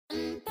All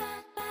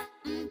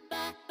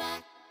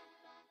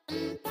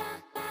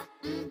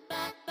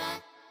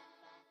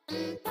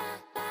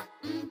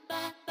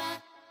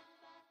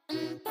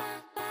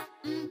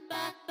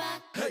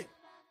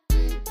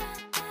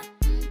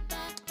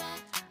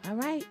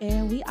right,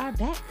 and we are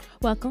back.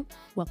 Welcome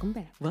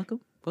back.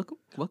 Welcome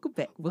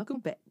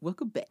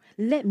back.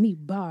 Let me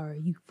borrow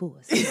you for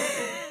a second.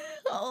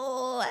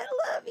 Oh,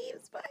 I love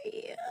Eve's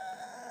Bayou.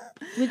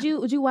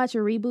 Would you watch a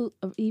reboot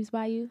of Eve's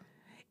Bayou?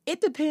 It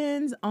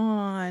depends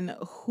on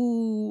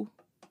who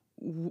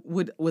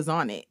was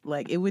on it.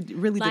 Like, it would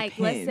really Like,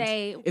 depend. let's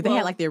say if they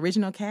had like the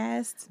original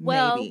cast.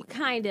 Well, maybe.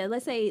 kinda.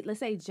 Let's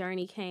say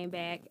Journey came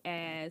back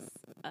as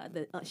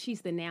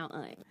she's the now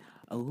aunt.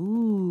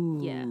 Ooh,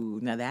 Yeah.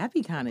 Now that'd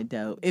be kind of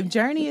dope. If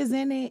Journey is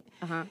in it,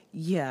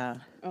 yeah,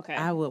 Okay.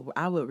 I would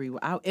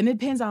and it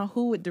depends on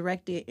who would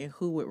direct it and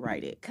who would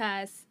write it.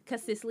 Cause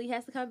Cicely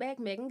has to come back,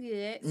 Megan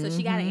Good, so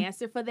she got to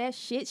answer for that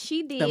shit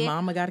she did. The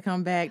mama got to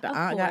come back. The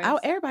aunt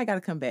everybody got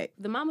to come back.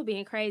 The mama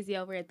being crazy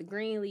over at the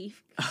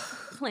Greenleaf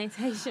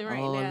plantation right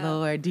now. Oh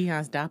Lord,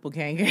 Dion's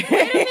doppelganger.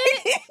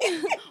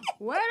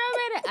 Wait a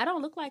minute. I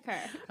don't look like her.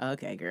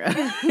 Okay, girl.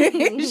 Sure.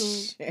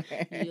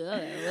 Yeah,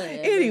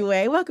 whatever.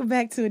 Anyway, welcome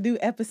back to a new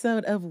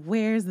episode of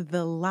Where's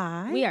the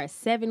Lie? We are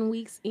 7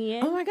 weeks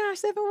in. Oh my gosh,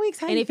 7 weeks.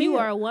 How and you if feel? you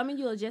are a woman,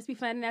 you'll just be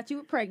finding out you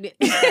were pregnant.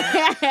 7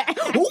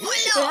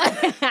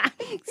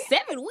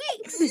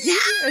 weeks.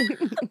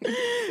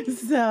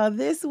 So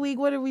this week,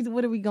 what are we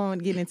going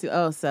to get into?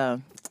 Oh,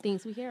 so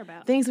Things we care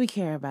about. things we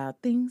care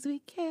about. Things we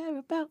care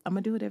about. I'm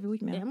gonna do it every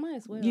week now. Yeah, might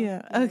as well.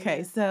 Yeah.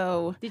 Okay.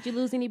 So Did you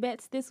lose any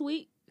bets this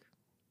week?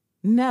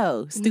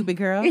 no, stupid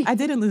girl. I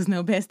didn't lose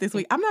no bets this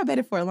week. I'm not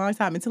betting for a long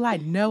time until I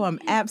know I'm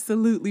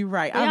absolutely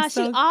right.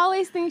 She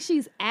always thinks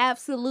she's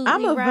absolutely right.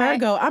 I'm a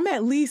Virgo. I'm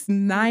at least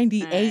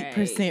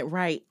 98%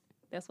 right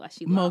That's why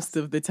she lost. most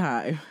of the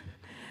time.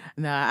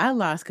 Nah, I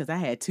lost because I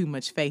had too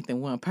much faith in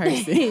one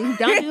person.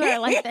 Don't do her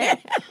like that.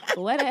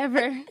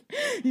 Whatever.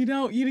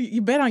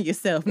 You bet on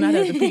yourself, not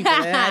other people.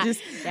 That is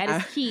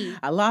key.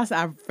 I lost.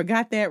 I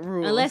forgot that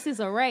rule. Unless it's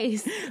a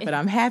race. But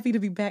I'm happy to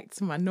be back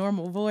to my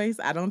normal voice.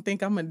 I don't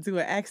think I'm going to do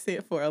an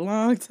accent for a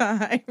long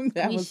time.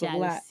 That was a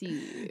lot.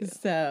 See.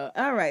 So,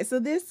 all right. So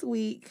this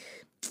week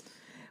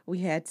we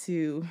had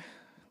to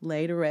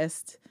lay to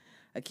rest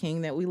a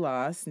king that we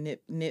lost.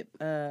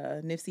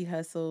 Nipsey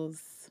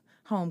Hussle's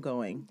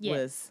homegoing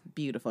was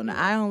beautiful. Now,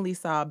 I only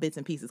saw bits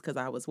and pieces because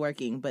I was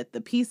working, but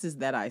the pieces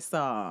that I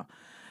saw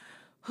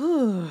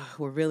were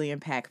really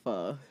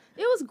impactful.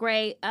 It was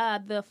great.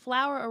 The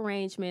flower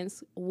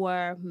arrangements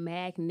were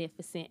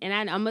magnificent,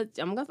 and I'm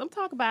gonna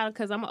talk about it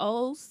because I'm an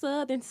old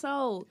Southern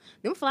soul.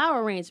 Them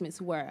flower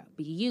arrangements were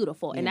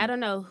beautiful, and I don't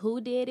know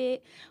who did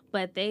it,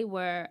 but they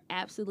were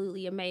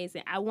absolutely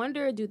amazing. I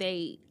wonder,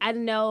 I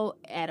know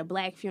at a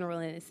black funeral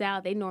in the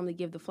South, they normally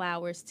give the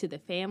flowers to the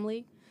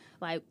family.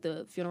 Like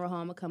the funeral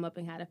home will come up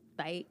and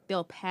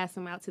they'll pass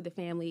them out to the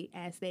family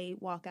as they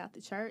walk out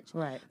the church.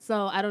 Right.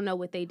 So I don't know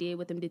what they did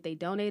with them. Did they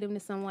donate them to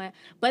someone?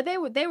 But they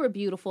were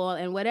beautiful,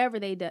 and whatever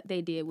they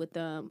did with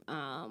them,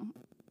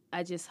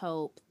 I just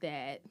hope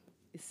that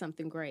it's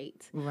something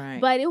great.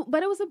 Right. But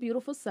it was a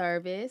beautiful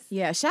service.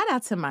 Yeah. Shout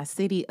out to my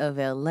city of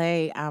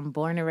LA. I'm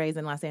born and raised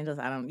in Los Angeles.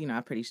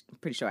 I'm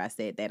pretty sure I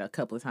said that a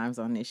couple of times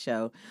on this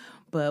show,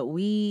 but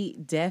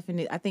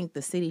I think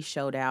the city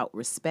showed out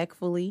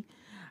respectfully.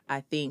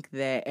 I think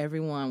that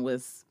everyone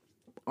was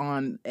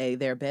on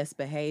their best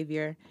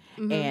behavior,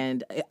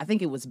 and I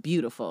think it was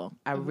beautiful.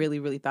 I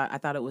really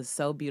thought it was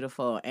so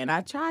beautiful, and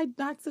I tried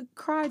not to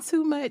cry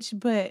too much,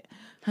 but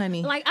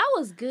honey, like I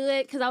was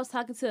good because I was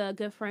talking to a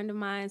good friend of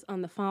mine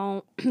on the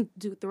phone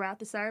throughout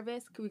the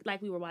service,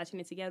 like we were watching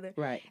it together,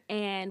 right?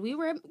 And we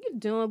were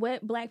doing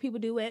what Black people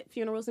do at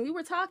funerals, and we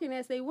were talking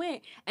as they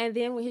went, and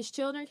then when his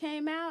children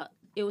came out,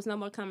 it was no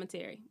more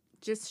commentary.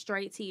 Just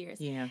straight tears.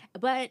 Yeah.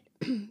 But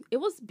it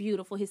was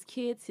beautiful. His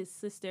kids, his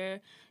sister,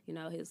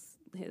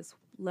 his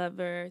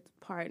lover,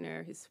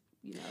 partner,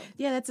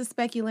 Yeah, that's a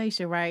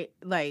speculation, right?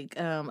 Like,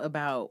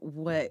 about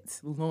what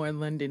Lauren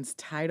London's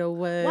title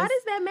was. Why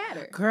does that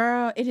matter?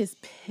 Girl, it is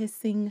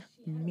pissing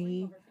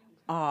me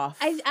off.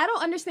 I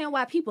don't understand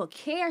why people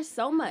care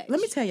so much. Let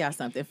me tell y'all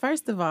something.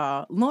 First of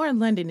all, Lauren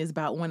London is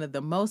about one of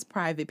the most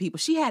private people.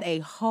 She had a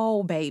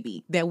whole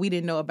baby that we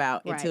didn't know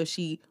about until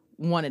she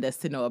wanted us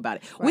to know about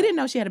it. Right. We didn't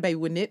know she had a baby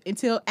with Nip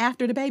until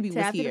after the baby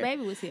was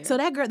here. So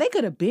that girl, they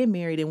could have been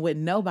married and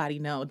wouldn't nobody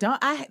know.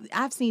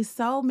 I've seen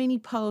so many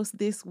posts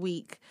this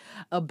week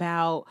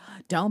about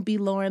don't be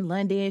Lauren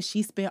London.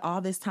 She spent all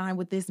this time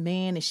with this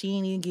man and she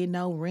ain't even get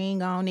no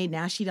ring on it.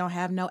 Now she don't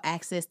have no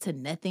access to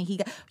nothing he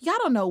got. Y'all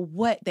don't know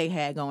what they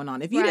had going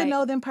on. If you didn't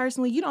know them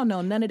personally, you don't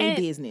know none of their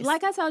business.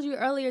 Like I told you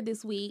earlier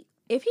this week,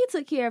 if he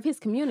took care of his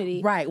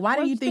community... Right. Why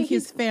do you think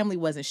his family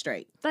wasn't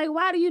straight? Like,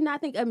 why do you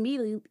not think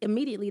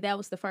immediately that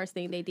was the first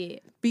thing they did?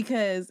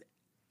 Because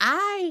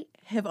I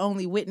have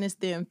only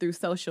witnessed them through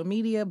social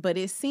media, but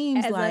it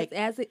seems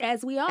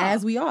as we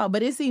all.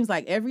 But it seems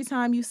like every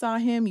time you saw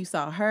him, you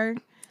saw her.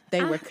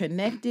 They were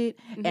connected.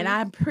 And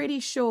I'm pretty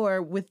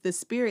sure with the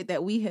spirit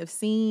that we have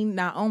seen,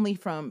 not only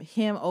from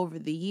him over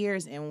the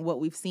years and what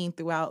we've seen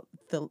throughout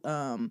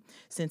the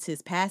since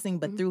his passing,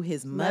 but through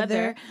his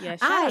mother. Yeah,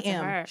 I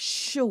am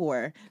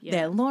sure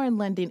that Lauren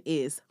London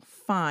is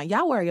fine.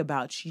 Y'all worry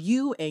about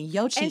you and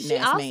your cheating ass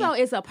man. And she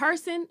also is a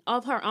person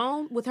of her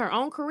own with her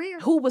own career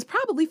who was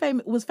probably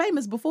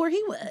famous before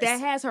he was. That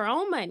has her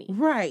own money.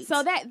 Right.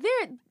 So that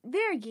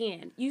there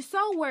again, you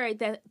so worried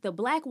that the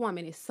black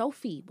woman is so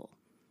feeble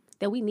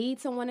that we need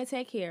someone to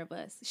take care of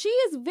us. She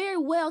is very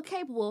well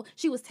capable.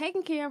 She was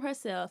taking care of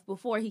herself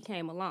before he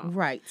came along.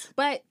 Right.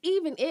 But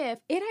even if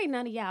it ain't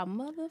none of y'all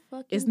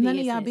motherfucking it's none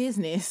of y'all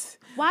business.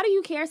 Why do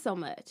you care so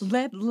much?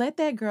 Let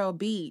that girl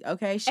be,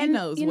 okay? She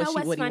knows you know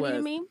what what's he funny was.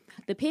 to me?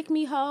 The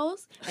pick-me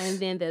hoes and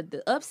then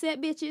the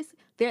upset bitches,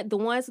 they're the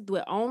ones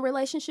with own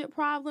relationship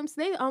problems.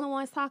 They're the only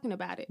ones talking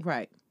about it.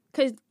 Right.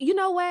 Because you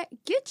know what?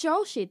 Get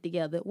your shit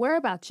together. Worry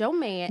about your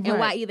man and Right.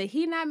 why either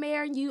he not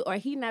marrying you or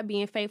he not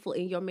being faithful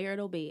in your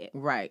marital bed.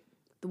 Right.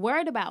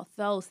 Worried about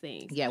those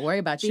things. Yeah, worry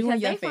about you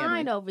and your family. Because they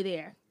fine over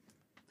there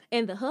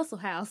in the hustle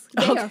house.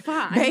 They are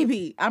fine.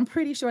 Baby, I'm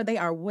pretty sure they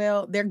are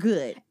they're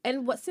good.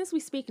 And since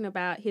we're speaking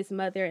about his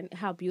mother and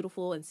how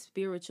beautiful and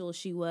spiritual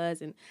she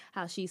was and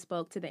how she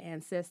spoke to the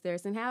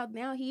ancestors and how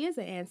now he is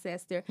an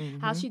ancestor,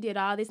 how she did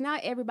all this.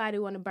 Not everybody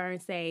want to burn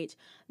sage.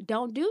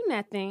 Don't do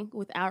nothing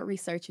without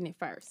researching it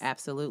first.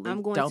 Absolutely.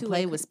 Don't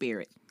play with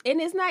spirit. And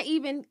it's not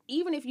even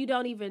if you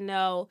don't even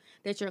know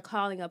that you're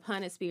calling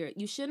upon a spirit,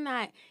 you should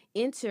not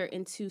enter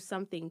into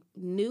something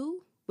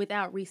new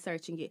without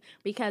researching it,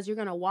 because you're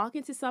going to walk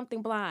into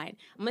something blind.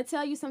 I'm going to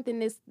tell you something.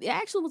 It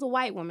actually was a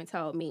white woman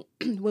told me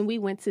when we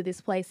went to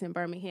this place in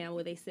Birmingham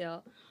where they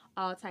sell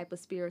all type of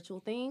spiritual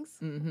things.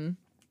 Mm-hmm.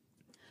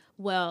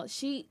 Well,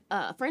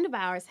 a friend of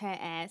ours had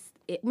asked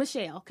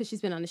Michelle, because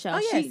she's been on the show.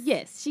 Oh,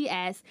 yes. She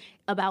asked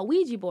about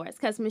Ouija boards,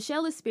 because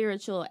Michelle is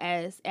spiritual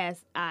as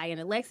I and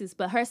Alexis,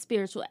 but her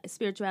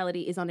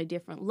spirituality is on a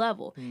different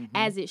level,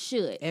 as it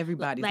should.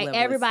 Everybody's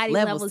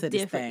level is to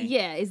different.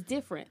 Yeah, it's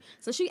different.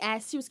 So she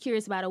was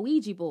curious about a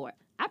Ouija board.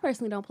 I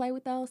personally don't play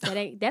with those. That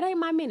ain't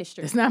my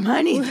ministry. It's not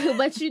mine either.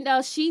 But she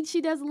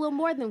does a little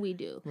more than we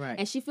do. Right.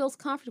 And she feels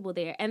comfortable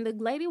there. And the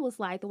lady was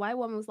like, the white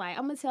woman was like,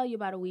 I'm going to tell you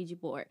about a Ouija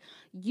board.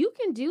 You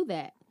can do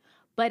that.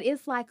 But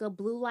it's like a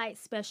blue light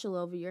special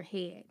over your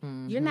head.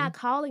 Mm-hmm. You're not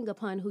calling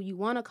upon who you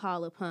want to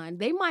call upon.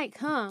 They might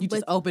come. You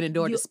just open the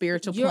door to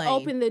spiritual plane. You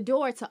open the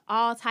door to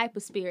all type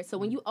of spirits. So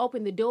when you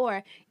open the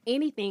door,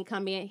 anything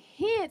come in.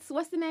 Hence,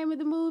 what's the name of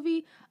the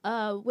movie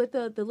with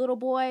the little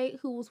boy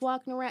who was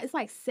walking around? It's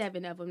like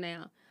 7 of them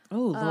now.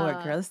 Oh, Lord,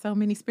 girl, there's so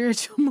many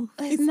spiritual movies.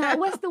 It's not.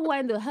 What's the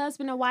one? The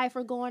husband and wife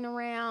are going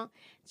around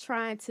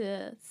trying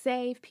to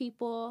save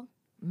people.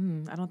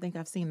 I don't think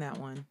I've seen that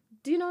one.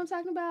 Do you know what I'm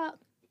talking about?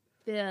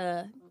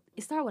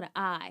 It started with an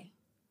I.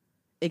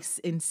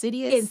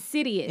 Insidious?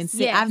 Insidious.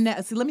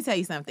 Yes. See, let me tell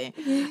you something.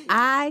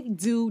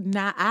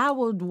 I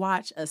would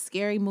watch a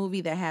scary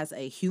movie that has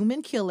a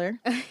human killer.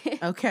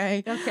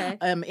 Okay. Okay.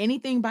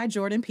 Anything by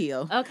Jordan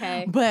Peele.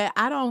 Okay. But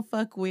I don't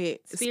fuck with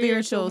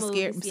spiritual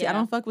movies, yeah. I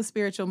don't fuck with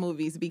spiritual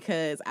movies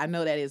because I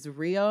know that is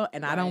real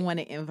and I don't want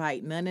to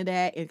invite none of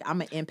that. I'm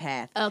an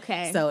empath.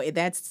 Okay. So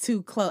that's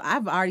too close.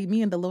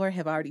 Me and the Lord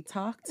have already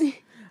talked.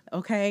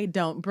 Okay,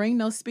 don't bring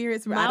no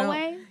spirits. My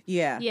way?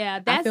 Yeah.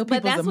 Yeah, that's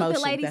what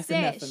the lady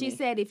said. She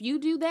said, if you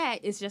do that,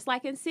 it's just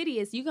like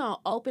Insidious. You're going to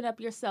open up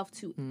yourself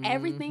to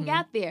everything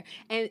out there.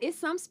 And it's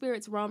some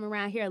spirits roaming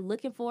around here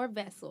looking for a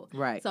vessel.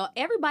 Right. So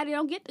everybody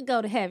don't get to go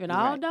to heaven.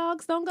 All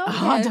dogs don't go to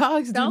heaven. All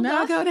dogs do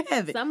not go to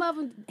heaven. Some of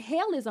them,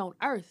 hell is on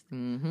earth.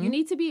 You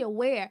need to be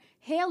aware.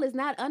 Hell is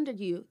not under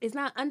you. It's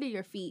not under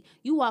your feet.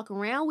 You walk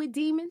around with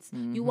demons.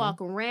 You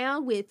walk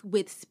around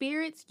with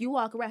spirits. You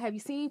walk around. Have you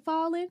seen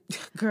Fallen?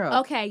 Girl.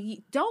 Okay.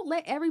 Don't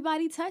let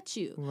everybody touch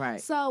you. Right.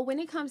 So when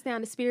it comes down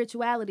to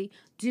spirituality,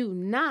 do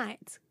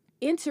not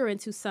enter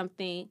into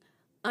something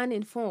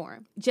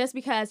uninformed just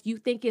because you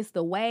think it's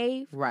the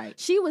wave. Right.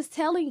 She was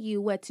telling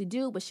you what to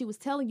do, but she was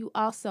telling you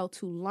also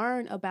to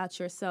learn about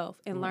yourself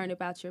and learn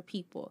about your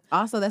people.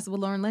 Also, that's what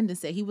Lauren London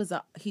said. He was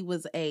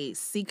a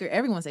seeker.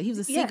 Everyone said he was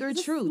a seeker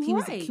of truth.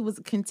 He was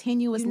a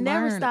continuous learner.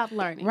 Never stop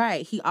learning.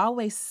 Right. He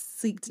always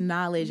seeked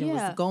knowledge and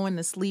was going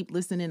to sleep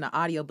listening to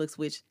audiobooks,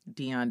 which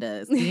Dion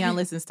does. Dion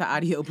listens to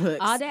audiobooks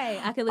all day.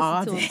 I can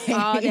listen to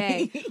them all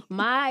day.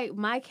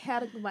 My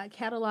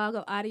catalog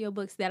of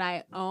audiobooks that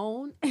I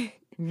own.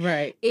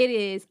 Right. It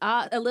is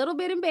a little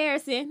bit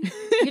embarrassing.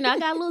 I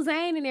got a little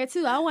Zane in there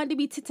too. I wanted to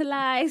be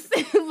titillized.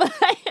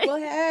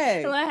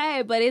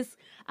 But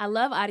I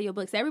love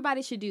audiobooks.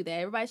 Everybody should do that.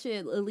 Everybody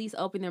should at least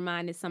open their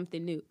mind to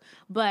something new.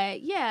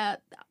 But yeah,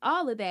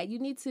 all of that. You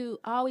need to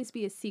always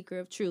be a seeker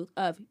of truth,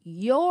 of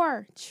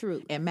your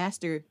truth. And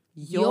master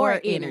your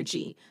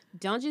energy.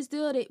 Don't just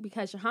do it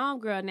because your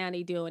homegirl now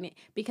they doing it.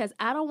 Because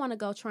I don't want to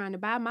go trying to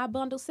buy my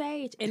bundle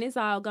sage and it's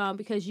all gone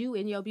because you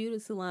in your beauty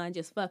salon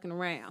just fucking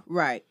around.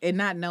 Right. And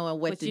not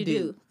knowing what to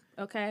do.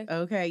 Okay.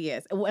 Okay,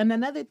 yes. And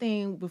another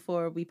thing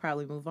before we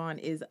probably move on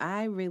is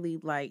I really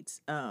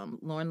liked Lauren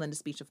London's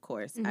speech, of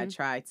course. I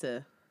tried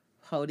to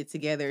hold it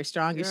together as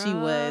strong as she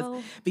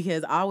was,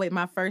 because always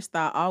my first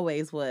thought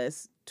always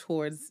was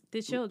towards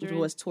the children,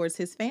 was towards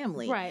his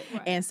family. Right.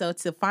 And so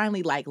to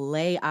finally like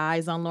lay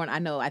eyes on Lauren,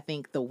 I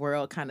think the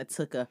world kind of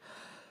took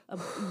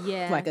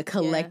like a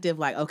collective,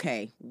 like,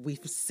 okay,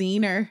 we've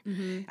seen her.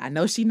 Mm-hmm. I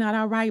know she's not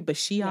all right, but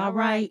she all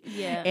right.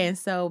 Yeah. And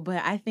so,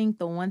 but I think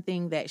the one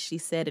thing that she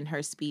said in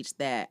her speech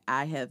that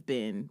that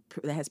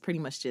has pretty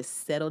much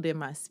just settled in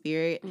my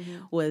spirit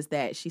was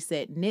that she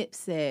said, Nip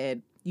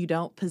said, you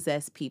don't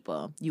possess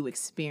people, you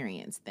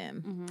experience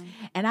them. Mm-hmm.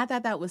 And I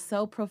thought that was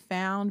so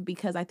profound,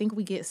 because I think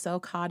we get so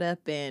caught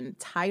up in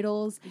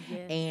titles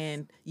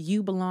and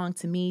you belong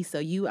to me, so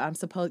you're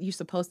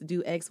supposed to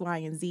do X, Y,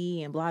 and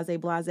Z and blase,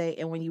 blase.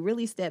 And when you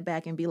really step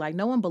back and be like,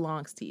 no one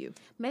belongs to you.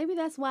 Maybe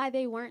that's why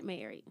they weren't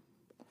married.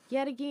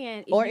 Yet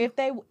again.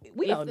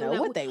 We don't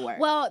know what they were.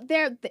 Well,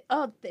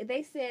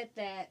 they said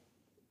that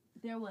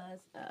there was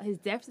his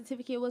death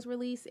certificate was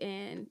released,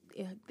 and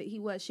she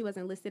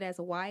wasn't listed as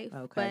a wife.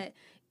 Okay. But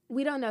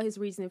we don't know his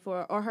reasoning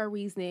or her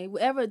reasoning.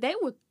 Whatever, they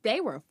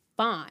were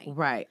fine.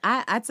 Right.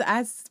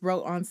 I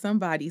wrote on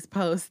somebody's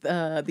post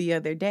the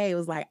other day. It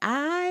was like,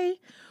 I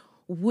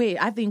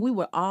think we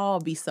would all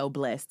be so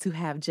blessed to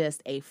have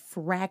just a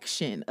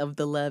fraction of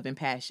the love and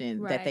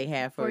passion that they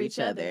have for each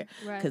other.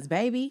 Because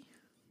baby.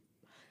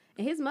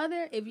 And his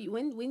mother,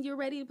 when you're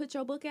ready to put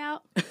your book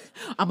out,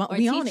 or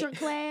teach your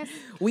class,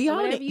 or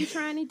whatever you're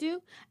trying to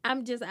do,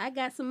 I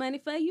got some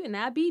money for you, and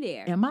I'll be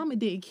there. And Mama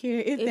didn't care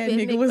if that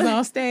nigga was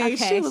on stage.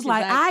 Okay, she was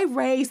like, I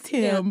raised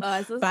him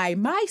by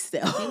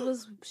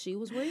myself. She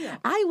was real.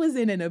 I was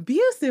in an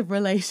abusive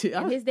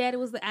relationship. And his daddy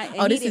was.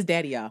 This is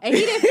daddy, y'all. And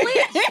he didn't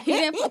flinch. He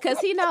didn't, because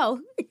he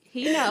know.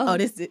 Oh,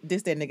 this that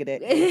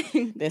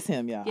nigga that's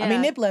him, y'all. Yeah. I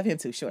mean, Nip loved him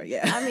too, short.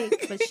 Yeah. I mean,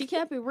 but she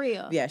kept it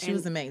real. Yeah, she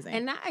was amazing.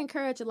 And I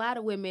encourage a lot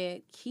of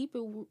women, keep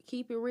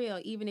it real,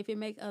 even if it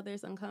makes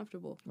others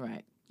uncomfortable.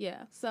 Right.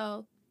 Yeah.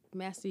 So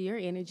master your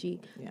energy.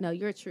 Know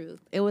your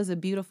truth. It was a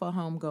beautiful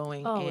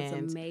homegoing. Oh, it's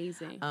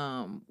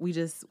amazing. We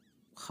just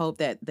hope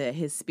that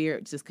his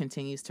spirit just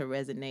continues to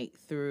resonate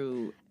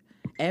through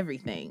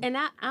everything. And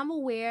I'm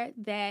aware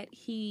that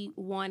he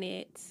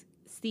wanted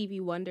Stevie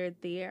Wonder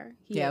there.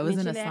 It was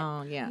in a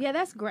song. Yeah,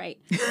 that's great.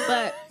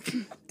 But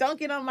don't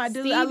get on my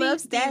dude. I love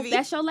Stevie.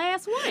 That's your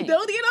last one.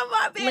 Don't get on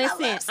my bed.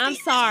 Listen, I'm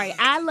sorry.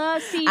 I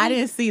love Stevie. I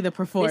didn't see the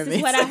performance. This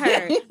is what I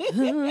heard.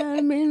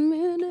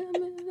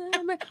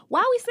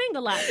 Why we sing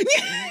alike?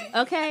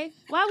 Okay,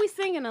 why we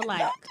singing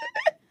alike?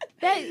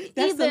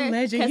 That's a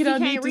legend. You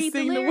don't need to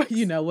sing the words.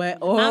 You know what?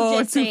 Oh,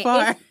 I'm just too saying,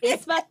 far.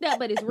 It's fucked up,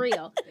 but it's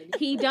real.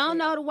 He don't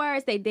know the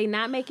words. They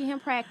not making him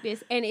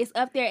practice, and it's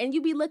up there. And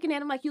you be looking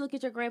at him like you look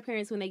at your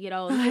grandparents when they get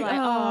old. You're like,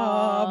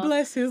 oh,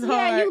 bless his heart.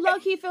 Yeah, you low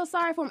key feel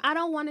sorry for him. I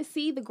don't want to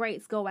see the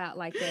greats go out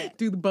like that.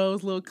 Do the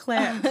Bo's little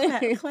clap,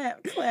 clap,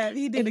 clap, clap.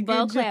 He did a good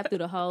job. Bo clapped through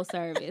the whole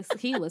service.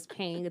 He was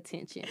paying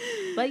attention.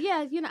 But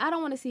yeah, I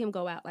don't want to see him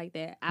go out like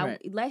that.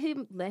 Let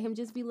him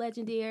just be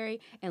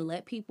legendary and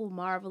let people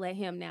marvel at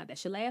him. Now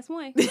that's your last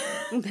one.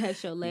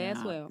 That's your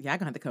last one. Y'all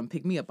gonna have to come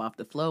pick me up off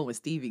the floor when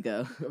Stevie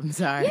go. I'm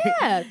sorry.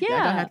 Yeah. Y'all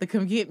gonna have to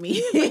come get me.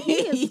 He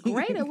is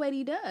great at what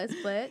he does,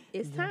 but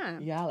it's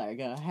time. Y'all are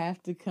gonna have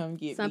to come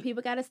get me. Some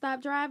people gotta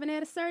stop driving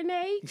at a certain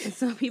age, and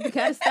some people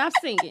gotta stop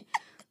singing.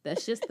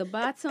 That's just the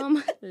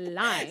bottom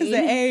line. It's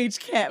an age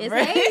cap, it's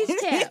right?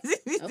 It's an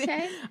age cap.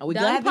 Okay. We're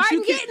glad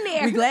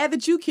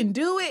that you can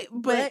do it,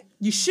 but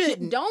you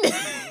shouldn't. Don't.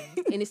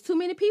 And it's too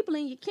many people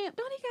in your camp.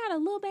 Don't he got a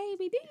little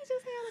baby? Did he just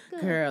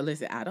have a girl?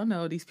 Listen, I don't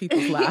know these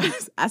people's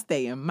lives. I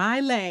stay in my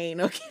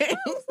lane, okay?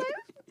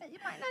 You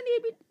might not need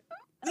to be.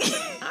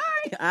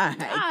 All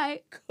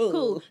right.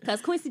 Cool.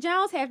 Because Quincy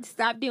Jones had to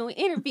stop doing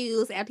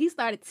interviews after he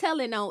started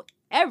telling on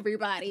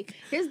everybody.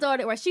 His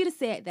daughter, Rashida,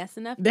 said, "That's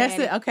enough. That's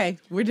it. Okay,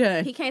 we're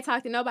done. He can't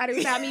talk to nobody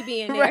without me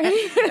being there."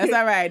 Right. That's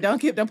all right. Don't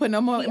put no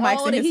more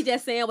mics in his... He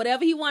just saying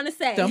whatever he want to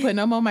say. Don't put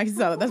no more mics in his...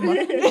 That's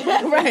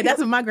my right. That's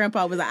what my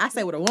grandpa was like. I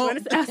say what I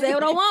want. I say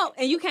what I want,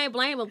 and you can't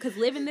blame him, because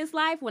living this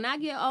life, when I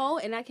get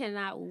old, and I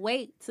cannot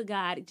wait till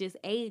God just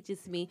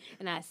ages me,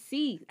 and I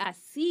see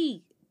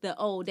the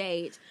old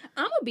age,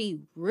 I'm gonna be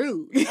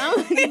rude.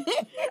 I'm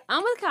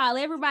gonna call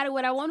everybody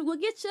what I want. Well,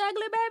 get your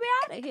ugly baby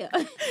out of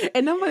here.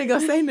 And nobody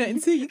gonna say nothing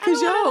to you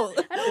because you're old.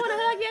 I don't want to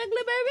hug your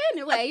ugly baby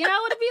anyway. I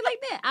want to be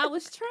like that. I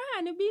was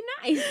trying to be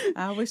nice.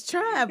 I was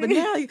trying, but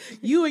now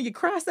you and your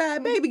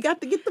cross-eyed baby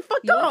got to get the fuck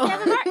on.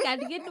 Kevin Hart got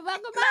to get the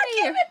fuck up out of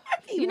here.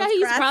 He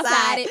was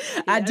cross-eyed.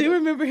 I do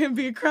remember him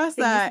being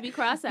cross-eyed. He used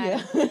to be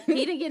cross-eyed. Yeah.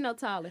 He didn't get no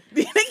taller.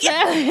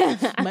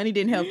 Money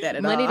didn't help that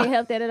at all. Money didn't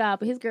help that at all,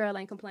 but his girl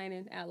ain't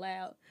complaining out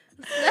loud.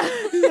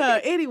 So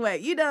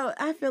anyway,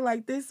 I feel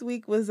like this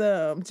week was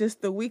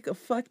just the week of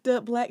fucked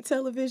up black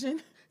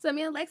television. So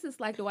me and Alexis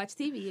like to watch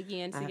TV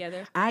again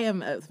together. I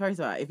am, first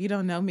of all, if you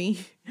don't know me,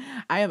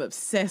 I am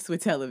obsessed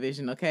with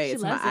television, okay?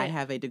 I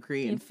have a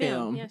degree in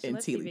film and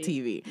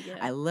TV. Yeah.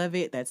 I love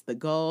it. That's the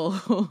goal,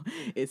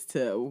 is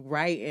to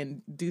write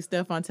and do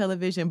stuff on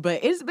television.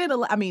 But it's been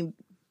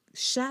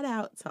shout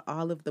out to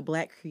all of the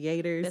Black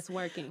creators that's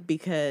working,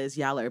 because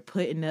y'all are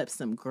putting up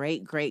some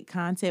great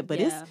content, but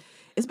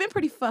it's been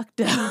pretty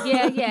fucked up.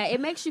 Yeah.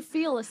 It makes you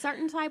feel a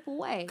certain type of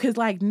way. Because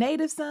like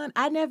Native Son,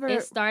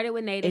 It started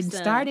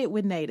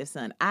with Native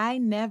Son. I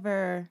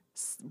never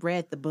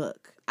read the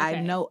book. Okay.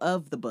 I know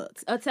of the book.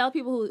 Tell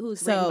people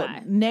who's written by.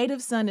 So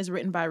Native Son is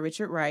written by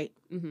Richard Wright.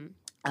 Mm-hmm.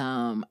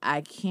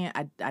 I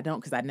don't,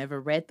 because I never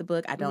read the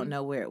book. I don't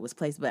know where it was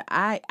placed, but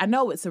I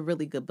know it's a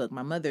really good book.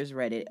 My mother's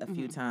read it a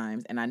few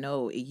times, and I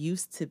know it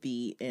used to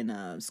be in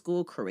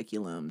school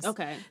curriculums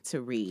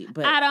to read.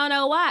 But I don't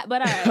know why,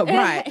 but all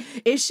right. Right.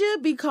 It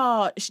should be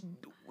called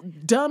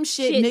Dumb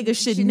Shit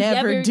Niggas Should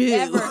Never Do.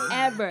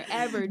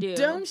 Ever do.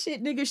 Dumb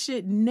shit niggas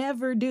should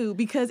never do,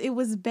 because it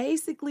was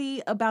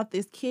basically about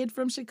this kid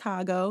from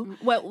Chicago.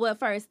 Well,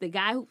 first, the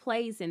guy who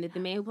plays in it, the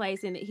man who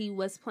plays in it, he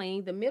was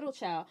playing the middle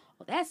child.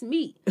 Oh, that's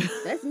me.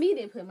 That's me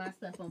that put my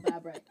stuff on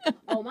vibrate.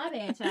 Oh, my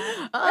bad,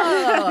 child.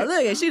 Oh,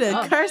 look, she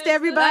done cursed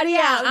everybody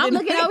out. I'm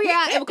looking over here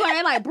and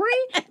Corey like,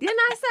 Bree, didn't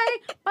I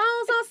say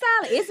bones on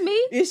salad? It's me.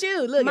 It's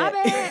you. Look, my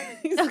bad.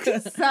 Okay,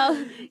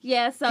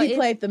 so he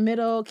played the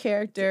middle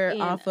character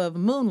off of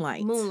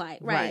Moonlight.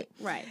 Right.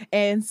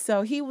 And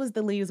so he was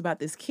the lead. It was about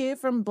this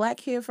Black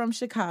kid from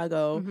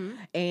Chicago,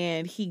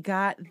 and he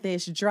got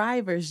this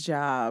driver's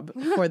job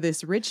for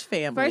this rich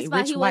family,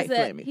 white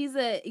family. He's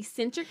an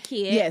eccentric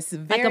kid. Yes,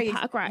 very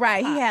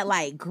right. He had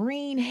like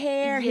green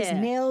hair. His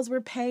nails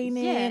were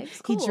painted. Yeah,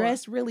 cool. He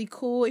dressed really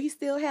cool. He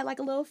still had like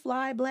a little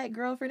fly Black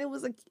girlfriend.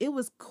 It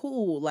was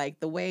cool,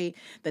 like the way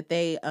that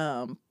they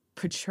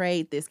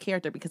portrayed this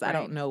character, because I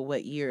don't know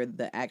what year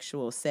the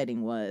actual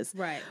setting was.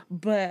 Right.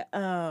 But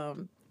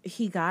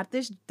he got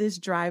this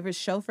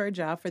chauffeur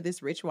job for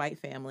this rich white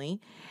family,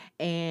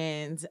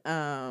 and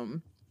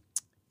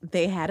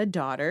they had a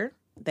daughter.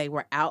 They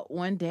were out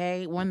one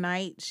night,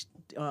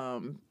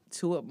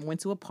 went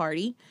to a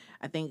party.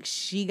 I think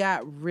she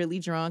got really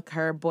drunk.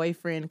 Her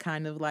boyfriend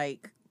kind of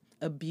like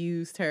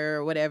abused her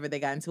or whatever. They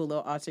got into a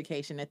little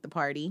altercation at the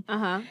party.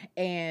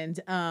 And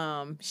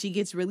she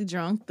gets really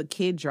drunk. The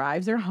kid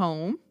drives her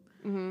home.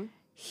 If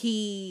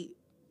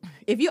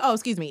you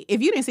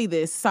didn't see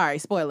this, sorry,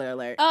 spoiler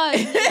alert.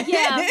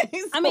 Yeah.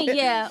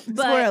 But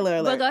spoiler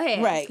alert. But go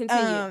ahead. Right.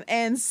 Continue.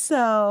 And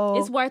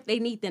so they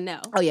need to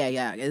know. Oh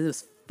yeah. It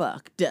was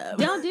fucked up.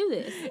 Don't do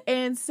this.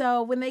 And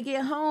so when they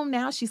get home,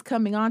 now she's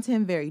coming on to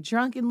him very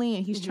drunkenly,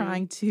 and he's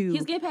trying to.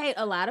 He's getting paid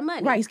a lot of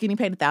money. Right, he's getting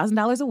paid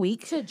 $1,000 a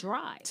week to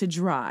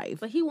drive.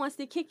 But he wants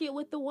to kick it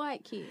with the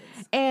white kids.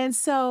 And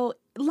so,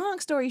 long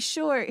story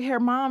short,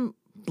 her mom,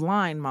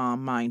 blind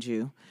mom, mind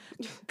you,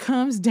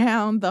 comes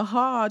down the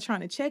hall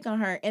trying to check on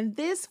her, and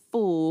this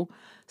fool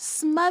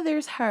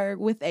smothers her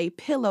with a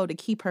pillow to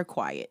keep her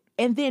quiet,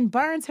 and then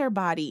burns her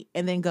body,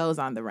 and then goes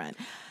on the run.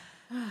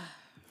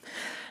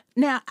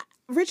 Now,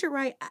 Richard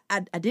Wright, I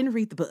didn't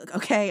read the book,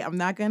 okay? I'm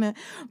not gonna,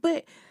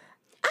 but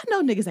I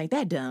know niggas ain't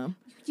that dumb.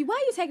 Why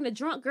are you taking a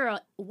drunk girl,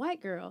 white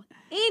girl,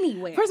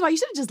 anywhere? First of all, you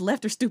should have just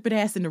left her stupid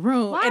ass in the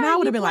room, and I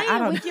would have been like, I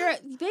don't know.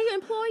 They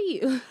employ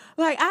you.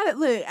 Like,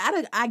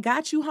 I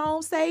got you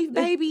home safe,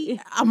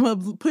 baby. I'm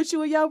gonna put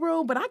you in your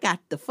room, but I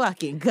got to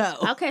fucking go.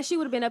 Okay, she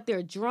would have been up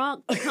there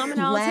drunk, coming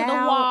on to the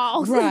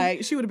walls.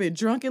 Right, she would have been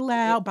drunk and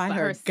loud by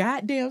her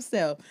goddamn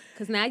self.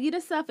 Because now you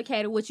done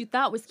suffocated what you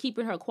thought was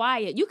keeping her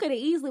quiet. You could have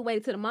easily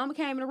waited till the mama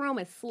came in the room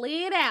and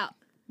slid out.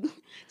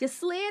 Just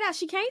slid out.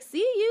 She can't see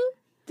you.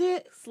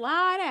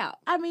 Slide out.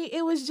 I mean,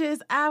 it was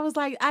just, I was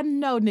like, I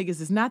know niggas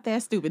is not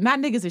that stupid. Not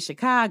niggas in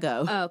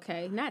Chicago.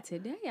 Okay, not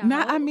today.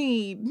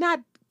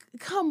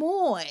 Come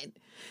on.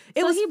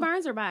 He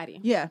burns her body.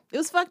 Yeah, it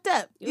was fucked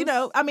up. We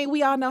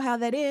all know how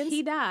that ends.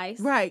 He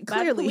dies. Right,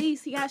 clearly. By the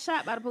police. He got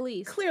shot by the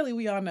police. Clearly,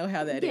 we all know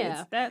how that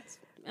ends. Yeah,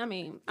 all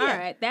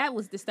right, that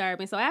was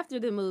disturbing. So after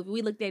the movie,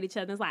 we looked at each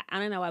other and was like, I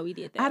don't know why we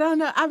did that. I don't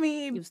know. I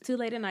mean, it was too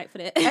late at night for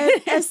that.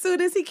 As soon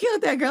as he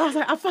killed that girl, I was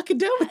like, I'm fucking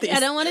done with this. I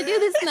don't want to do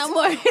this no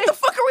more. What the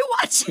fuck are we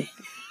watching?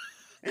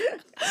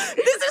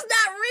 This is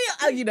not real.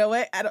 Oh, you know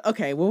what?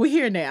 Okay, well, we're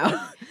here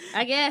now.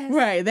 I guess.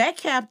 Right, that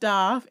capped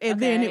off, and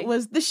then it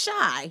was The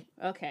Chi.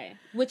 Okay,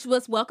 which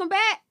was Welcome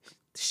Back.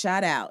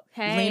 Shout out.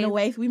 Hey, Lena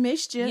Waithe, we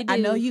missed you. I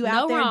know you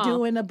out there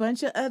doing a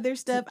bunch of other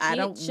stuff. We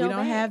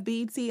don't have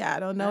BT. I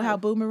don't know how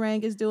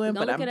Boomerang is doing,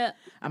 but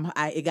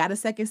it got a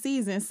second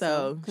season,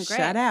 so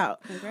shout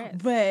out.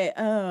 Congrats. But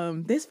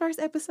this first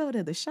episode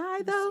of The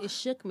Chi, though, it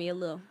shook me a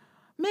little.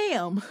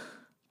 Ma'am,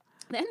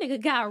 that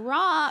nigga got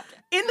robbed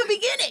in the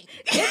beginning.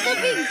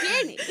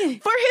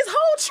 For his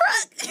whole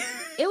truck.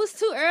 It was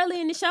too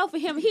early in the show for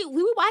him.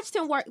 We watched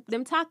him work.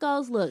 Them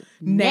tacos look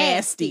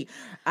nasty.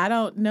 I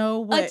don't know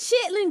what. A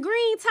chitlin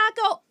green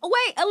taco.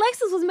 Wait,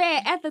 Alexis was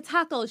mad at the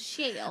taco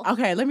shell.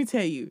 Okay, let me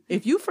tell you.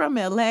 If you from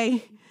LA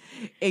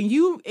and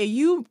you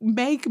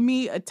make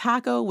me a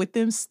taco with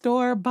them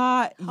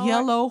store-bought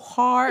yellow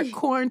hard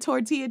corn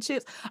tortilla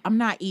chips, I'm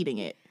not eating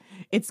it.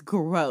 It's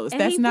gross. And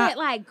That's he not put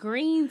like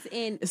greens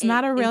in. It's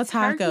not a real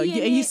taco. And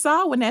you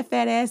saw when that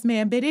fat ass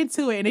man bit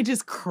into it and it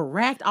just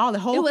cracked all the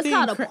whole thing. It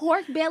was called a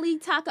pork belly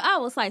taco. I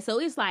was like, so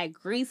it's like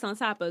grease on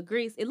top of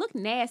grease. It looked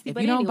nasty. If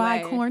but you don't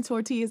anyway. buy corn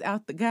tortillas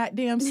out the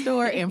goddamn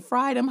store and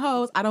fry them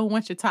hoes, I don't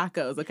want your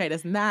tacos. Okay,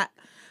 that's not.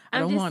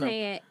 I'm just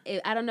saying,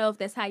 I don't know if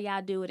that's how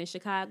y'all do it in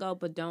Chicago,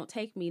 but don't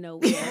take me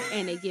nowhere.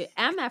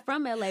 I'm not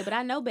from LA, but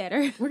I know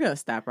better. We're going to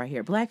stop right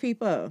here. Black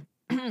people,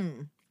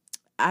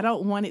 I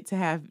don't want it to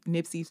have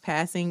Nipsey's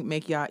passing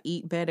make y'all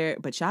eat better,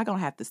 but y'all going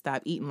to have to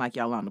stop eating like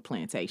y'all on the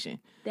plantation.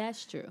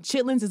 That's true.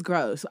 Chitlins is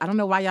gross. I don't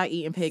know why y'all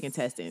eating pig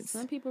intestines.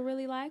 Some people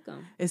really like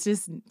them. It's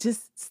just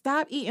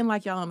stop eating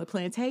like y'all on the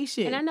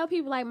plantation. And I know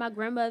people like my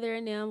grandmother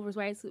and them was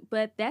raised,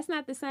 but that's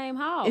not the same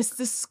hog. It's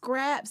the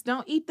scraps.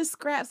 Don't eat the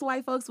scraps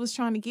white folks was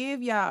trying to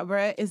give y'all,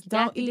 bruh. It's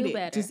don't eat it.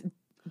 Better. Just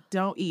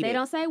don't eat it. They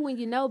don't say when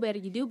you know better,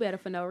 you do better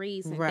for no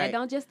reason. Right. They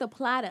don't just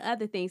apply to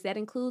other things. That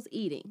includes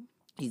eating.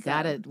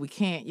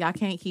 Y'all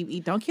can't keep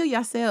eating. Don't kill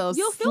yourselves.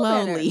 You'll feel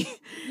slowly.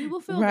 Better. You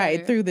will feel right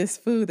better. Through this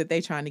food that they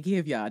trying to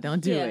give y'all. Don't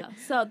do it.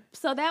 So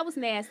that was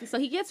nasty. So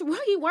he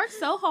worked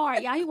so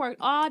hard, y'all. He worked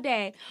all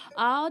day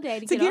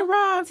to get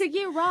robbed. To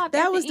get robbed.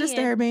 That was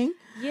disturbing.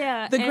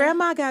 Yeah. The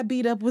grandma got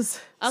beat up was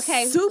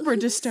super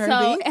disturbing.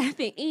 So at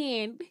the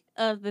end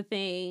of the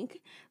thing,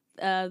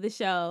 the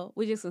show,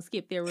 we're just gonna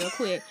skip there real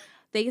quick.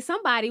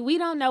 We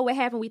don't know what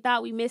happened. We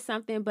thought we missed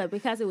something, but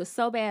because it was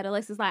so bad,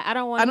 Alexa's like, I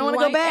don't want to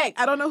go back.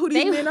 I don't know who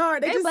these men are.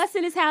 They bust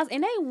in his house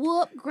and they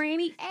whooped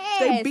Granny ass.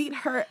 They beat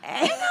her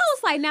ass. And I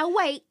was like, now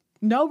wait.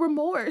 No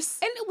remorse.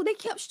 And they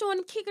kept showing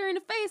him kick her in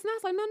the face. And I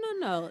was like,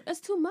 no. That's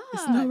too much.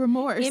 It's no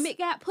remorse. Emmett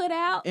got put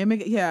out.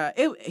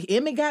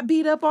 Emmett got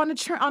beat up on the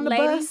Ladies,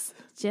 bus.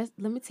 Just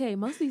let me tell you,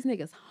 most of these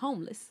niggas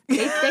homeless. They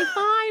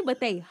fine, but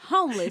they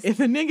homeless. If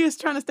a nigga is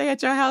trying to stay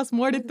at your house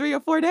more than 3 or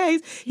 4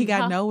 days, he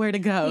got nowhere to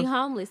go. He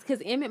homeless.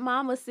 Because Emmett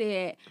mama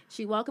said,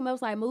 she woke him up,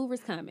 was like,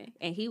 movers coming.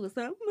 And he was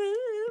like,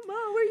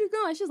 Mom, where you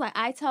going? She was like,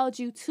 I told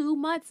you 2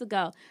 months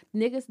ago.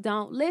 Niggas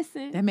don't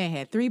listen. That man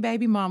had 3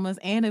 baby mamas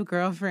and a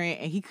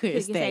girlfriend, and he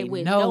couldn't stay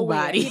with nobody.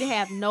 Nowhere. He didn't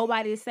have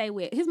nobody to stay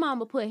with. His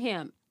mama put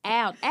him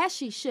out, as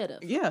she should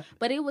have. Yeah.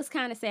 But it was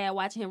kind of sad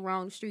watching him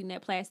roam the street in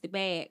that plastic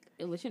bag.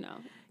 It was,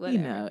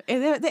 whatever.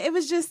 And it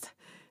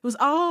was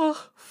all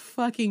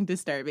fucking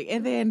disturbing.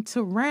 And then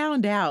to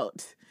round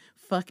out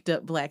fucked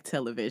up black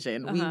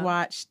television, we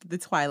watched The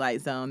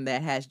Twilight Zone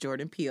that has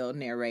Jordan Peele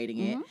narrating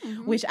it,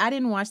 which I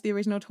didn't watch the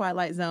original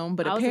Twilight Zone,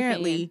 but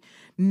apparently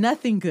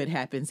nothing good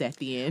happens at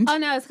the end. Oh,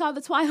 no, it's called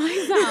The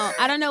Twilight Zone.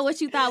 I don't know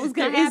what you thought was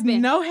going to happen. There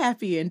is no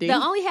happy ending. The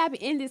only happy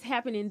endings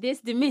happen in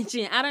this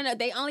dimension. I don't know.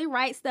 They only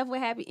write stuff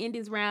with happy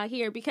endings around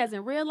here because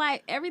in real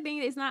life, everything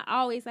is not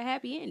always a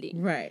happy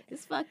ending. Right.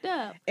 It's fucked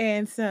up.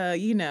 And so,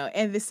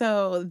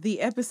 so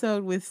the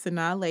episode with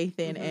Sanaa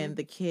Lathan and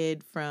the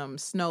kid from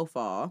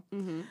Snowfall,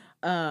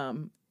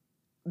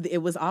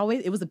 it was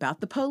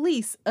about the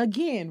police.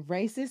 Again,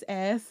 racist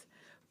ass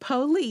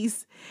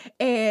police.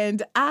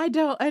 And I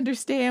don't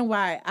understand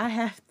why I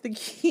have to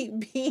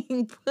keep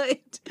being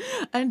put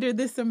under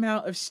this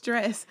amount of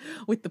stress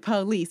with the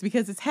police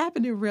because it's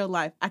happened in real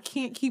life. I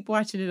can't keep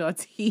watching it on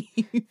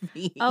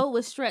TV. Oh, it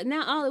was stress.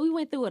 Now, we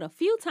went through it a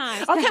few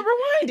times. Okay, rewind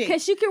it.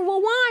 Because you can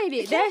rewind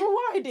it.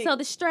 Rewind it. So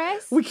the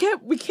stress. We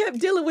kept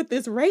dealing with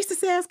this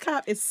racist ass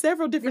cop in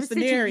several different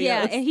scenarios.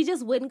 Yeah, and he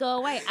just wouldn't go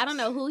away. I don't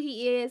know who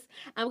he is.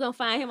 I'm going to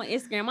find him on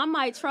Instagram. I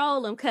might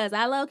troll him because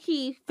I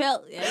low-key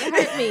felt it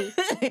hurt me.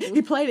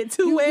 He played it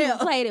too well.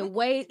 He played it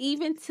way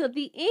even to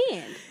the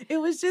end. It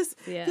was just,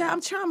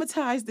 I'm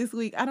traumatized this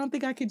week. I don't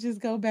think I could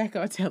just go back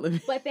on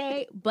television. But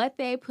they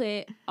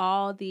put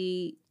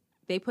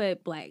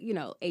black,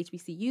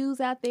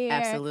 HBCUs out there.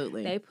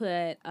 Absolutely. They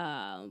put,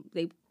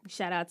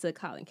 shout out to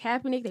Colin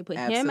Kaepernick. They put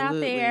him out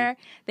there.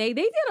 They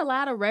did a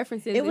lot of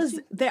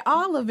references.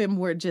 All of them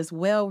were just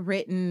well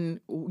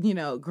written,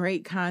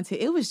 great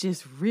content. It was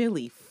just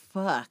really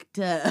fucked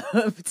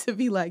up to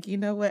be like, you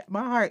know what?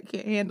 My heart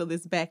can't handle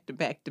this back to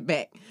back to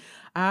back.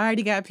 I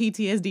already got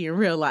PTSD in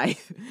real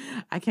life.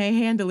 I can't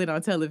handle it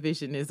on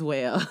television as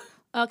well.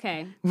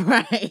 Okay.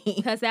 Right.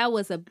 Because that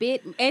was a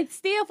bit, and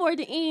still for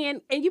the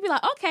end, and you'd be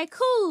like, okay,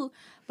 cool.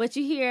 But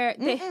you hear...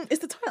 it's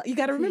the Twilight. You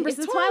got to remember, it's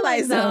the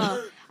Twilight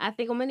Zone. I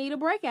think I'm going to need a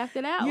break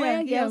after that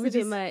one. Yeah, it was a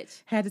bit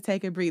much. Had to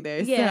take a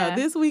breather. Yeah.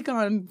 So this week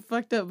on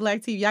Fucked Up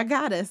Black TV, y'all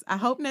got us. I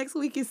hope next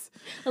week is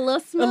a little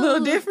smooth. A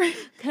little different.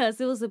 Because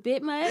it was a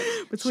bit much.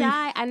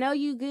 Shy, I know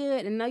you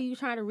good. I know you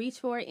trying to reach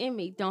for it in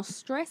me. Don't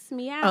stress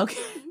me out.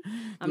 Okay.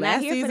 I'm Last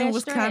not here season for that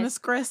was kind of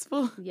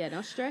stressful. Yeah,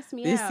 don't stress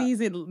me out.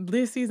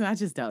 This season, I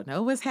just don't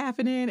know what's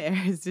happening.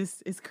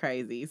 It's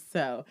crazy.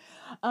 So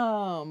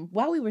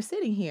while we were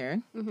sitting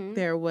here,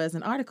 there was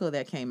an article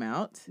that came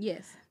out.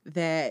 Yes.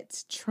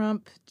 That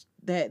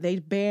that they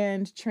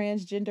banned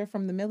transgender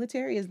from the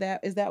military. Is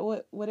that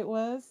what it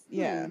was?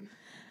 Yeah.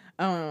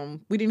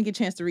 We didn't get a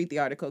chance to read the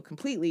article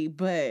completely,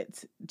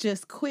 but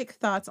just quick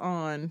thoughts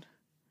on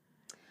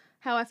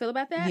how I feel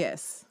about that.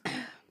 Yes. How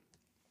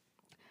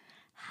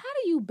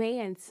do you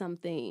ban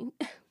something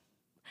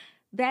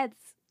that's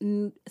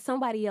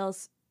somebody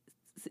else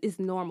is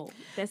normal.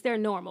 That's their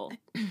normal.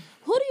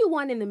 Who do you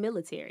want in the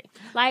military?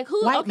 Like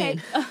who? White okay.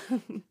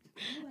 men.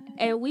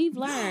 And we've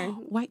learned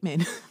White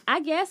men. I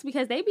guess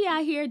because they be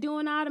out here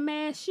doing all the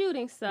mass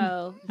shootings.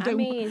 So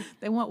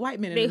they want white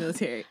men in the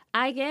military.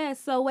 I guess.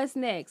 So what's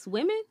next?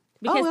 Women?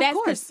 Because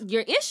that's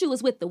your issue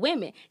is with the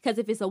women. Because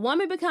if it's a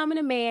woman becoming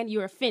a man,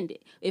 you're offended.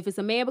 If it's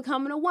a man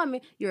becoming a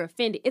woman, you're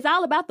offended. It's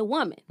all about the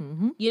woman.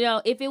 Mm-hmm. You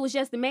know, if it was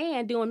just a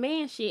man doing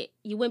man shit,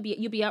 you'd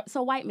be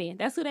so white men.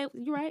 That's who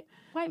you're right.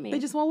 White men. They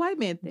just want white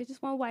men. They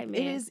just want white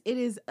men. It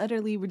is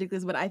utterly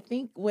ridiculous. But I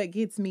think what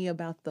gets me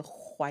about the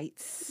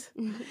whites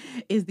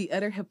is the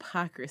utter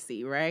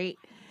hypocrisy, right?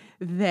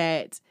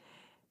 That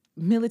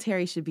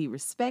military should be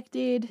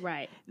respected.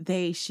 Right.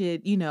 They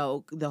should,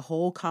 the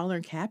whole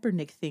Colin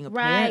Kaepernick thing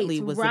apparently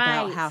was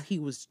about how he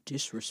was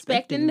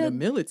disrespecting the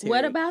military.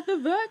 What about the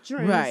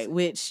veterans? Right.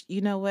 Which,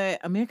 you know what?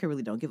 America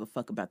really don't give a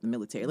fuck about the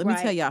military. Let me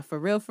tell y'all, for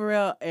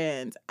real.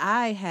 And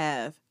I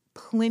have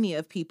plenty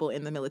of people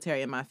in the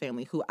military in my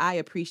family who I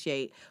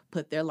appreciate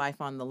put their life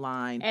on the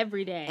line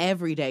every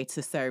day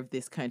to serve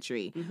this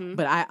country. Mm-hmm.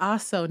 But I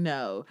also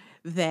know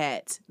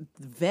that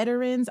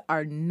veterans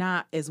are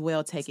not as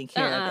well taken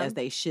care of as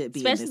they should be,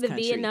 especially in this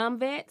country. The Vietnam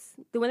vets.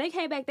 When they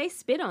came back, they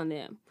spit on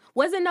them.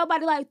 Wasn't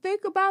nobody like,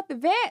 think about the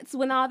vets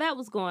when all that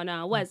was going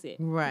on, was it?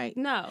 Right.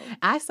 No.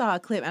 I saw a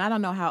clip, and I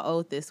don't know how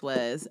old this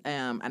was,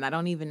 and I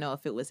don't even know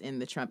if it was in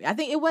the Trump. I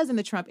think it was in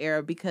the Trump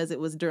era because it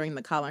was during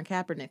the Colin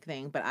Kaepernick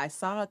thing, but I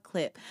saw a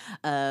clip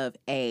of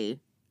a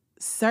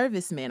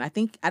serviceman.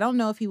 I don't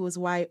know if he was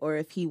white or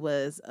if he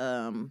was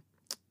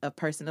a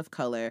person of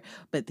color,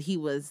 but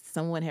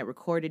someone had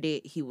recorded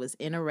it. He was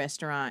in a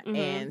restaurant,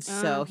 and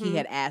so he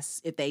had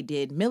asked if they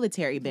did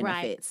military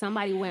benefits. Right.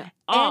 Somebody went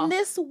off. And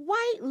this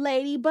white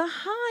lady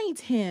behind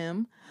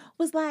him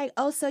was like,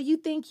 oh, so you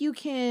think you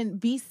can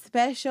be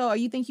special, or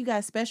you think you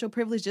got special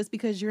privilege just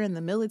because you're in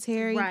the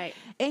military? Right.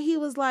 And he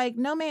was like,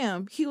 no,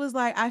 ma'am. He was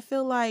like, I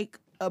feel like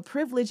a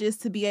privilege is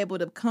to be able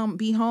to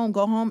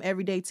go home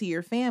every day to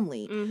your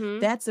family. Mm-hmm.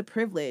 That's a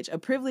privilege. A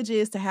privilege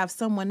is to have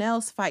someone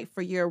else fight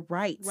for your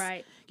rights.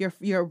 Right.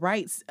 Your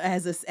rights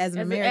as an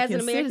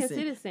American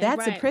citizen.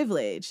 That's a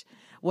privilege.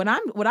 What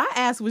I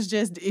asked was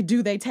just,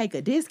 do they take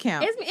a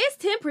discount?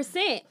 It's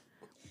 10%.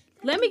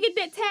 Let me get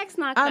that tax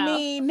knocked out. I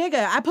mean,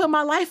 nigga, I put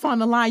my life on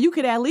the line. You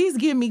could at least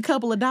give me a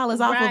couple of dollars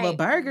off of a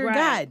burger. Right.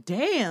 God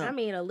damn. I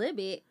mean, a little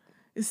bit.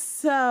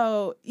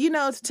 So,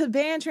 to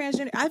ban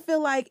transgender, I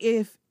feel like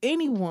if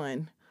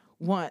anyone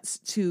wants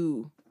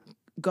to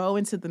go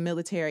into the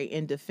military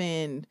and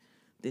defend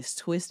this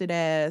twisted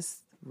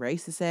ass,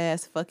 racist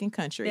ass fucking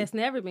country. That's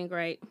never been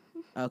great.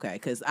 Okay,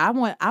 because I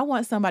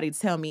want somebody to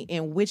tell me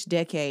in which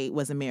decade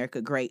was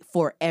America great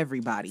for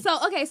everybody. So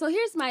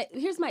here's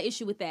my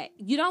issue with that.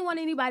 You don't want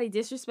anybody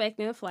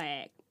disrespecting the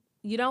flag.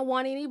 You don't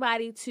want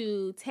anybody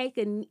to take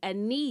a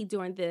knee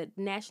during the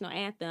national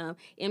anthem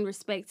in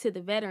respect to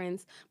the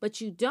veterans, but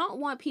you don't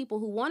want people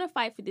who want to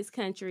fight for this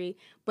country,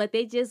 but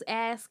they just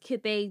ask,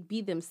 could they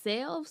be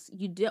themselves?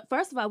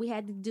 First of all, we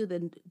had to do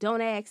the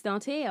don't ask,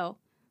 don't tell.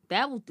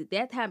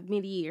 That happened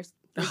many years.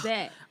 Is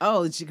that?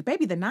 Oh,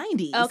 baby, the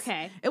 90s.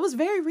 Okay. It was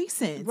very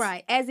recent.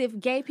 Right. As if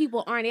gay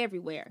people aren't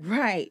everywhere.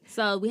 Right.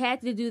 So we had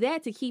to do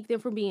that to keep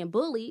them from being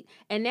bullied,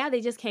 and now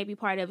they just can't be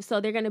part of it.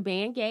 So they're going to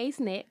ban gays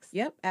next.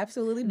 Yep,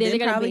 absolutely. Then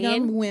they're going to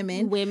ban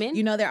women.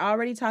 Women. They're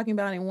already talking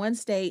about in one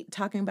state,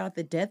 talking about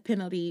the death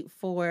penalty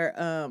for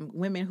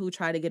women who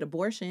try to get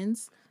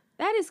abortions.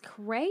 That is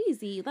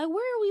crazy. Like,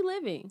 where are we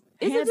living?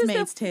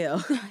 Handmaid's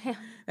Tale.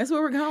 That's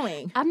where we're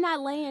going. I'm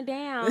not laying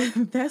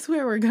down. That's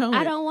where we're going.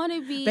 I don't want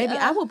to be... Baby,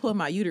 I will pull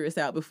my uterus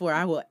out before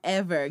I will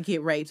ever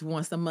get raped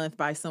once a month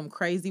by some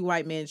crazy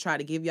white man to try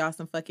to give y'all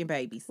some fucking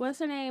babies. What's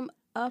her name?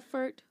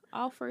 Alfred.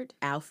 Alfred.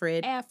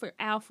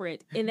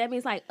 And that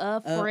means like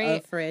Fred.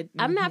 Alfred. Mm-hmm.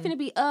 I'm not finna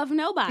be of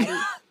nobody.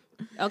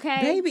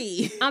 Okay?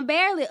 Baby. I'm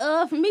barely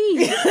of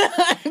me.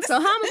 So how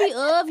am I be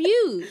of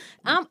you?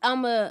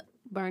 I'm a...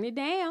 Burn it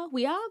down.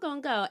 We all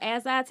gonna go.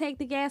 As I take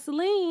the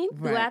gasoline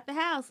throughout the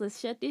house, let's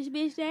shut this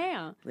bitch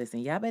down.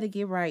 Listen, y'all better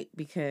get right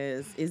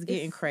because it's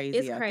getting crazy.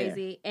 It's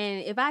crazy.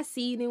 And if I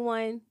see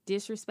anyone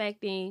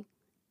disrespecting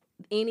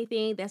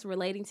anything that's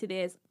relating to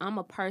this, I'm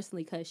going to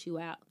personally cuss you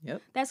out.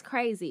 Yep. That's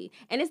crazy.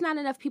 And it's not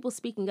enough people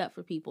speaking up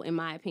for people, in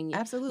my opinion.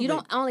 Absolutely. You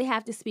don't only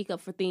have to speak up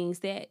for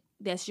things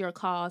that's your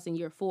cause and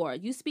you're for.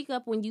 You speak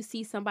up when you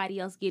see somebody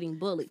else getting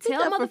bullied.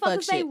 Tell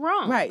motherfuckers they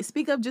wrong. Right.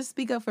 Speak up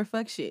for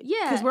fuck shit. Yeah.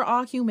 Because we're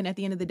all human at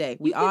the end of the day.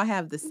 We all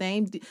have the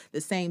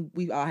same,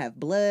 we all have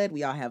blood,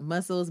 we all have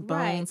muscles,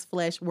 bones,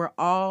 flesh. We're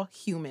all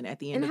human at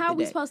the end of the day. And how are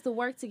we supposed to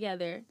work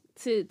together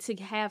to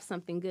have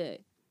something good?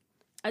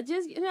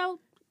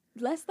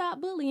 Let's stop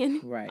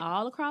bullying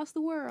all across the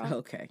world.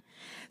 Okay.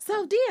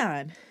 So,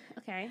 Dion.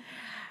 Okay.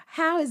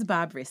 how is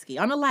Bobrisky?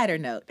 On a lighter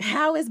note,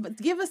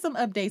 give us some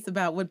updates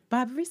about what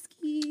Bobrisky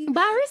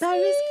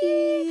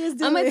is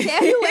doing. I'm going to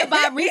tell you what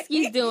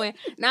Bobrisky's doing.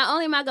 Not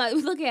only am I going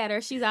to look at her,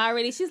 she's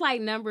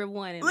like number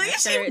one in Look, my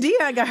search.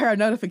 Dion got her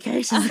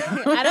notifications.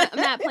 I'm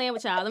not playing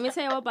with y'all. Let me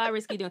tell you what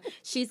Bobrisky doing.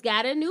 She's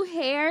got a new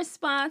hair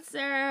sponsor.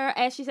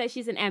 As she says,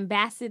 she's an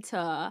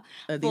ambassador.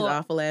 These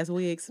awful ass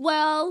wigs.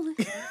 Well,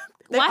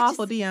 they're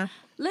awful, Dion.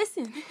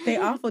 Listen. They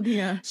awful,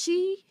 Dion.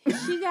 She's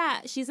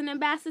an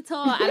ambassador.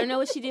 I don't know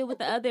what she did with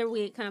the other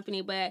wig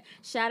company, but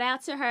shout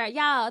out to her.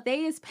 Y'all,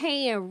 they is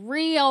paying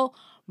real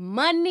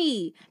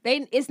money.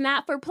 It's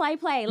not for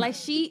play. Like,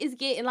 she is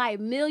getting like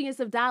millions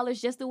of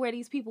dollars just to wear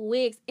these people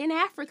wigs in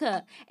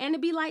Africa and to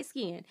be light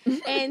skinned.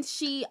 And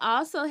she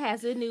also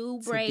has a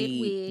new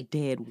braid wig.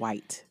 Dead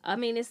white. I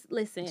mean,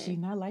 listen. She's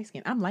not light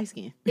skinned. I'm light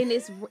skinned. And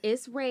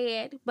it's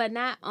red, but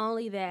not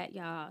only that,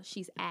 y'all,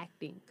 she's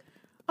acting.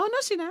 Oh, no,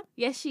 she not.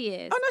 Yes, she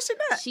is. Oh, no, she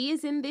not. She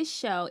is in this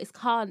show. It's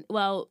called,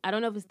 well, I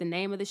don't know if it's the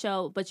name of the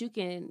show, but you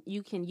can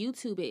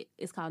YouTube it.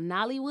 It's called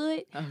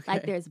Nollywood. Okay.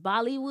 Like, there's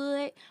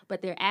Bollywood,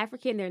 but they're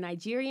African, they're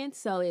Nigerian,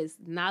 so it's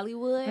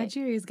Nollywood.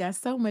 Nigeria's got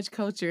so much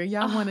culture.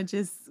 Y'all want to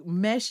just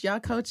mesh y'all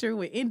culture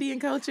with Indian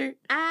culture?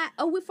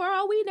 For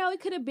all we know, it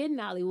could have been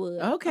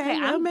Nollywood. Okay,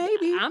 well,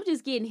 maybe. I'm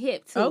just getting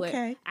hip to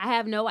it.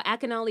 I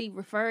can only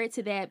refer it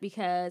to that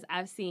because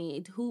I've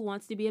seen Who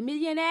Wants to Be a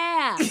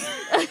Millionaire?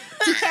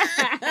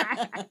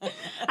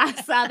 I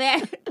saw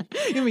that.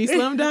 You mean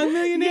Slumdog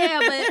Millionaire? Yeah,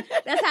 but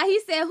that's how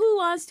he said, "Who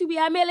wants to be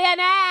a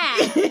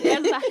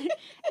millionaire?"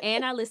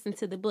 And I listened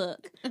to the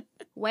book.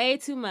 Way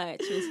too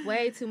much. It was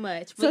way too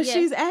much. But so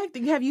she's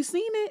acting. Have you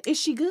seen it? Is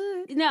she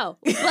good? No,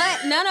 but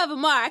none of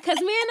them are. Because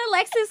me and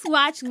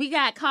Alexis we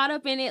got caught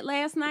up in it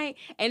last night,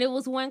 and it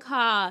was one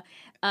called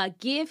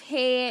Give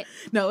Head.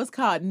 No, it's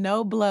called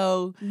No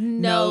Blow,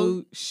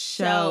 No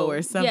Show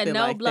or something like that.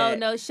 Yeah, No Blow,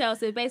 No Show.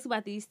 So it's basically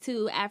about these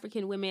two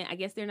African women. I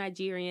guess they're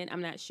Nigerian.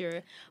 I'm not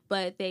sure.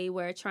 But they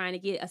were trying to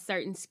get a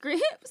certain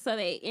script. So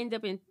they end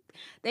up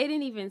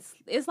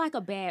it's like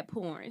a bad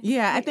porn.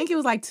 Yeah, I think it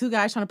was like two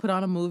guys trying to put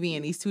on a movie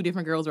and these two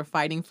different girls were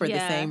fighting for the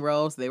same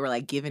role. So they were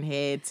like giving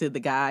head to the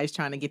guys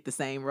trying to get the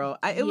same role.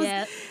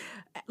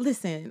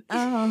 Listen,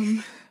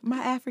 my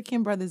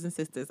African brothers and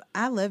sisters,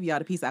 I love y'all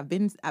to pieces. I've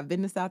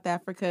been to South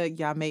Africa.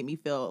 Y'all made me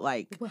feel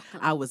like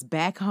I was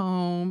back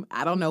home.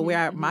 I don't know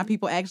where my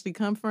people actually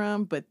come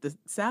from, but the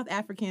South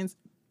Africans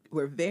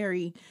were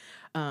very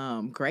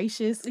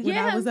gracious when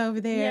I was over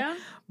there. Yeah.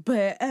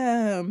 But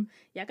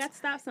y'all got to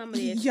stop some of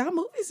this. Y'all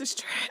movies is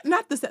trash.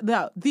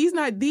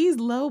 These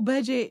low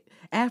budget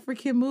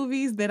African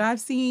movies that I've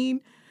seen.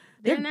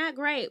 They're not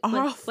great,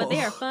 but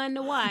they are fun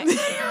to watch.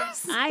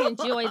 I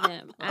enjoy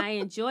them. I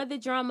enjoy the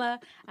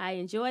drama. I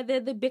enjoy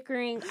the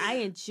bickering. I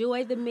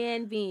enjoy the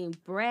men being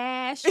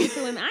brash with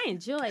the women. I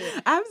enjoy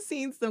it. I've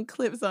seen some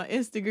clips on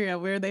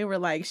Instagram where they were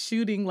like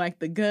shooting like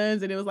the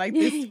guns and it was like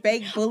this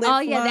fake bullet Oh,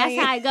 yeah, flying.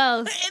 that's how it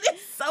goes. It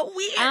is so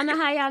weird. I don't know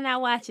how y'all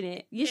not watching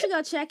it. You should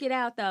go check it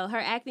out, though. Her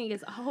acting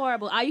is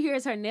horrible. All you hear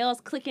is her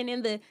nails clicking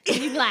and you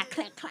be like,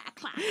 clack, clack, clack,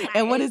 clack.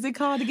 And what is it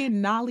called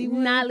again?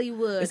 Nollywood?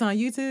 Nollywood. It's on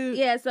YouTube?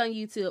 Yeah, it's on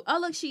YouTube. Oh,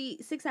 look,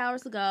 6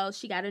 hours ago,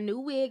 she got a new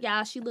wig,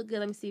 y'all. She look good.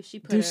 Let me see if she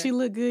put Does she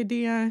look good,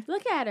 Dion?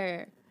 Look at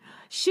her.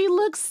 She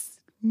looks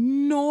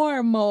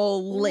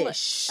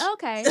normal-ish.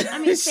 Okay. I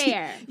mean,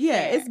 fair.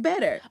 Fair. It's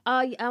better.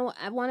 Oh,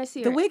 I want to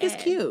see her. The wig is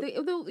cute.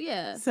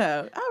 Yeah.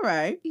 So, all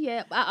right.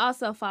 Yeah. I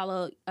also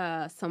follow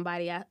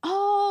somebody.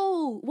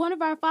 One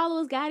of our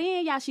followers got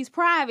in, y'all. She's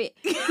private.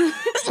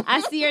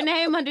 I see her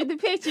name under the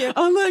picture.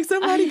 Oh, look,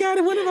 somebody got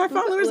it. One of our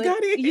followers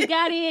got in. You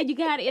got in. You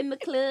got it in the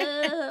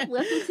club.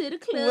 Welcome to the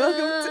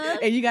club.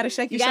 And you got to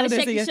shake your shoulders. You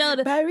got to shake your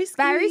shoulders. Bariski.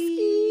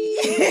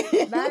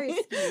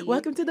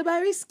 Welcome to the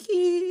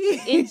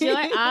Bariski.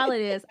 Enjoy all of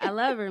this. I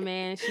love her,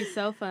 man. She's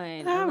so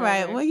fun. All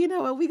right. Well, you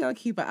know what? We're going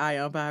to keep an eye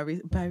on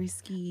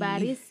Bariski.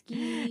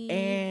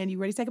 And you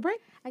ready to take a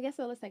break? I guess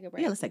so. Let's take a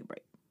break. Yeah, let's take a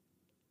break.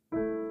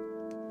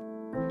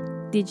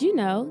 Did you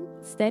know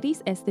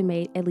studies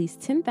estimate at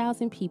least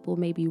 10,000 people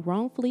may be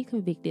wrongfully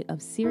convicted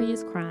of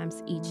serious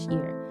crimes each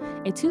year?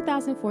 A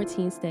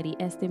 2014 study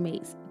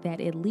estimates that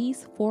at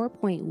least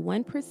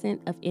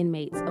 4.1% of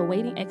inmates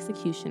awaiting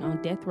execution on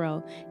death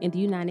row in the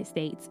United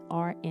States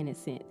are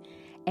innocent,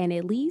 and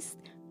at least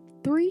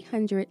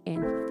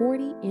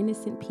 340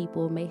 innocent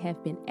people may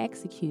have been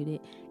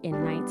executed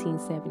in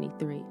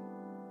 1973.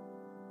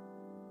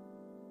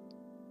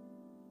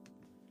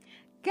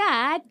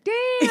 God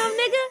damn,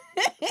 nigga.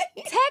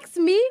 Text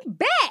me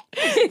back.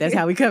 That's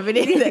how we covered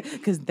it.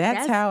 Because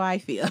that's how I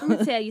feel. Let me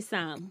tell you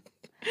something.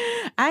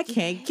 I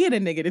can't get a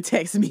nigga to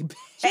text me back.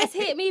 Just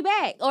hit me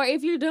back. Or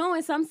if you're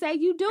doing something, say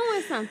you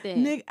doing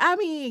something.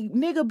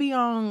 Nigga be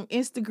on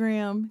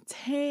Instagram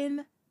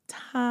 10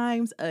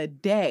 times a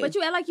day. But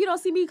you act like you don't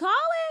see me calling?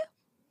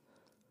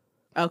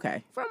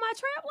 Okay. From my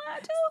trap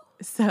line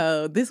too.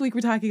 So this week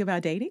we're talking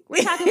about dating.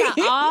 We're talking about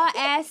all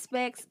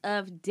aspects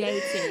of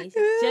dating.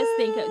 Just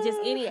think of just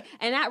any,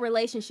 and not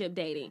relationship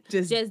dating.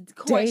 Just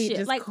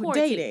courtship, like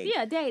courting. Dating.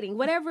 Yeah, dating.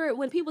 Whatever.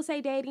 When people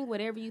say dating,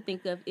 whatever you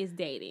think of is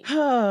dating.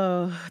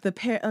 Oh, the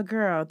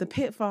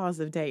pitfalls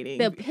of dating.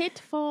 The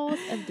pitfalls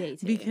of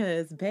dating.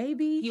 Because,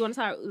 baby, you want to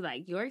start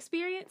like your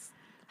experience?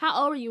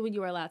 How old were you when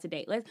you were allowed to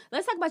date?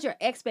 Let's talk about your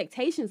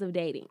expectations of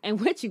dating and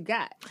what you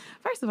got.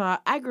 First of all,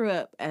 I grew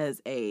up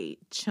as a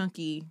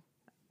chunky.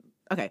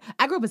 Okay,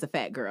 I grew up as a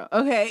fat girl.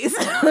 Okay.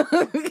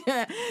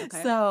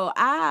 So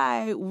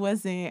I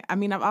wasn't, I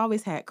mean, I've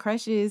always had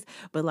crushes,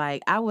 but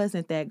like I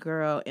wasn't that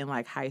girl in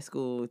like high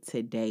school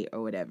to date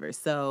or whatever.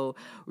 So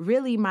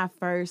really my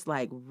first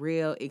like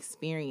real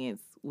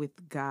experience with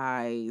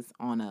guys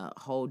on a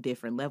whole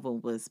different level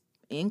was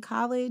in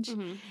college,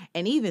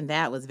 and even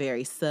that was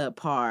very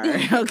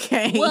subpar.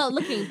 Okay. Well,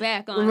 looking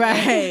back on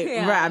right,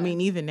 yeah. Right. I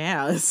mean, even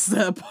now it's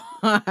subpar.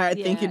 Yeah.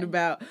 Thinking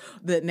about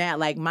now,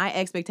 like my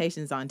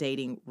expectations on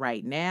dating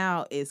right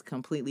now is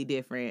completely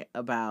different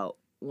about.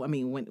 I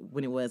mean,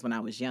 when it was when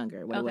I was younger,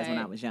 it was when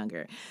I was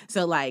younger.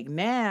 So like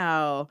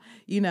now,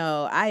 you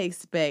know, I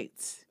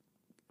expect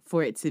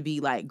for it to be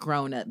like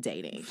grown up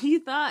dating. You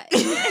thought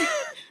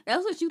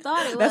that's what you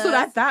thought it was. That's what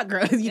I thought,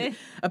 girl.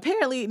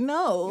 Apparently,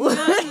 no.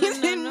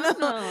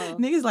 No.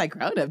 Niggas like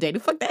grown up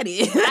dating. Fuck that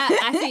is.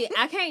 I see.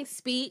 I can't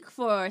speak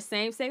for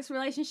same sex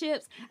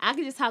relationships. I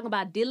can just talk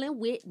about dealing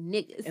with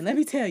niggas. And let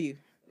me tell you,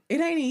 it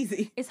ain't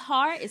easy. It's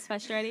hard. It's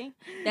frustrating.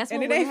 That's why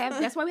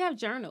we have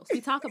journals. We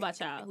talk about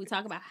y'all. We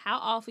talk about how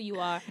awful you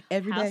are,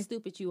 how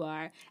stupid you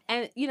are.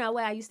 And you know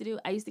what I used to do?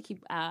 I used to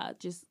keep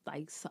just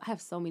like I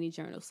have so many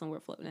journals somewhere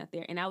floating out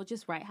there, and I would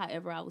just write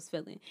however I was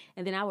feeling,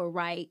 and then I would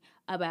write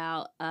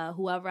about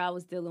whoever I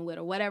was dealing with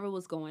or whatever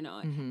was going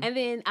on, and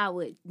then I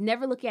would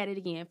never look at it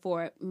again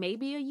for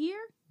maybe a year,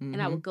 and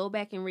I would go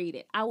back and read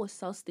it. I was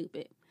so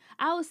stupid.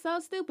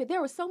 There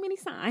were so many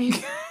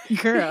signs.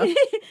 Girl.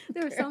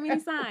 There were so many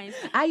signs.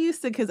 I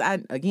used to, because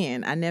I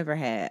never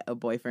had a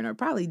boyfriend or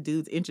probably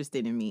dudes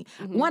interested in me.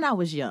 When I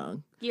was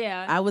young.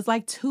 Yeah. I was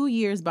like 2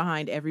 years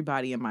behind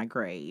everybody in my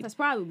grade. That's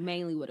probably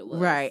mainly what it was.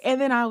 Right. And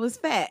then I was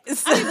fat.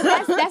 I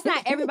mean, that's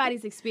not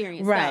everybody's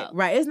experience, right, though.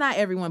 Right. It's not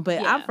everyone,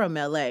 but I'm from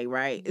LA,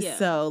 right? Yeah.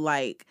 So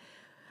like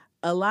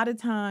a lot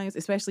of times,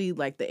 especially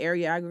like the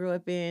area I grew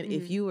up in,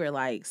 if you were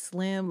like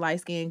slim,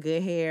 light-skinned,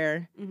 good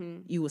hair,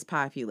 you was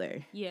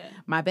popular. Yeah.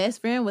 My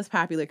best friend was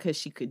popular because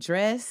she could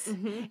dress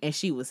and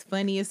she was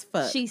funny as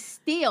fuck. She's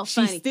still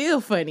funny. She's still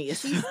funny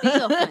as fuck. She's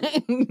still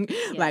funny.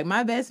 Yeah. Like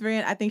my best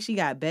friend, I think she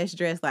got best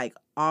dressed like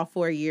all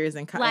 4 years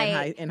in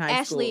high school.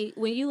 Ashley,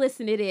 when you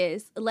listen to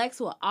this, Lex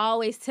will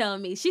always tell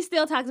me, she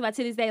still talks about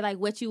to this day like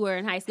what you were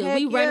in high school. Heck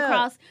we run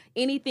across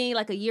anything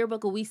like a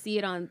yearbook or we see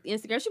it on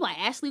Instagram. She's like,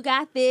 Ashley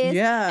got this.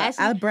 Yeah,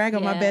 Ashley, I brag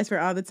on my best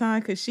friend all the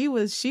time because she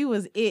was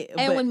it.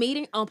 And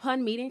when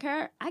upon meeting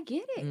her, I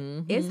get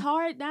it. It's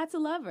hard not to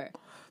love her.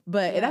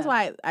 But that's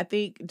why I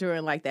think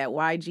during like that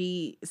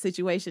YG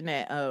situation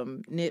at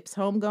Nip's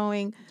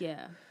homegoing,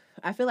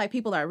 I feel like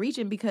people are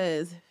reaching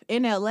because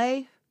in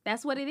LA.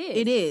 That's what it is.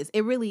 It is.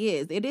 It really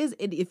is. It is.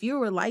 If you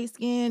were light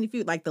skinned, if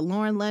you like the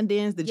Lauren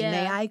Londons, the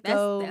Janae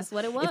Aikos, that's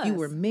what it was. If you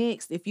were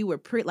mixed, if you were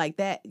pretty like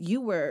that,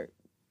 you were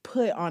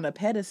put on a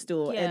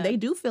pedestal, and they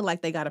do feel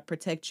like they got to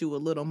protect you a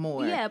little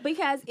more. Yeah,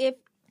 because if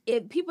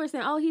people are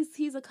saying, oh,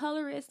 he's a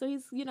colorist or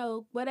he's, you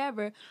know,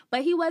 whatever,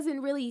 but he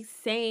wasn't really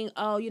saying,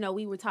 oh, you know,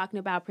 we were talking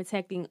about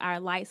protecting our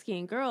light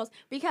skinned girls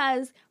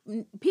because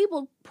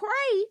people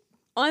prey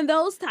on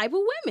those type of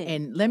women.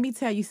 And let me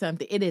tell you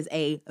something. It is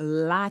a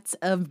lot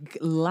of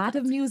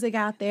music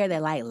out there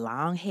that like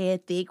long hair,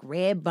 thick,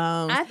 red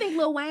bones. I think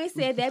Lil Wayne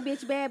said that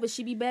bitch bad, but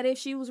she'd be better if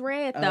she was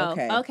red though.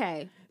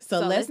 Okay. So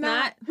let's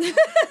not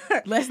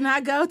let's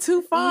not go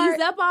too far. Ease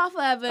up off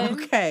of him.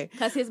 Okay.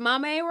 Because his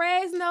mama ain't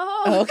raised no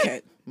hoe.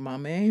 Okay.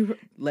 Mama ain't.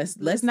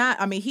 Let's not.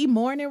 I mean, he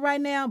mourning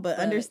right now, but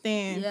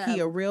understand he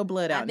a real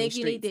blood out in the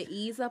streets. I think you need to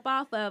ease up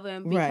off of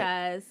him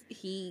because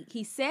he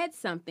said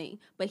something,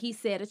 but he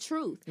said a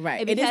truth.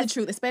 Right. It is a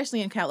truth,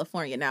 especially in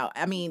California. Now,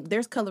 I mean,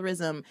 there's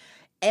colorism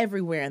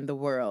everywhere in the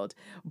world,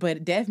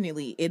 but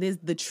definitely it is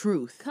the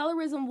truth.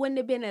 Colorism wouldn't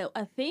have been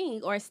a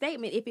thing or a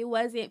statement if it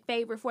wasn't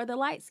favored for the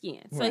light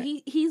skin. So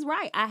he's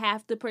right. I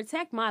have to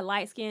protect my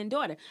light skinned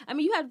daughter. I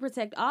mean, you have to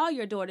protect all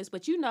your daughters,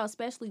 but you know,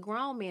 especially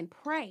grown men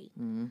prey.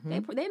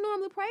 They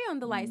normally prey on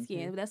the light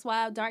skin. That's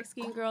why dark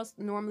skinned girls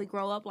normally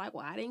grow up like,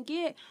 well, I didn't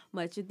get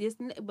much of this,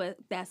 but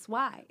that's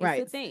why.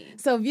 It's a thing.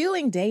 So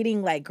viewing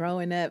dating like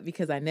growing up,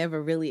 because I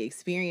never really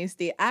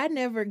experienced it, I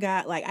never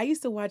got like, I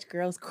used to watch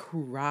girls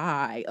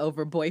cry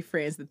over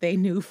boyfriends that they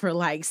knew for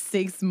like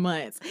 6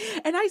 months.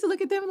 And I used to look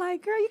at them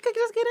like, girl, you could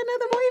just get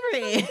another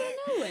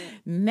boyfriend.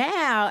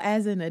 Now,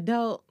 as an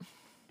adult,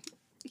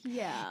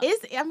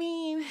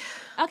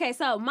 okay,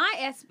 so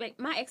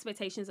my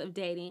expectations of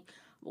dating,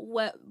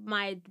 what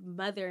my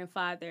mother and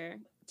father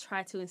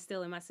try to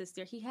instill in my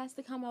sister, he has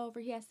to come over,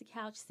 he has to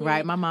couch sit.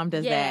 Right, my mom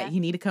does that. You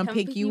need to come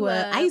pick you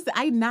up.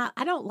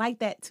 I don't like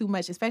that too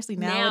much, especially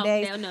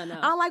nowadays. No. I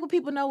don't like when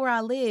people know where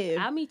I live.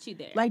 I'll meet you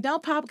there. Like,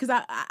 don't pop, because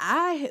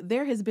I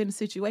there has been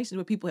situations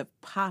where people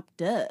have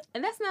popped up.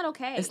 And that's not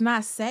okay. It's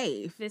not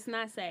safe. It's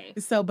not safe.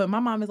 So, but my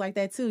mom is like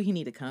that too. He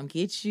need to come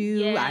get you.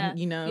 Yeah.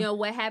 You know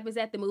what happens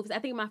at the movies. I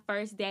think my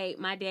first date,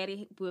 my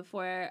daddy,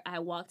 before I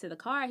walked to the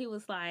car, he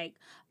was like,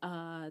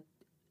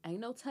 ain't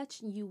no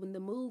touching you when the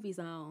movie's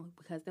on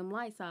because them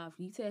lights off.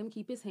 You tell him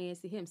keep his hands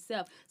to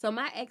himself. So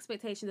my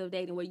expectations of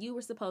dating where you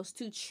were supposed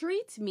to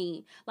treat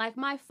me like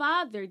my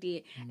father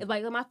did.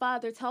 Like my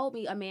father told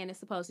me a man is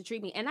supposed to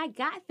treat me. And I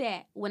got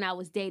that when I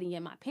was dating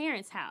in my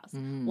parents' house.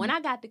 When I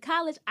got to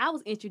college, I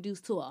was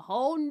introduced to a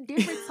whole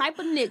different type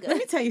of nigga. Let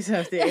me tell you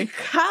something.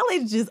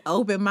 College just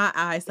opened my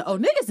eyes to,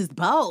 niggas is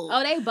bold.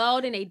 Oh, they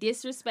bold and they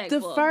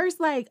disrespectful.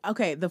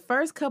 The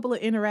first couple of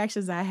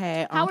interactions I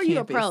had on campus. How were you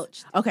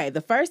approached? Okay,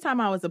 the first time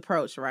I was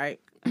approached, right?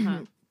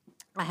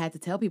 I had to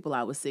tell people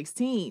I was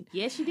 16.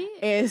 Yes, you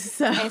did. And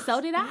so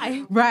did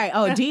I. Right.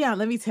 Oh, Dion,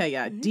 let me tell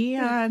y'all.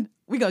 Dion,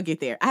 we gonna get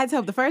there. I had to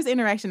tell the first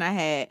interaction I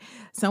had,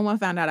 someone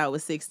found out I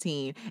was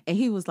 16, and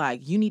he was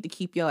like, you need to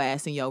keep your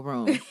ass in your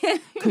room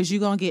because you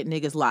gonna get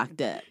niggas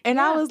locked up. And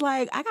I was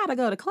like, I gotta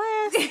go to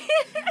class.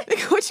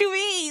 What you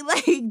mean?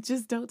 Like,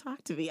 just don't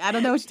talk to me. I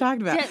don't know what you're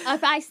talking about.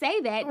 If I say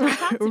that, don't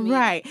talk to me.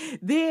 Right.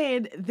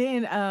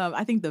 Then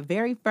I think the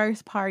very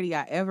first party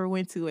I ever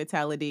went to in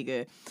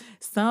Talladega,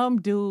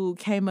 some dude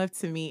came up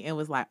to me and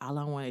was like, all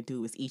I want to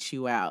do is eat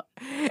you out.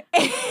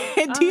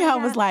 And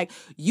Dion was like,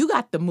 you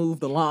got to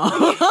move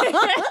along.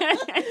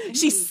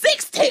 She's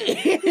 16.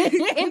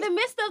 In the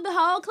midst of the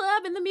whole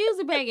club and the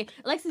music banging.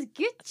 Alexis,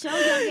 get your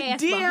young ass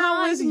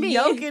Dion was me.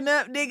 yoking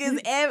up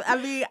niggas.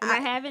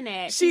 Not having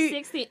that. She's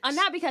 16.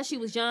 Not because she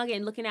was young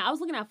and looking out. I was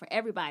looking out for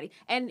everybody.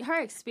 And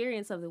her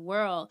experience of the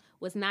world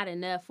was not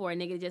enough for a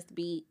nigga to just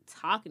be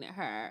talking to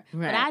her.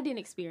 Right. But I didn't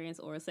experience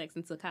oral sex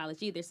until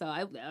college either, so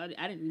I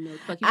didn't know what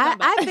the fuck you were talking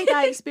about. I think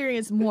I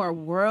experienced more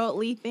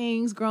worldly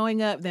things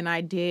growing up than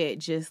I did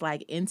just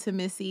like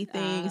intimacy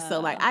things. So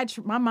like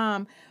my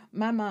mom,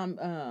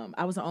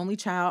 I was the only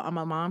child on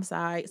my mom's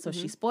side, so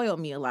she spoiled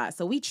me a lot.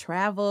 So we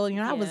traveled.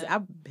 I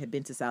had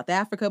been to South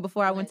Africa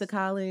before I went to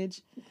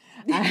college.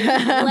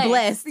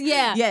 Blessed.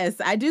 Yeah. Yes,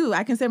 I do.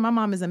 I consider my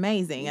mom is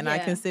amazing, and I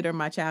consider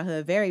my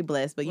childhood very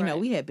blessed. But,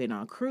 we had been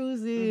on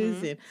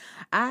cruises, and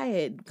I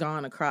had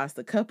gone across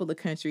a couple of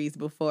countries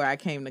before I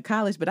came to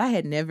college, but I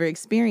had never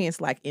experienced,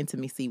 like,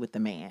 intimacy with a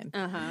man.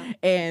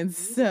 And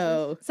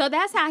so... So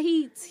that's how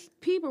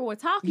people were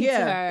talking to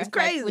her. It's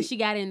crazy. Like, when she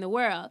got in the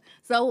world.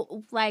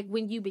 So, like,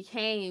 when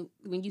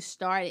you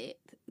started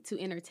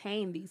to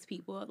entertain these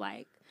people,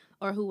 like,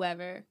 or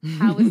whoever,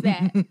 how was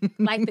that?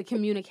 Like, the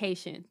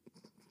communication.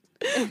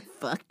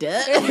 Fucked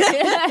up.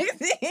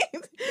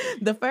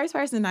 The first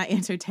person I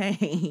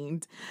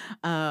entertained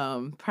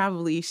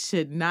probably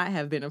should not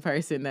have been a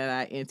person that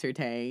I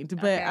entertained.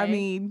 But I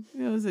mean,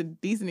 it was a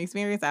decent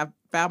experience. I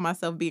found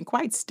myself being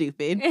quite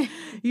stupid.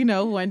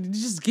 When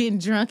just getting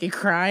drunk and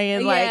crying,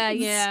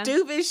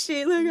 stupid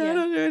shit. Like, I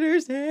don't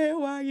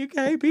understand why you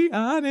can't be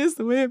honest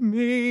with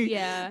me.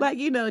 Yeah. Like,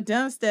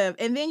 dumb stuff.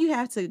 And then you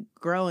have to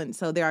grow. And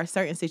so there are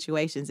certain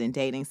situations in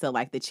dating. So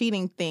like the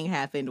cheating thing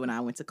happened when I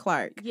went to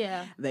Clark.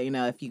 Yeah. That,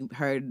 if you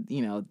heard,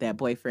 that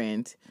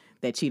boyfriend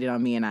that cheated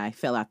on me and I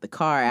fell out the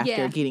car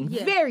after getting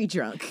very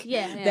drunk.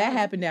 Yeah. That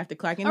happened after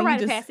Clark. And a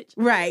rite of passage.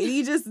 Right.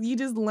 You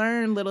just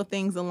learn little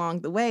things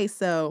along the way.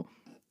 So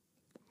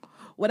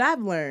what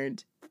I've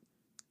learned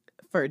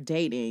for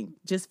dating,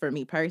 just for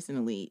me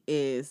personally,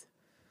 is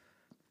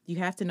you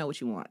have to know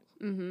what you want.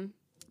 Mm-hmm.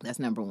 That's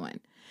number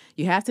one.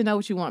 You have to know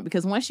what you want,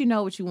 because once you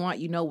know what you want,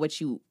 you know what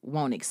you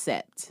won't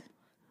accept.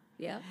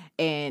 Yeah.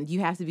 And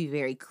you have to be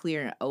very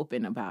clear and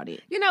open about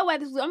it. You know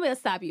what? I'm going to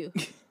stop you.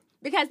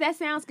 Because that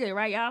sounds good,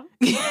 right, y'all?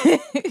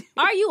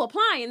 Are you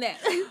applying that?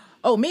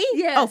 Oh, me?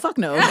 Yeah. Oh, fuck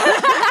no. It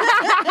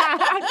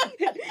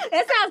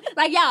sounds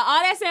like, y'all,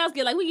 all that sounds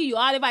good. Like, we give you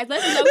all the advice.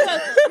 Let's go.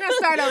 We're going to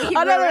start over here.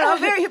 Oh, no, I'm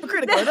very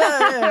hypocritical.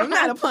 I'm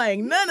not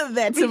applying none of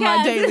that to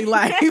my daily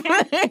life.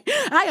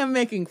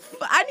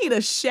 I need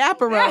a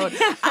chaperone.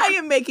 I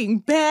am making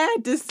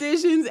bad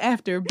decisions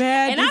after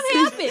bad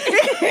decisions. And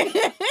I'm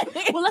helping.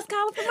 Well, let's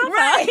call it for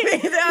my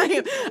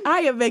phone.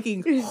 I am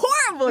making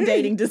horrible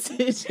dating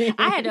decisions.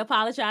 I had to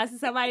apologize to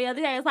somebody the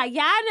other day. It's like,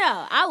 yeah, I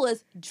know. I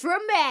was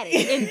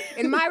dramatic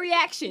in my reaction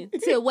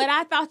to what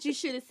I thought you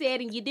should have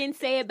said, and you didn't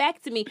say it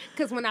back to me.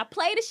 Because when I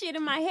play the shit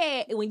in my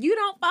head, and when you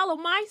don't follow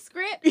my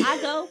script, I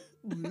go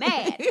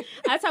mad.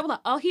 I talk like,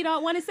 oh, he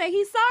don't want to say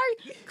he's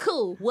sorry?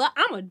 Cool. Well,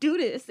 I'm going to do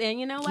this. And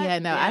you know what? Yeah,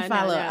 no,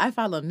 I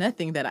follow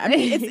nothing that I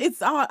mean,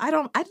 it's all,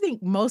 I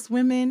think most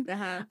women,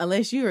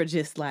 unless you are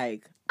just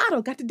like, I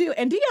don't got to do it.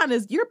 And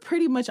Dion you're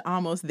pretty much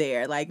almost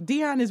there. Like,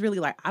 Dion is really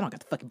like, I don't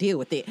got to fucking deal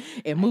with it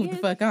and move the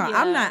fuck on.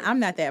 Yeah. I'm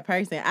not that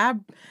person.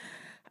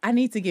 I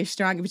need to get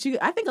stronger. But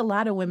I think a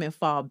lot of women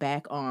fall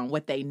back on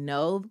what they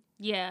know.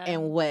 Yeah.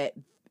 And what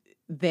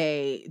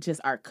they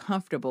just are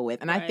comfortable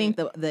with. And I think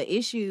the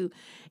issue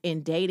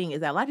in dating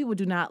is that a lot of people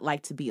do not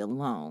like to be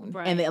alone.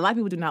 And a lot of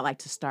people do not like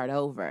to start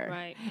over.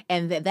 Right.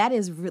 And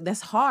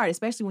that's hard,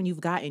 especially when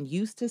you've gotten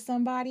used to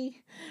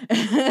somebody.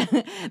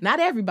 Not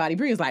everybody.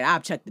 Bree was like, I'll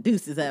chuck the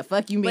deuces up.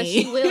 Fuck you, me. But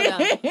she will, though.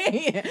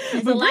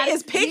 But Bree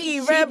is picky,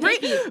 bro. Bree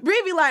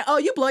be like, oh,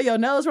 you blow your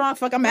nose wrong.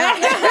 Fuck, I'm out.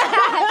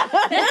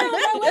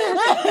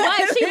 Why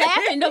is she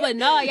laughing? No, but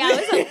no, y'all.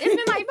 It's been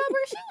like, but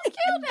Bree, she was cute,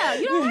 though.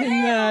 You know what I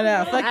mean?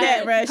 No. Fuck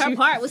that, bro. Her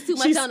part was too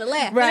much on the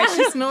left. Right.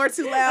 She snored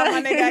too loud.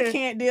 My nigga, I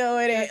can't deal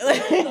with it.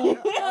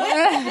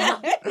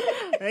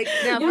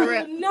 No, for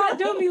real. Not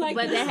do me like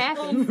but that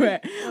happens. Right.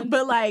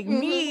 But like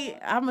me,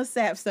 I'm a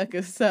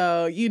sapsucker,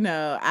 so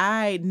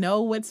I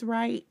know what's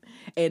right.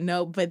 And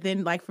but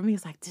then like for me,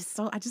 it's like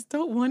I just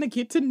don't want to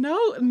get to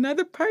know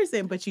another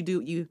person. But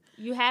you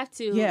have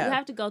to. You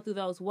have to go through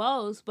those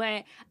woes.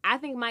 But I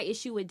think my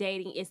issue with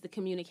dating is the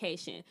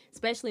communication,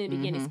 especially in the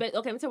beginning. Okay,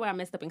 let me tell you where I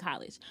messed up in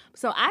college.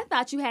 So I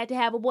thought you had to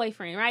have a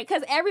boyfriend, right?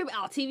 Because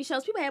TV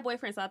shows, people had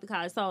boyfriends after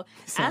college. So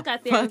I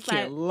got there and it's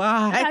like,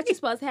 I thought you're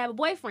supposed to have a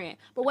boyfriend.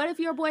 But what if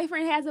your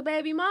boyfriend has a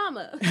baby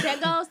mama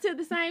that goes to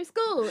the same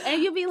school?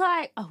 And you be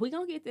like, oh, we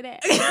gonna get to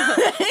that.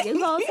 Get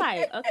hold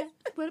tight. Okay,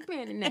 put a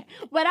pin in that.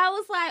 But I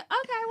was like,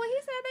 okay, well, he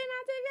said they're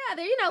not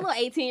together.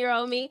 Little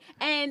 18-year-old me.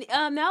 And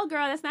no,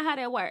 girl, that's not how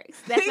that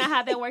works. That's not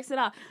how that works at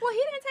all. Well, he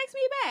didn't text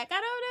me back.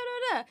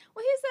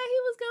 Well, he said he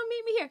was going to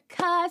meet me here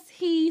because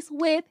he's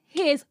with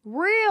his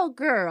real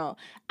girl.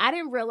 I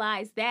didn't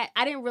realize that.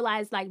 I didn't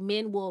realize, like,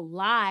 men will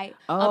lie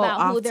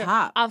about who they're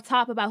off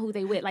top about who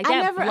they with. Like, that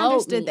I never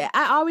understood that.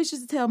 I always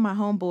used to tell my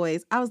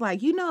homeboys, I was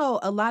like,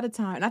 a lot of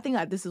time, and I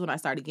think this is when I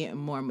started getting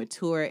more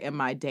mature in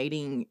my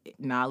dating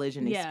knowledge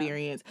and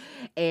experience.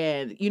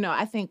 And,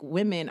 I think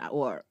women,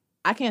 or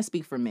I can't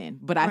speak for men,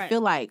 but I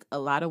feel like a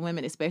lot of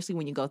women, especially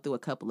when you go through a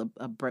couple of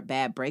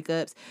bad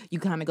breakups, you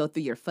kind of go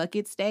through your fuck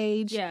it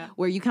stage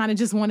where you kind of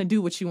just want to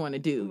do what you want to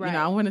do. Right.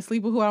 I want to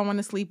sleep with who I want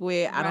to sleep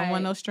with. I don't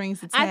want no strings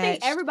attached. I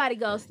think everybody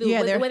goes through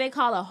what they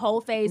call a whole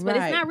phase, but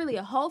it's not really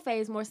a whole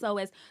phase, more so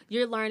as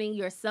you're learning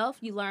yourself.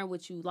 You learn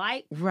what you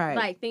like,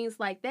 like things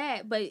like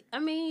that. But I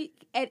mean,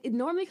 it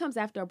normally comes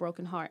after a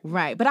broken heart.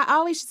 Right. But I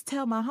always just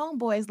tell my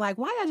homeboys, like,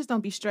 why y'all just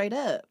don't be straight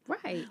up?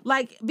 Right.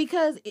 Like,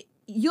 because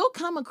you'll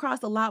come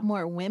across a lot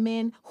more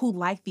women who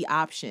like the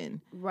option.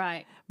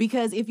 Right.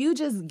 Because if you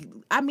just,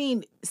 I'm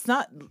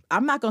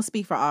not going to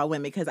speak for all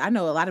women because I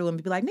know a lot of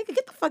women be like, nigga,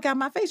 get the fuck out of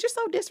my face. You're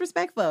so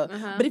disrespectful.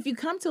 Uh-huh. But if you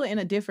come to it in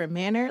a different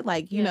manner,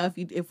 like, you know,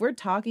 if we're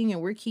talking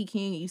and we're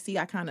kikiing and you see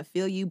I kind of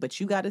feel you, but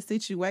you got a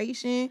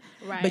situation,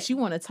 but you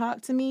want to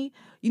talk to me,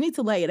 you need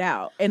to lay it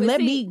out. And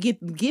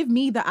give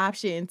me the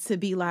option to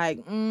be like,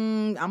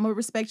 I'm going to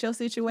respect your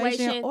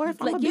situation. Or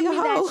if I'm going to be a hoe.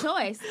 Give me that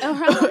choice.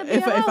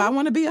 If I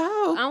want to be a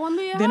hoe, I want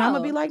to be a hoe. Then I'm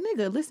going to be like,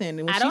 nigga, listen.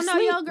 When I don't know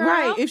your girl.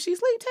 Right. If she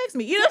sleep, text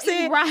me. You know what I'm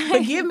saying? Right.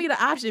 But give me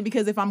the option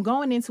because if I'm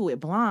going into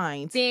it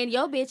blind, then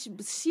your bitch,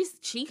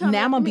 she coming.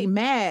 Now I'm going to be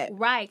mad.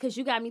 Right. Because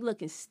you got me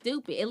looking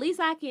stupid. At least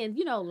I can,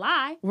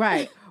 lie.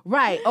 Right.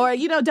 Right. Or,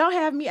 don't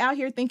have me out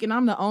here thinking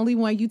I'm the only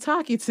one you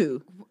talking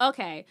to.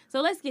 Okay.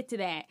 So let's get to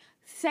that.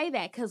 Say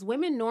that because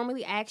women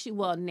normally actually,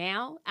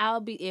 now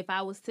if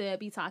I was to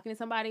be talking to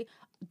somebody,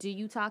 do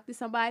you talk to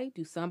somebody?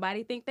 Do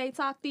somebody think they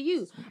talk to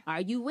you?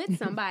 Are you with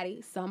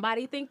somebody?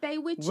 Somebody think they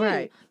with you?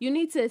 Right. You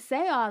need to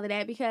say all of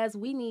that because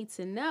we need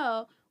to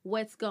know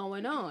what's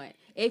going on.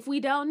 If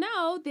we don't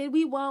know, then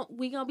we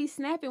gonna be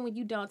snapping when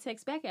you don't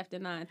text back after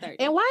 9:30.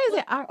 And why is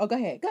it? Oh, go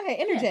ahead.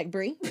 Interject,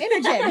 Bree.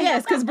 Interject.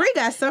 Yes, because Bree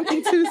got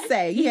something to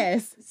say.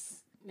 Yes.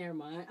 Never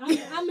mind.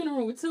 I'm in a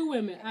room with two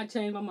women. I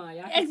changed my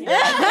mind.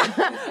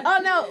 Oh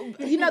no!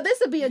 This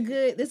would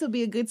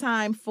be a good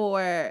time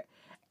for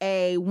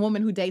a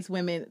woman who dates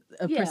women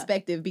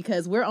perspective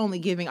because we're only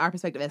giving our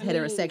perspective as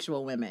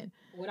heterosexual women.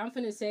 What I'm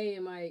finna say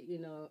in my,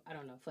 I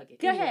don't know. Fuck it.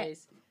 Go ahead.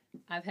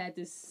 I've had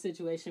this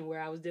situation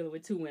where I was dealing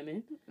with two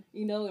women,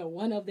 and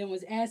one of them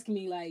was asking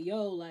me like,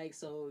 "Yo, like,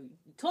 so you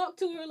talk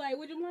to her, like,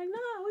 I'm like,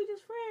 nah, we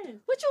just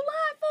friends." What you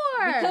lied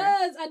for?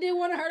 Because I didn't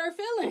want to hurt her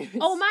feelings.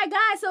 Oh my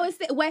God! So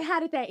wait,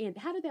 how did that end?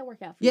 How did that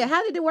work out for you? Yeah,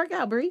 how did it work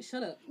out, Bree?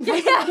 Shut up. Don't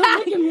look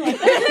at me like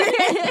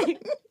that.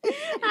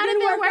 How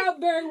did that work out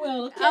very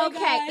well? Okay,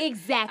 guys?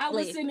 Exactly. I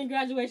was sitting in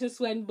graduation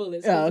sweating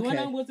bullets. Oh, okay. One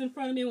of them was in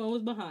front of me, one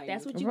was behind.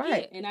 That's what you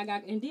get. And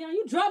Dion,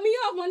 you dropped me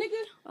off, my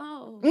nigga.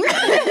 Oh.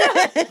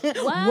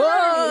 Whoa.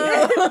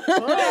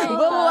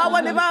 I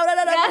want to be out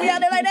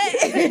there like that.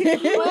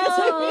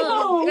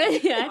 Whoa. I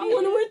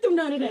wouldn't have went through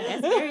none of that.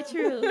 That's very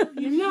true.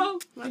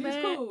 It's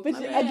cool. But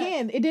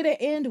again, it didn't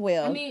end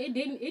well. I mean, it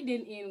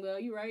didn't end well.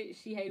 You're right.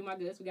 She hated my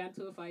guts. We got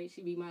into a fight.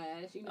 She beat my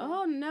ass.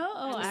 Oh no!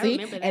 I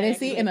remember that. And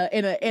then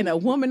in a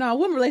woman on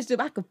woman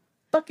relationship, I could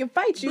fucking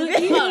fight you.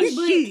 But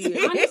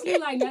honestly,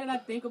 like, now that I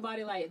think about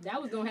it, like,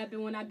 that was gonna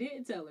happen when I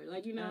didn't tell her.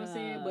 Like, you know what I'm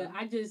saying? But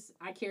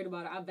I cared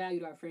about her. I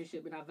valued our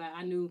friendship, and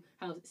I knew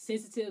how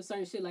sensitive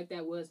certain shit like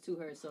that was to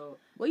her. So,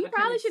 well, you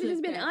probably should have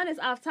just been honest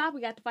off top.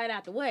 We got to fight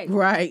out the way,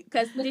 right?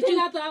 Because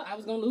I thought I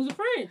was gonna lose a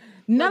friend.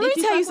 Now let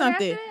me tell you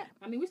something.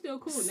 I mean, we still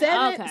cool.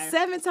 Seven times.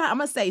 I'm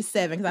gonna say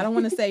 7 because I don't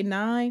want to say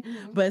 9,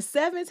 but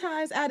 7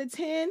 times out of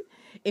 10,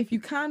 if you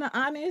kind of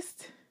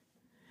honest,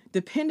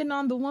 depending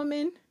on the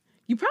woman,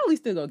 you probably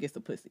still gonna get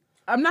some pussy.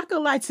 I'm not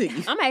gonna lie to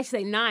you. I'm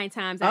actually 9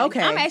 times out of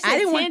 10. I'm actually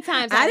 10 times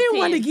out of 10. I didn't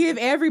want to give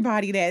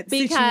everybody that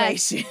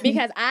situation.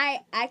 Because I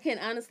can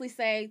honestly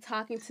say,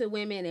 talking to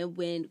women, and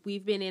when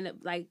we've been in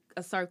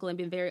a circle and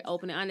been very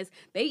open and honest,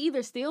 they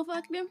either still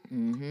fuck them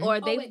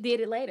or they did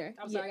it later.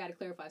 I'm sorry, I gotta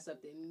clarify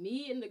something.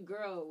 Me and the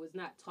girl was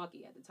not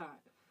talking at the time.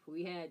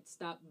 We had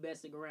stopped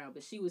messing around,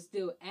 but she was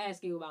still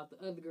asking about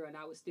the other girl, and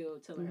I was still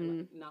telling her,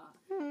 like,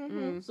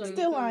 nah. So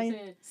still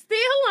lying. Still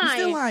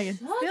lying.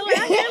 That's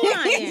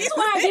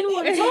why I didn't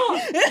want to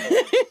talk.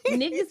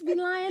 Niggas be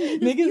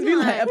lying. Niggas be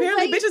lying.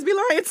 Apparently, bitches be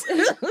lying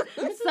too.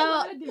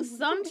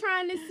 So I'm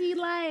trying to see,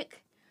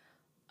 like...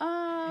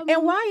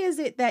 and why is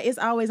it that it's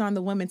always on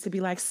the woman to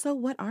be like, so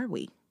what are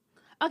we?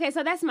 Okay,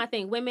 so that's my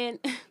thing. Women,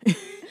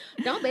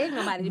 don't beg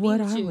nobody to be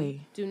with you.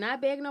 Do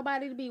not beg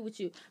nobody to be with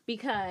you,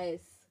 because...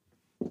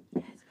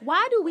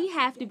 Why do we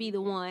have to be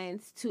the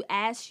ones to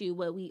ask you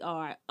what we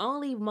are?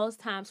 Only most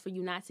times for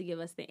you not to give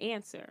us the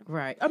answer.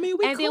 Right. I mean,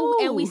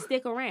 and we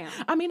stick around.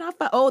 I mean, that's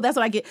what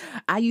I get.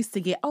 I used to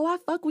get, I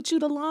fuck with you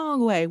the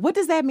long way. What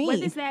does that mean?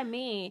 What does that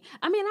mean?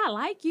 I mean, I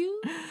like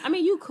you. I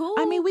mean, you cool.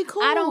 I mean, we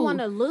cool. I don't want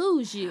to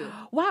lose you.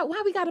 Why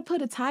we got to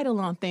put a title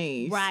on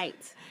things? Right.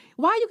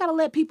 Why you gotta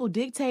let people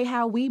dictate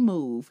how we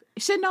move?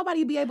 Should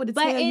nobody be able to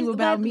tell you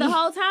about me? The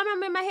whole time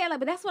I'm in my head like,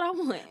 but that's what I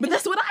want. But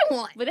that's what I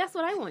want. But that's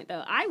what I want,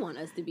 though. I want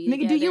us to be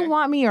Nigga, together. do you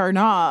want me or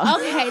not?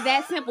 Okay,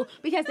 that's simple.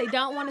 Because they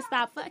don't want to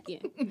stop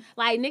fucking.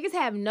 Like, niggas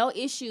have no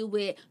issue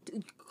with...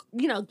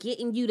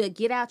 getting you to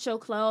get out your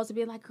clothes and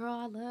be like, girl,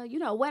 I love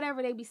you.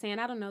 Whatever they be saying.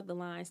 I don't know the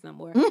lines no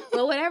more.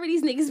 But whatever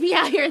these niggas be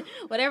out here,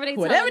 whatever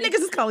niggas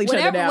is calling each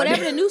other down.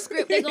 Whatever the new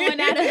script they going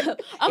out of.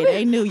 It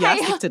ain't new. Y'all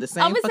stick to the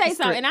same I'm going to say script.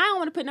 something, and I don't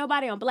want to put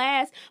nobody on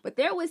blast, but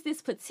there was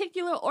this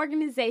particular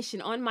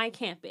organization on my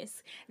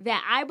campus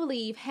that I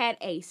believe had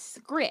a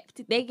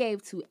script they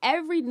gave to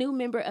every new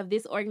member of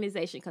this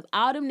organization, because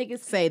all them niggas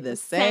say the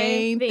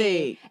same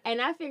thing.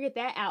 And I figured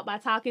that out by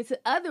talking to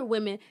other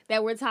women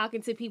that were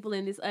talking to people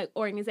in this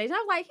organization. I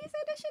was like, he said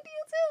that shit to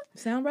you too?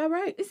 Sound about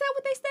right. Is that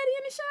what they study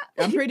in the shop?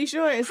 I'm pretty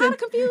sure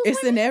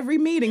it's in every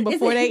meeting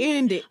before they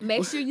end it.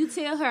 Make sure you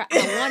tell her,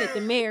 I wanted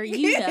to marry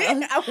you though.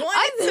 I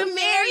wanted to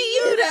marry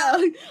you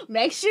though.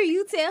 Make sure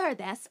you tell her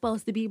that's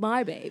supposed to be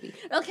my baby.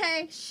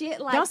 Okay? Shit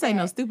like that. Don't say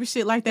no stupid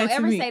shit like that to me.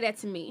 Don't ever say that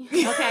to me.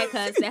 Okay?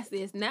 Because that's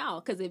this now.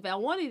 Because if I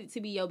wanted it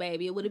to be your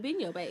baby, it would have been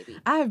your baby.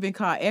 I've been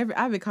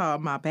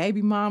called my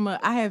baby mama.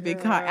 I have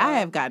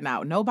gotten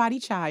out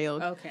nobody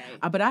child. Okay.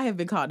 But I have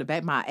been called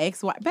my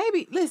ex-wife.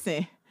 Baby,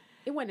 listen.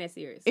 It wasn't that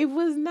serious. It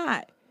was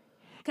not.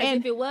 Because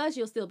if it was,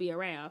 you'll still be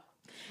around.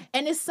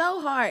 And it's so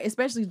hard,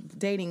 especially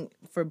dating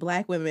for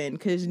Black women,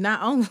 because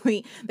not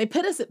only they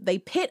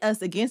pit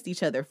us against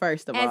each other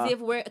first of all, as if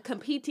we're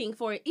competing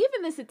for it.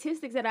 Even the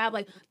statistics that I'm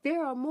like,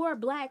 there are more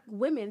Black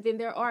women than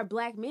there are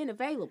Black men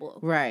available.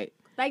 Right.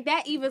 Like,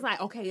 that even's like,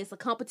 okay, it's a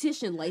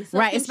competition.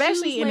 Right,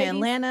 especially in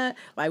Atlanta.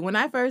 Like, when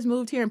I first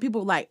moved here, and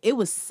people it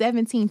was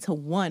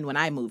 17-1 when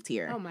I moved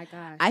here. Oh, my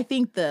gosh. I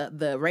think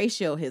the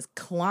ratio has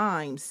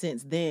climbed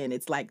since then.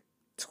 It's like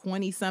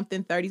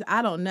 20-something, 30s.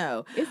 I don't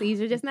know. It's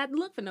easier just not to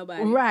look for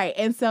nobody. Right.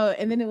 And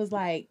then it was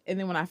like, and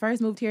then when I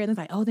first moved here, it's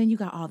like, oh, then you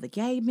got all the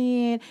gay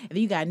men, and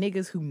then you got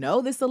niggas who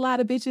know there's a lot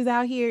of bitches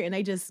out here, and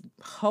they just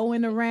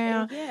hoeing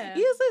around. Yeah.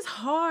 It's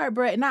hard,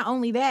 bro. Not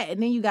only that,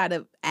 and then you got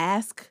to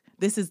ask.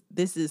 This is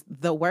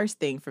the worst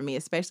thing for me,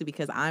 especially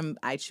because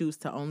I choose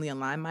to only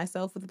align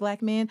myself with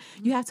Black men.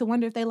 You have to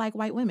wonder if they like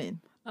white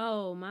women.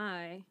 Oh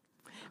my.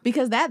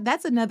 Because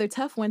that's another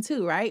tough one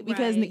too, right?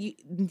 Because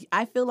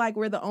I feel like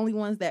we're the only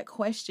ones that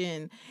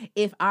question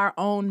if our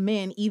own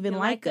men even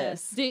like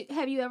us.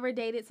 Have you ever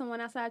dated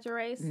someone outside your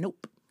race?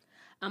 Nope.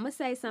 I'm going to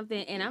say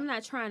something, and I'm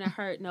not trying to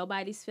hurt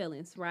nobody's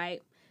feelings,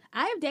 right?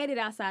 I have dated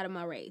outside of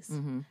my race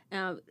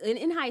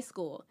in high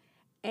school.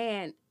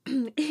 And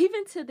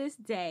even to this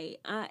day,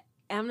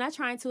 I'm not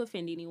trying to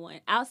offend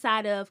anyone.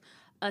 Outside of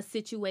a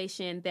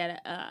situation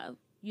that,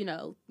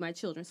 my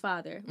children's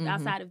father,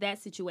 outside of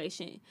that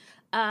situation,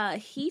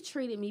 he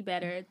treated me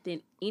better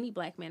than any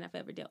Black man I've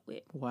ever dealt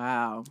with.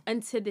 Wow.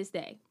 And to this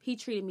day, he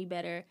treated me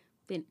better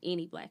than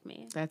any Black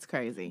man. That's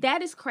crazy.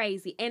 That is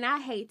crazy. And I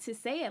hate to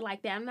say it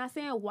like that. I'm not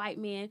saying white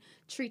men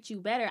treat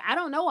you better. I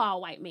don't know all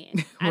white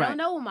men. I don't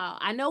know them all.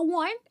 I know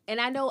one, and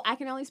I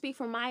can only speak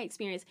from my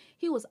experience.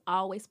 He was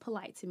always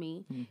polite to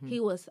me. Mm-hmm. He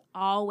was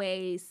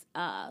always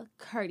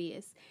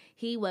courteous.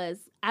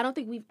 I don't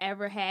think we've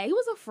ever had, he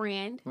was a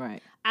friend.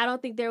 Right. I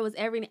don't think there was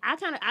ever any,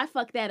 I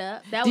fucked that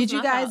up. Did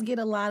you guys get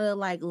a lot of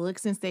like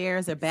looks and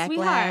stares or backlash?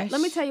 Sweetheart,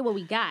 let me tell you what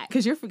we got.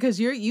 Because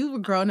you were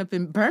growing up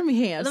in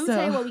Birmingham. Let me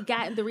tell you what we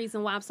got, and the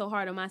reason why I'm so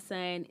hard on my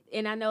son.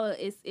 And I know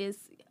it's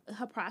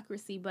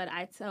hypocrisy, but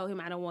I told him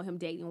I don't want him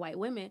dating white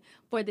women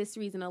for this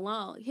reason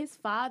alone. His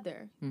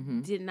father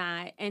did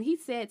not, and he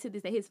said to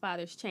this that his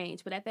father's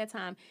changed, but at that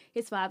time,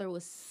 his father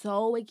was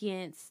so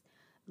against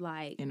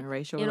like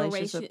interracial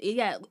relationships.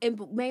 Yeah, and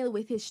mainly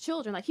with his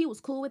children. Like, he was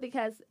cool with it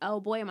because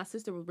boy and my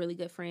sister were really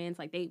good friends.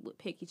 Like, they would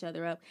pick each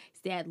other up.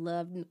 His dad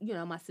loved,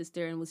 my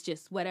sister and was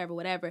just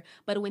whatever.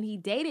 But when he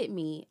dated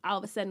me, all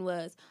of a sudden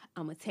was,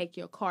 I'm gonna take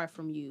your car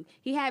from you.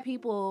 He had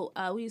people,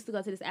 we used to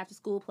go to this after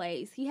school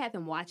place. He had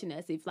them watching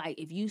us.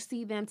 If you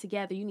see them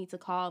together, you need to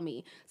call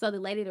me. So the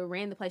lady that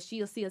ran the place,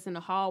 she'll see us in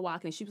the hall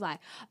walking, and she was like,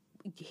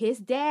 his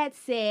dad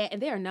said,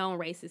 and they're known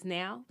racists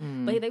now,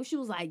 but she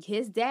was like,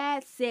 his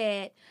dad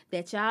said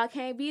that y'all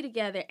can't be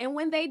together. And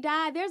when they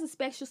die, there's a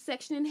special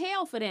section in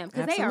hell for them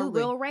because they are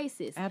real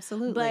racist.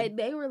 Absolutely. But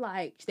they were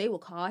like, they would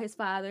call his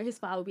father. His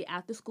father would be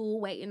after school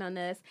waiting on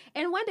us.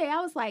 And one day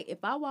I was like, if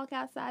I walk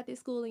outside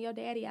this school and your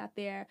daddy out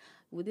there,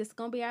 well, this is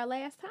going to be our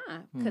last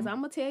time because I'm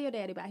going to tell your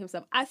daddy about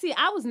himself. I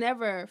was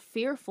never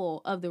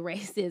fearful of the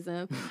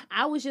racism.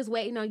 I was just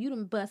waiting on you to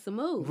bust a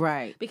move.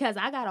 Right. Because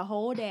I got a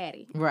whole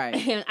daddy. Right.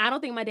 And I don't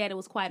think my daddy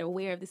was quite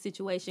aware of the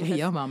situation.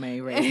 Your mama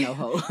ain't raised no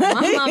hoe.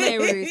 My mama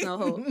ain't raised no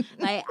hoe.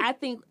 Like, I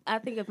think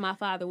if my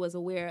father was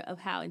aware of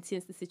how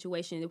intense the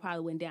situation, it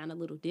probably went down a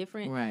little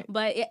different. Right.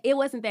 But it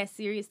wasn't that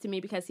serious to me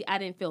because I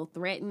didn't feel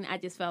threatened. I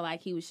just felt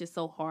like he was just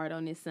so hard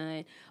on his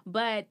son.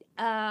 But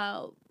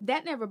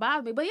that never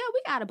bothered me. But yeah,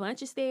 we got a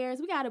bunch of stares.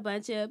 We got a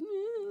bunch of,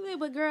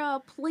 but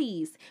girl,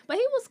 please. But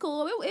he was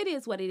cool. It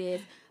is what it is.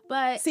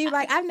 But see,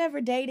 like, I've never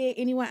dated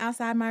anyone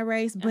outside my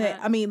race, but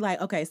I mean,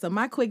 like, okay, so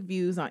my quick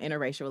views on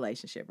interracial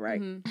relationship,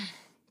 right?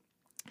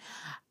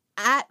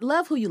 I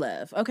love who you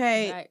love,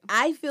 okay? Right.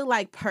 I feel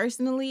like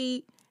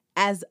personally,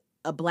 as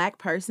a Black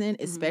person,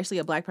 especially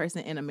a Black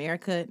person in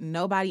America,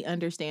 nobody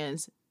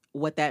understands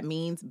what that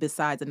means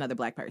besides another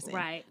Black person.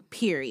 Right.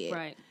 Period.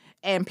 Right.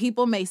 And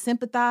people may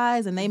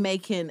sympathize and they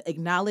can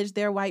acknowledge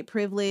their white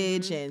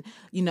privilege and,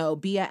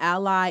 be an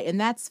ally,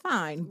 and that's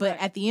fine. But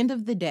at the end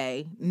of the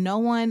day, no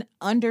one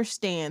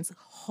understands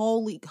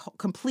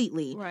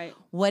completely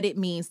what it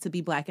means to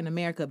be Black in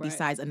America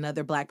besides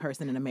another Black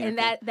person in America.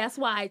 And that's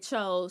why I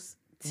chose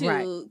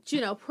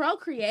to,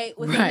 procreate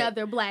with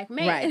another Black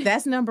man. Right.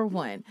 That's number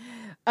one.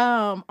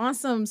 On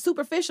some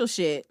superficial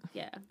shit,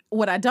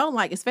 what I don't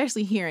like,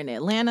 especially here in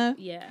Atlanta,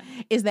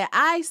 is that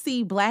I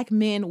see Black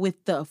men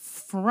with the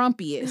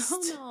frumpiest.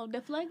 Oh no,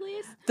 the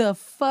fuggliest? The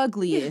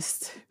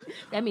fuggliest.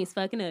 That means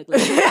fucking ugly.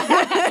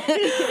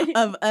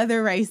 Of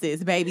other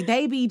races, baby.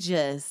 They be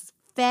just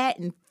fat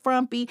and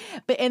frumpy,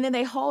 and then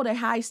they hold a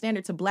high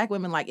standard to Black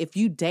women. Like, if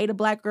you date a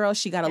Black girl,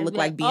 she got to look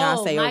like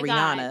Beyonce or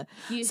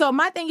Rihanna. So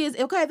my thing is,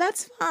 okay,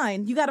 that's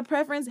fine. You got a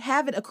preference,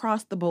 have it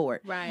across the board.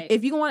 Right.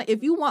 If you want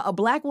a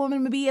Black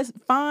woman to be as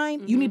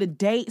fine, you need to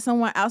date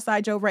someone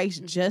outside your race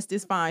just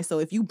as fine. So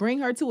if you bring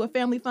her to a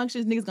family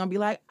function, niggas gonna be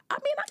like, I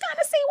mean, I kind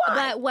of see why.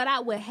 But what I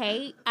would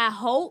hate, I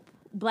hope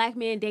Black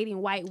men dating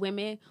white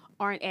women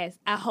I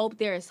hope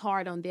they're as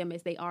hard on them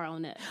as they are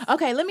on us.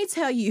 Okay, let me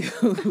tell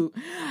you.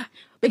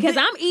 Because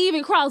I'm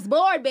even cross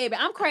board, baby.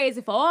 I'm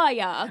crazy for all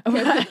y'all.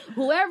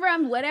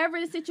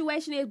 Whatever the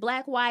situation is,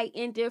 Black, white,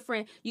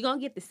 indifferent, you're going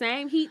to get the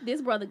same heat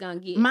this brother going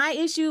to get. My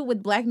issue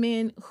with Black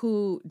men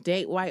who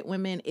date white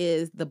women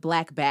is the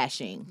Black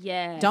bashing.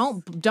 Yes.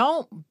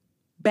 Don't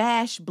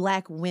bash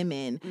Black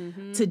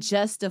women to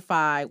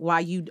justify why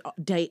you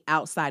date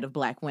outside of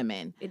Black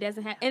women. It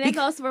doesn't have, and it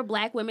goes for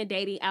Black women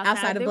dating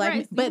outside of Black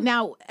race. But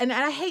now, and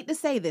I hate to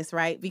say this,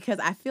 right? Because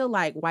I feel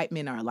like white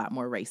men are a lot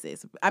more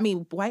racist. I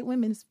mean, white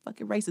women is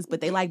fucking racist,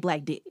 but they like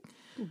Black dick.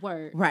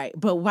 Word. Right.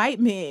 But white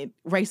men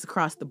race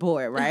across the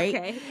board, right?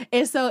 Okay.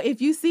 And so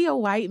if you see a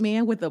white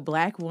man with a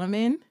Black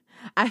woman,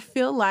 I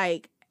feel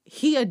like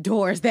he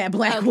adores that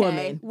Black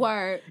woman.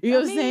 Word. You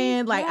know what I'm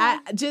saying? Like, I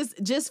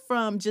just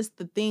from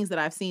the things that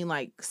I've seen,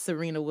 like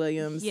Serena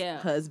Williams'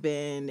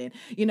 husband,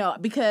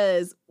 and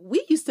because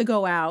we used to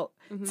go out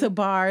to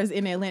bars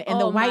in Atlanta, and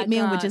the white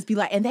men would just be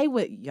like, and they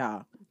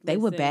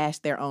would bash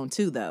their own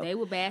too, though. They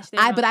would bash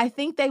their own. But I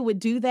think they would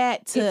do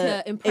that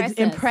to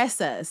impress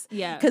us.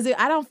 Yeah. Because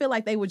I don't feel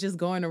like they were just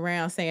going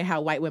around saying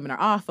how white women are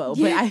awful.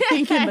 But I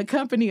think in the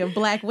company of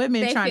Black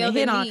women trying to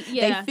hit on,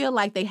 they feel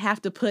like they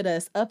have to put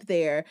us up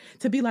there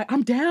to be like,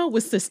 I'm down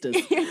with sisters.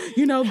 I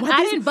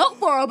didn't vote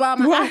for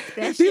Obama.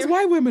 Right. These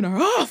white women are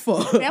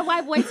awful. That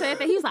white boy said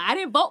that. He was like, I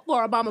didn't vote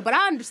for Obama, but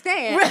I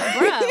understand.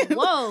 Right. Bro,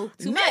 whoa,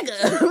 too much.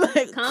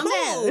 Like, Calm cool.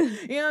 down.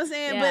 You know what I'm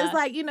saying? But it's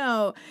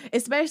like,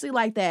 especially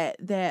like that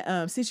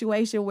that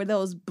situation where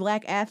those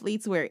black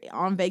athletes were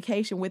on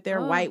vacation with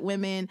their white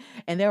women,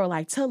 and they were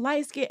like, to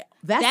light skin.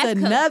 That's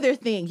another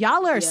thing.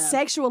 Y'all are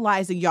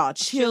sexualizing y'all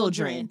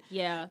children.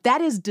 Yeah.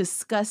 That is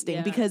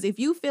disgusting because if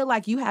you feel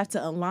like you have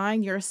to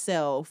align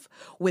yourself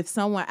with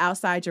someone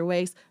outside your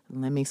race,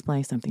 let me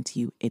explain something to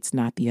you. It's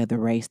not the other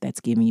race that's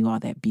giving you all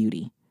that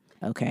beauty.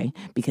 Okay?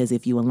 Because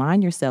if you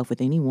align yourself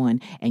with anyone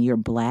and you're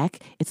black,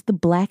 it's the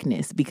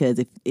blackness. Because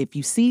if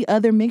you see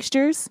other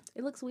mixtures,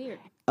 it looks weird.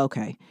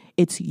 Okay.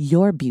 It's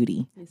your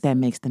beauty that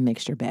makes the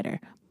mixture better.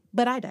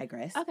 But I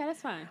digress. Okay,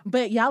 that's fine.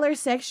 But y'all are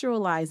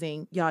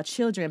sexualizing y'all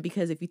children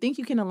because if you think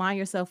you can align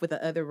yourself with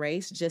the other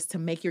race just to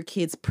make your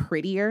kids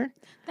prettier,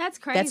 that's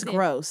crazy. That's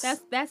gross.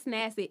 That's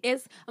nasty. I'm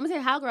gonna tell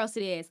you how gross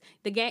it is.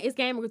 It's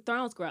Game of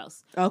Thrones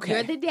gross. Okay.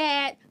 You're the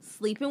dad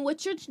sleeping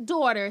with your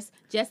daughters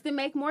just to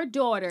make more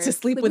daughters. To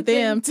sleep with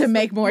them to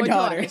make more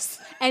daughters.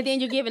 And then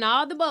you're giving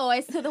all the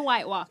boys to the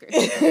White Walkers.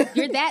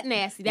 You're that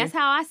nasty. That's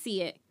how I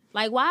see it.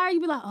 Like, why are you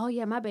be like, oh,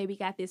 yeah, my baby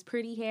got this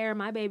pretty hair.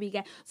 My baby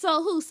got...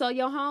 So who? So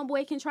your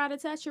homeboy can try to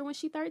touch her when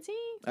she's 13?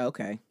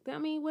 Okay. I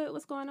mean,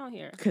 what's going on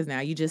here? Because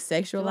now you just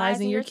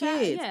sexualizing your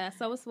kids. Yeah,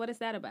 so what is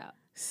that about?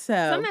 So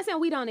I'm not saying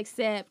we don't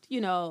accept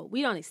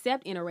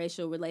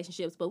interracial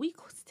relationships, but we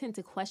tend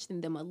to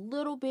question them a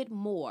little bit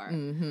more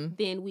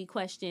than we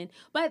question.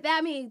 But,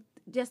 I mean,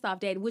 just off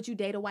dating, would you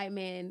date a white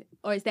man,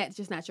 or is that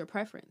just not your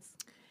preference?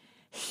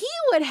 He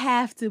would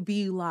have to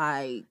be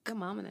like... Your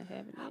mama not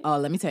having it. Oh,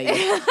 let me tell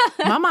you.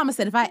 My mama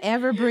said if I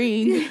ever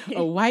bring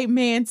a white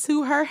man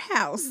to her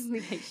house,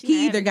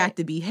 he either got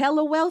to be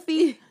hella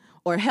wealthy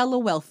or hella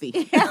wealthy.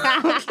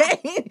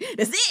 Okay?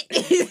 That's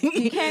it.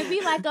 You can't be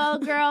like a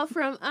girl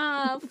from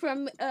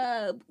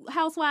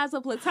Housewives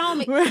of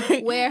Potomac,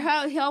 right. where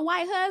her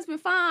white husband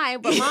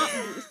fine, but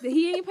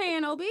he ain't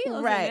paying no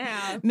bills.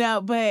 Right.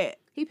 No, but...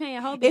 He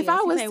paying whole bills. If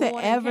I was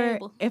to ever,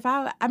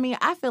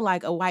 I feel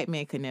like a white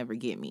man could never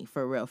get me,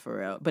 for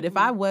real. But if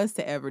I was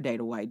to ever date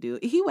a white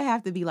dude, he would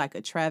have to be like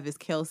a Travis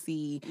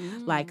Kelce,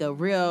 like a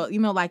real, Who's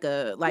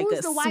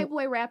the white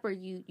boy rapper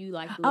you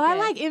like? I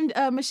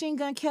like Machine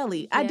Gun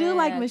Kelly. Yeah. I do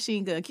like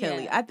Machine Gun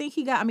Kelly. Yeah. I think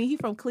he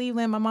from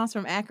Cleveland. My mom's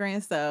from Akron,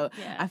 so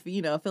I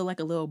feel like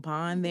a little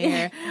bond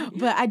there.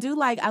 But I do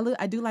like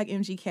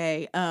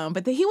MGK.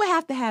 But he would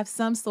have to have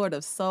some sort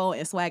of soul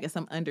and swag and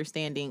some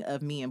understanding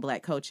of me and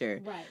black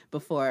culture, right?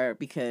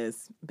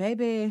 Because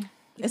baby,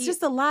 it's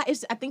just a lot.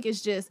 I think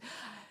it's just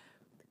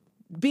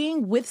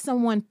being with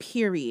someone,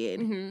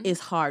 period, is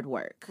hard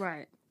work.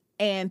 Right.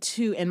 And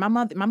my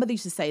mother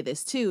used to say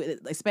this too,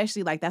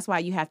 especially like that's why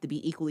you have to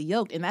be equally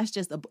yoked. And that's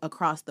just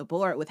across the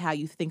board with how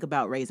you think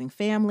about raising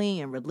family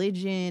and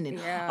religion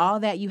and all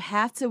that. You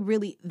have to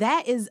really,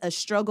 that is a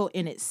struggle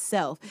in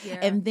itself. Yeah.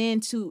 And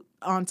then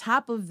on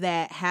top of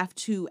that, have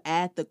to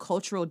add the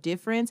cultural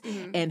difference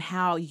and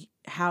how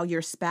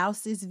your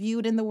spouse is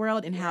viewed in the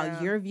world and how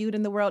you're viewed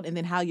in the world and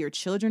then how your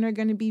children are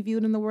going to be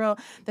viewed in the world.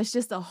 That's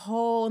just a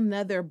whole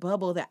nother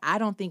bubble that I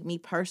don't think, me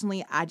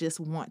personally, I just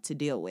want to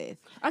deal with.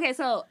 Okay,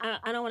 so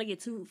I don't want to get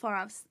too far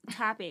off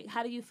topic.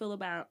 How do you feel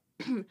about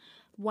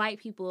white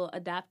people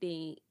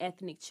adopting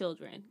ethnic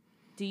children?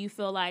 Do you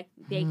feel like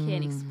they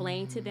can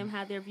explain to them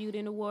how they're viewed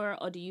in the world,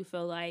 or do you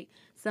feel like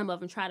some of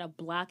them try to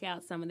block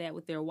out some of that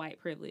with their white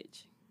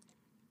privilege?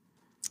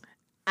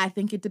 I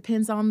think it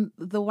depends on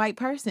the white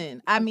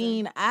person. I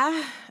mean,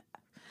 that's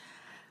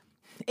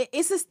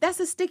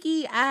a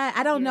sticky.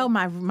 I don't know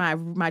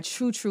my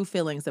true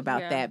feelings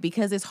about that,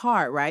 because it's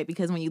hard, right?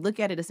 Because when you look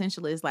at it,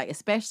 essentially, it's like,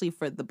 especially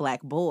for the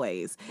black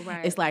boys,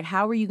 it's like,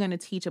 how are you going to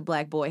teach a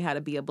black boy how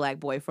to be a black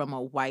boy from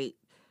a white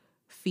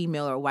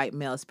female or white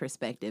male's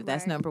perspective?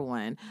 That's number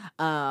one.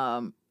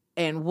 And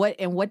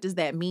what does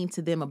that mean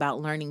to them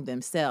about learning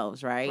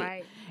themselves,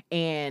 right?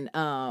 And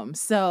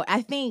so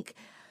I think.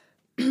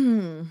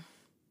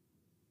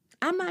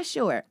 I'm not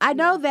sure. I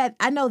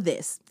know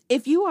this.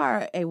 If you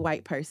are a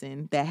white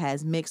person that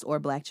has mixed or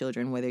black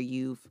children, whether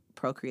you've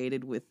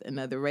procreated with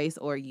another race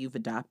or you've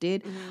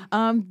adopted,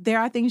 there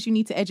are things you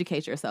need to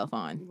educate yourself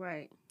on.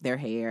 Right. Their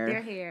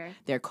hair,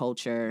 their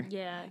culture.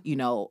 Yeah.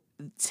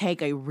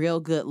 Take a real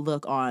good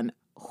look on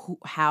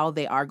how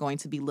they are going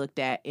to be looked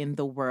at in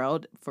the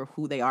world for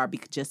who they are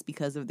just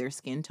because of their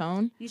skin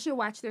tone. You should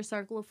watch their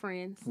circle of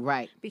friends.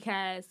 Right.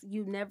 Because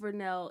you never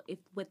know if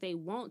what they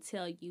won't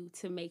tell you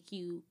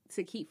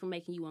to keep from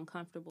making you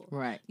uncomfortable.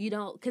 Right. You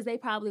don't, because they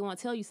probably won't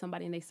tell you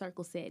somebody in their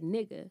circle said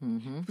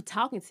nigga for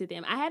talking to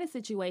them. I had a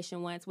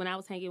situation once when I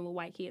was hanging with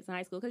white kids in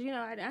high school, because,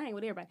 I hang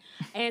with everybody.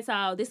 And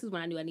so this is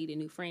when I knew I needed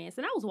new friends.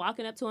 And I was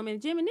walking up to him in the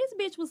gym, and this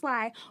bitch was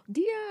like,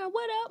 Dion,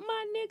 what up,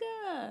 my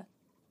nigga?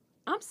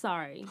 I'm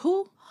sorry.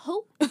 Who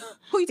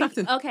you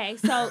talking to? Okay,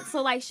 so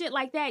like shit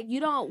like that, you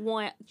don't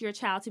want your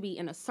child to be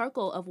in a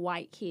circle of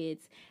white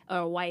kids or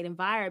a white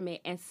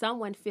environment, and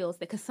someone feels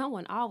that, because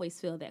someone always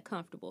feels that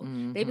comfortable.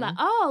 They be like,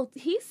 oh,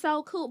 he's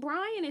so cool.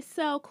 Brian is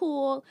so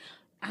cool.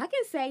 I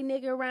can say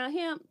nigga around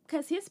him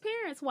because his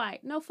parents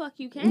white. No, fuck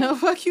you can't. No,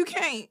 fuck you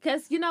can't.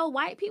 Because,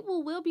 white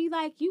people will be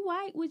like, you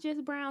white with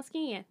just brown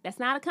skin. That's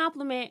not a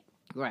compliment.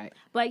 Right.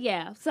 But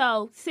yeah,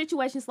 so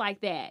situations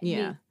like that.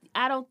 Yeah.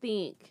 I don't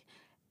think...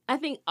 I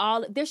think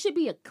there should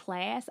be a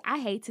class. I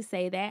hate to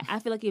say that. I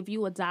feel like if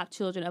you adopt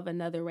children of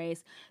another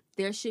race,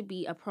 there should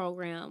be a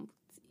program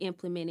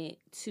implemented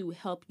to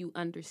help you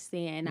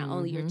understand not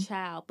only your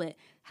child, but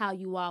how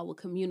you all will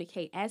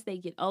communicate as they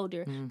get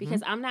older.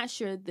 Because I'm not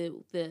sure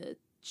the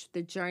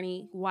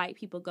journey white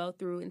people go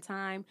through in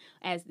time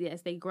as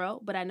they grow,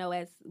 but I know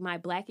as my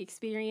Black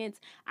experience,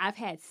 I've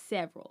had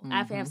several.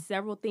 I've had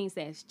several things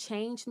that has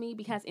changed me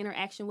because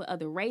interaction with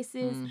other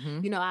races.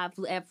 You know, I've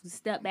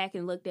stepped back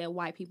and looked at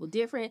white people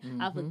different.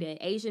 I've looked at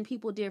Asian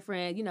people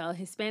different. You know,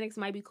 Hispanics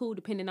might be cool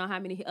depending on how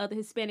many other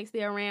Hispanics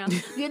they're around.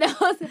 You know,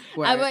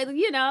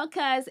 you know,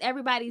 because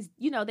everybody's,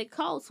 you know, they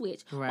code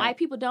switch. Right. White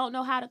people don't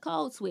know how to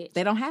code switch.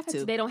 They don't have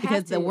to. They don't have to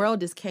because the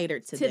world is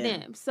catered to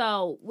them.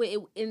 So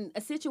in a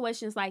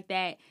situation like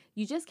that,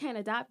 you just can't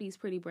adopt these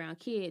pretty brown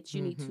kids.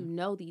 You need to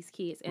know these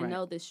kids and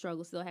know the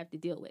struggles they'll have to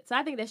deal with. So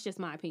I think that's just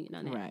my opinion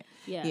on that. Right.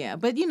 Yeah.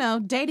 But, you know,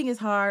 dating is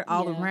hard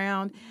all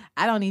around.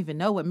 I don't even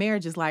know what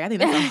marriage is like. I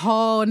think that's a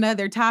whole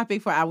nother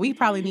topic for we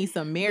probably need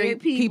some married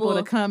people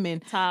to come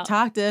and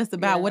talk to us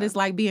about what it's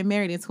like being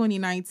married in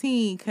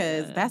 2019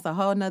 because that's a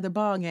whole nother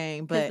ball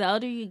game. But the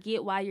older you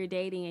get while you're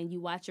dating and you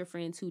watch your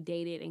friends who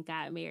dated and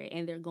got married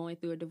and they're going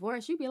through a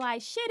divorce, you be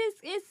like, shit,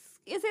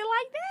 is it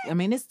like that? I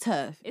mean, it's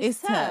tough.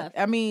 It's tough.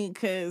 I mean,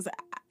 because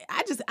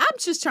I'm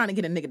just trying to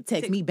get a nigga to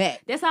text me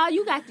back. That's all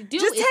you got to do.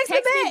 Just text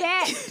me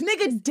back.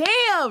 Nigga,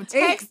 damn,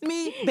 text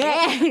me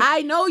back.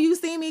 I know you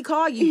seen me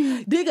call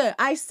you. Nigga,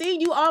 I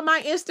seen you on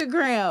my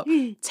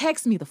Instagram.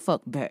 Text me the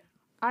fuck back.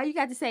 All you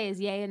got to say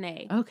is yay or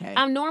nay. Okay.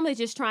 I'm normally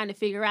just trying to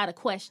figure out a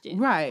question.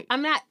 Right.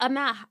 I'm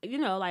not, you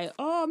know, like,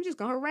 oh, I'm just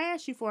going to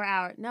harass you for an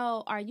hour.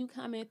 No, are you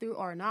coming through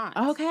or not?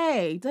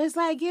 Okay. Just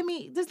let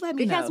me know.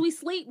 Because we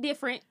sleep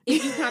different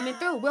if you coming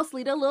through. We'll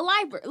sleep a little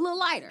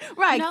lighter.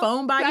 Right. You know?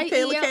 Phone by your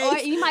pillowcase. Or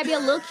you might be a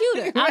little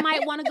cuter. I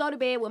might want to go to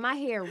bed with my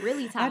hair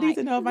really tight. I need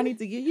to know if I need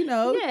to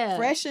get,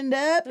 freshened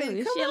up and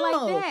shit come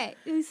on. like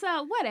that.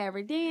 So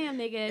whatever. Damn,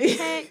 nigga.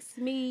 Text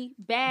me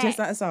back.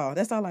 That's all.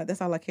 That's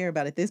all I care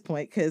about at this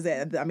point. Because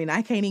I mean,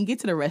 I can't even get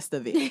to the rest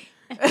of it.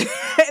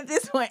 At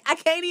this point, I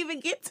can't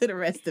even get to the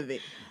rest of it.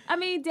 I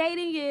mean,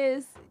 dating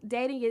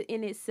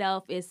in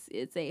itself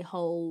it's a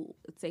whole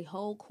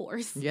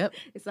course. Yep,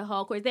 it's a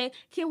whole course.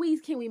 Can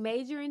we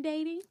major in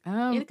dating?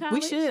 In college?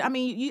 We should. I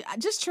mean, you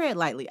just tread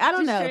lightly. I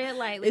don't know. Tread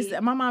lightly.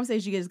 My mom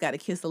says you just got to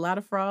kiss a lot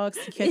of frogs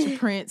to catch a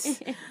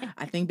prince.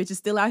 I think bitches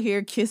still out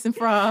here kissing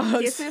frogs.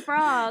 Kissing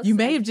frogs. You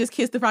may have just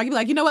kissed the frog. You be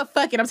like, you know what?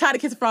 Fuck it. I'm tired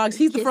of kissing frogs.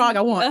 He's the frog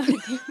I want.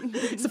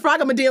 It's the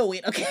frog I'm gonna deal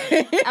with.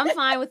 Okay. I'm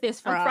fine with this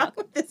frog. I'm fine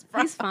with this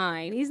frog. He's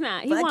fine. He's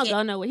not. He won't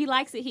go nowhere. He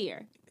likes it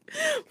here.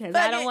 Because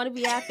I don't want to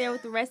be out there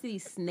with the rest of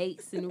these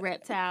snakes and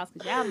reptiles.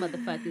 Because y'all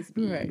motherfuckers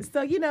be. Right.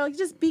 So,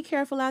 just be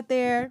careful out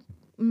there.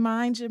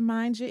 Mind your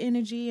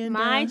energy and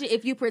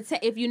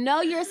if you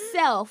know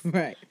yourself,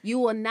 right, you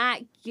will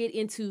not get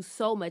into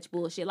so much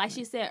bullshit. Like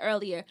she said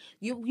earlier,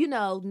 you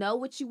know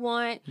what you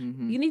want.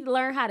 You need to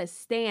learn how to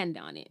stand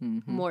on it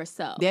more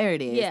so. There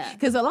it is. Yeah,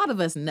 because a lot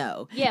of us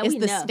know. Yeah, it's we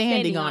the know.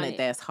 standing on it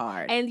that's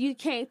hard, and you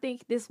can't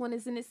think this one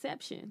is an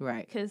exception,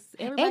 right? Because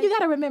and you got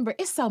to remember,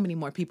 it's so many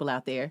more people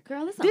out there.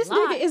 Girl, it's this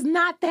nigga is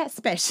not that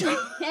special.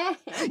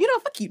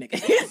 Fuck you, nigga.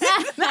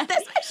 It's not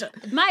that special.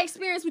 My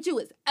experience with you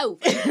is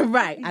over.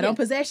 Right. I don't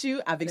possess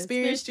you. I've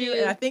experienced you,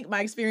 and I think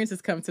my experience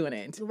has come to an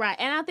end. Right.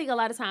 And I think a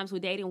lot of times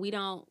with dating, we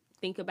don't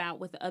think about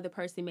what the other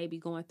person may be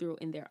going through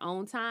in their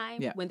own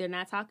time when they're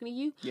not talking to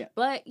you. Yeah.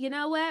 But you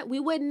know what? We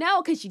wouldn't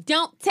know because you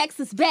don't text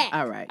us back.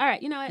 All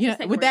right. You know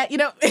what? With that,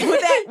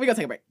 we're gonna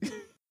take a break.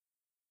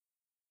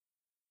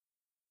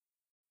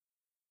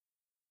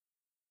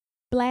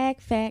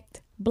 Black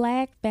fact,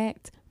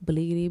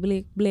 blickety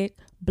blick blick,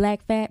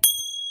 black fact.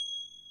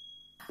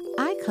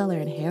 Eye color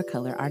and hair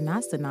color are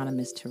not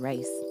synonymous to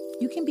race.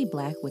 You can be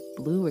black with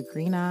blue or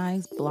green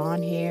eyes,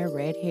 blonde hair,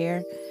 red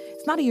hair.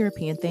 It's not a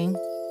European thing.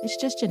 It's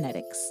just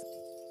genetics.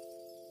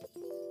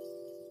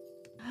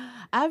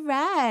 All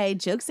right,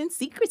 jokes and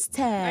secrets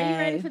time. Are you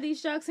ready for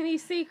these jokes and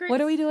these secrets? What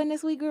are we doing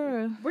this week,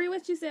 girl? Brie,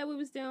 what you said we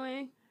was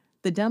doing?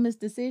 The dumbest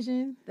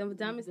decision. The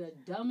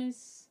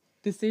dumbest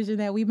decision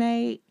that we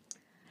made.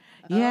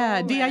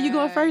 Yeah, D, are you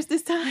going first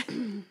this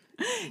time?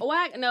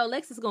 No,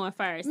 Lex is going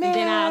first, and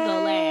then I'll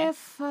go last.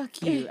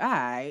 Fuck you. All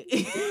right.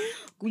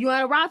 You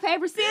want to rock,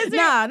 paper, scissors?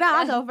 No,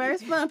 I'll go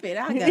first. Bump it.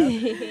 I'll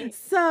go.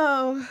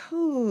 So,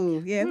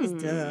 it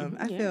was dumb.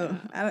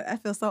 I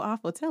feel so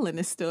awful telling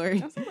this story.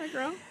 That's all right,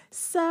 girl.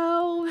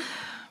 So,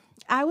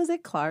 I was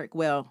at Clark.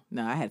 Well,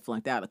 no, I had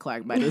flunked out of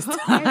Clark by this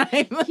time.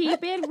 Keep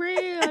it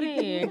real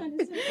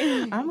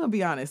then. I'm going to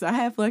be honest. I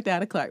had flunked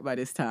out of Clark by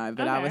this time,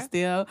 but I was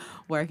still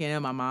working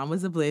and my mom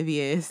was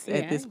oblivious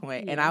at this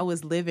point. And I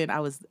was living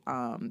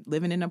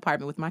in an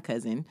apartment with my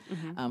cousin,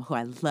 who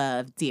I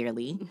love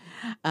dearly.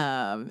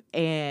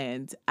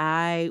 And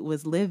I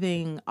was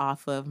living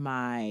off of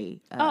my...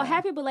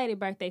 happy belated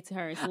birthday to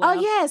her as well. Oh,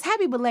 yes.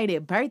 Happy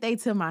belated birthday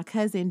to my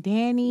cousin,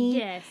 Danny.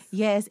 Yes.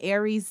 Yes,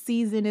 Aries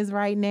season is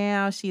right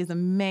now. She is a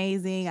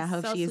amazing. I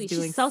hope she is sweet.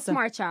 doing She's so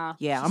smart, y'all.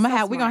 Yeah,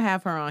 She's we're gonna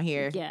have her on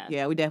here.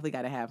 Yeah, we definitely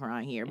got to have her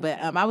on here. But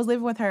I was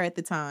living with her at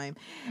the time,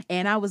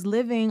 and I was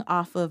living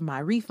off of my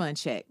refund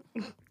check.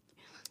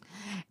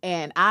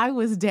 And I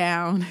was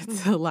down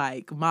to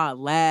like my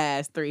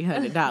last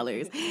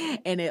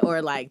 $300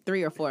 or like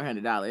 $300 or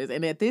 $400.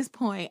 And at this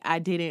point, I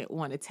didn't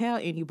want to tell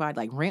anybody,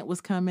 like rent was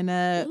coming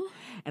up.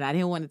 And I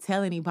didn't want to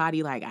tell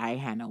anybody, like, I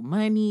had no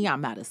money,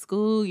 I'm out of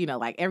school,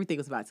 like everything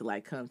was about to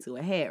like come to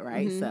a head,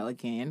 right? Mm-hmm. So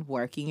again,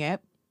 working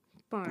at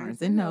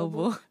Barnes and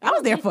Noble. I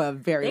was there for a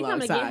very long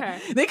time.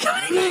 They come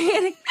to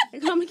get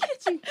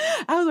you.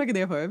 I was working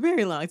there for a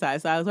very long time.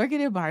 So I was working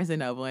at Barnes and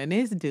Noble, and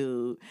this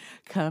dude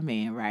come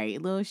in,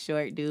 right? Little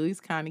short dude. He's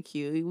kind of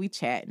cute. We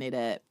chatting it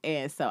up.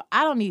 And so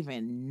I don't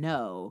even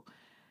know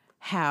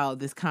how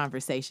this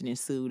conversation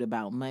ensued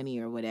about money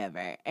or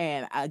whatever.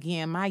 And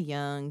again, my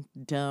young,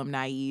 dumb,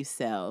 naive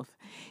self,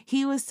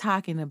 he was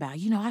talking about,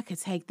 I could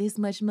take this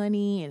much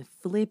money and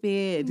flip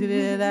it,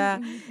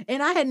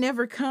 and I had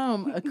never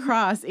come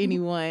across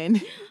anyone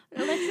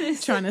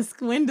trying to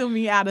swindle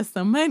me out of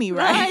some money,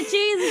 right? Lord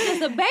Jesus,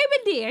 just a baby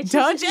dear.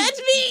 Don't judge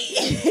me.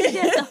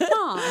 Just a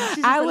fawn.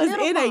 I was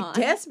in a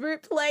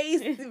desperate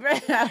place. She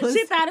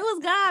thought it was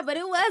God, but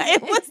it wasn't.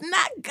 It was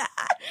not God.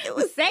 It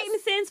was Satan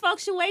sends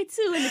folks your way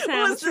too in the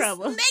time of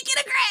trouble. Snake in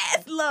the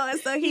grass, Lord.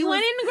 So he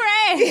went in the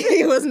grass.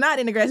 He was not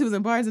in the grass. He was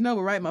in Barnes and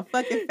Noble, right in my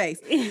fucking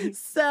face.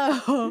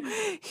 So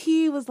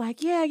he was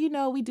like, yeah,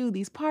 we do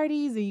these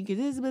parties and you get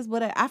this,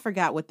 whatever. I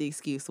forgot what the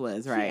excuse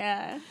was, right?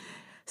 Yeah.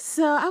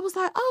 So I was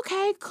like,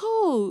 okay,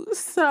 cool.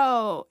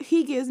 So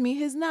he gives me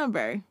his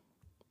number.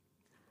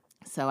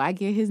 So I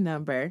get his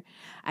number.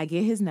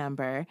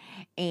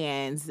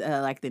 And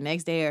like the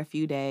next day or a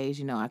few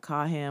days, I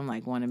call him,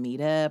 like want to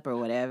meet up or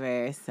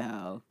whatever.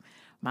 So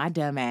my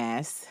dumb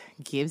ass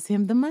gives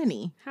him the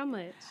money. How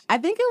much? I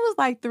think it was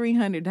like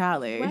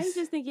 $300. Why you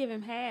just didn't give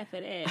him half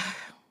of that?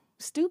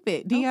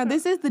 Stupid. Dion,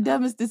 this is the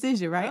dumbest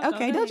decision, right?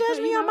 Okay, don't judge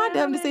me on my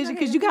dumb decision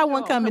because you got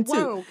one coming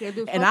too.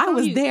 And I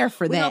was there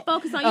for that. We're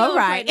focus on yours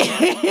right now.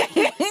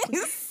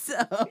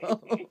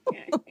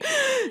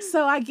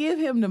 So I give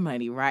him the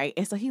money, right?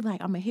 And so he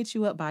like, I'm going to hit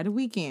you up by the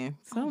weekend.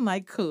 So I'm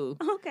like, cool.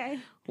 Okay.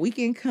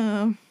 Weekend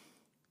come.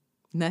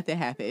 Nothing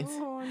happens.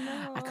 Oh,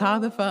 no. I call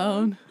the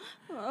phone.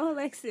 Oh,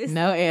 Alexis.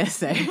 No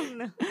answer. Oh,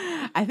 no.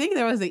 I think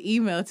there was an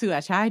email too.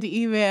 I tried to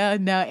email,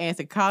 no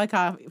answer. Call,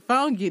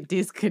 phone get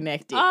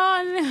disconnected.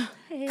 Oh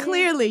no.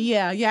 Clearly,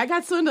 yeah. I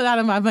got swindled out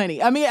of my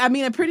money. I mean,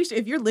 I'm pretty sure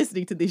if you're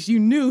listening to this, you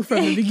knew from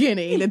the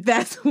beginning that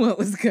that's what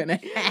was gonna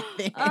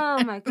happen.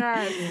 Oh my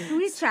God,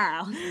 sweet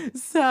child.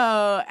 So,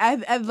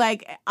 I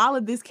like all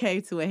of this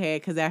came to a head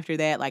because after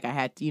that, like I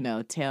had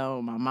to,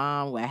 tell my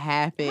mom what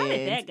happened. How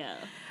did that go?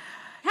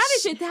 How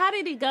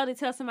did it go to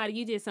tell somebody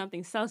you did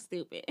something so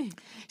stupid?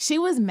 She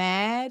was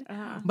mad,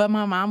 but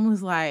my mom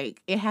was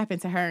like, it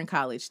happened to her in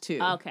college too.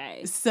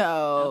 Okay.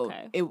 So,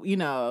 it,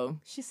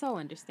 she's so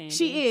understanding.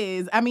 She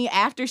is. I mean,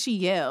 after she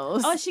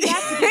yells. Oh, she got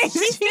to be.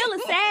 She's still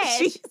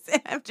sad.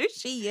 After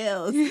she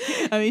yells.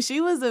 I mean, she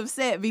was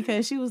upset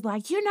because she was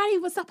like, you're not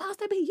even supposed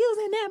to be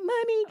using that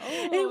money.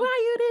 And why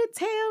you didn't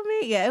tell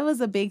me? Yeah, it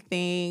was a big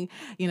thing.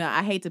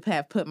 I hate to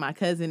have put my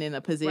cousin in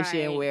a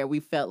position where we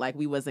felt like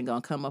we wasn't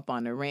going to come up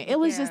on the rent. It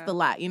was just a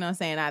lot, you know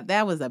what I'm saying?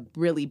 That was a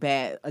really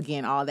bad,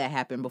 again, all that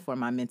happened before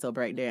my mental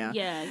breakdown.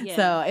 Yeah.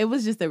 So it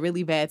was just a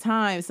really bad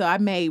time. So I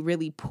made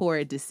really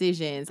poor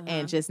decisions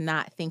and just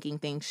not thinking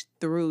things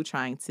through,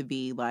 trying to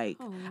be like,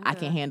 I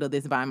can handle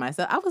this by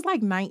myself. I was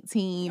like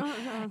 19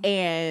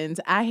 and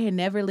I had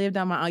never lived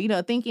on my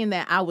own, thinking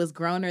that I was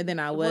growner than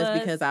I was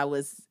because I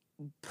was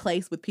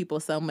placed with people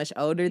so much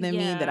older than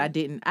me that I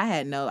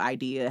had no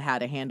idea how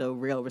to handle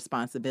real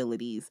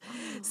responsibilities.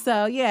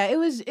 So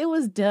it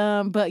was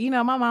dumb, but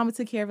my mama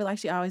took care of it like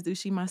she always do.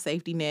 She my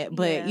safety net,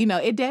 but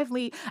it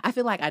definitely, I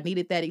feel like I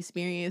needed that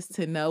experience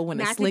to know when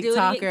a slick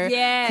talker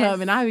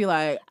come, and I'd be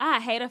like, I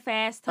hate a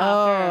fast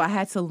talker. Oh, I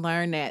had to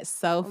learn that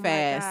so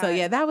fast.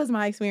 So that was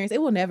my experience.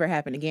 It will never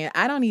happen again.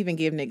 I don't even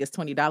give niggas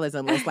 $20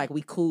 unless like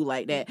we cool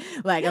like that.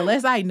 Like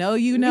unless I know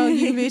you,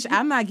 bitch,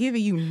 I'm not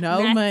giving you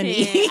no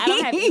money. I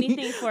don't have anything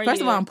for First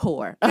you. of all, I'm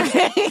poor.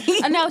 Okay.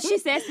 No, she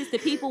says this to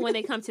people when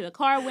they come to the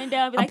car window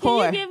and be like, can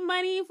you give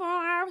money for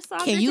our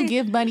soccer Can you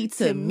give money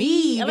to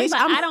me? Bitch,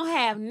 I don't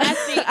have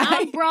nothing.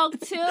 I'm broke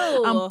too.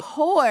 I'm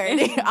poor.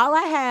 All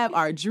I have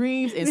are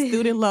dreams and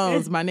student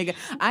loans, my nigga.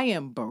 I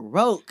am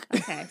broke.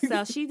 Okay,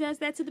 so she does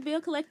that to the bill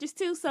collectors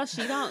too, so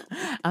she don't.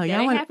 That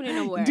ain't happening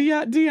no more.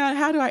 Dion,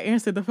 how do I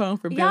answer the phone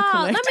for bill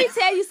collectors? Let me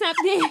tell you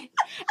something.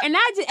 And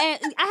I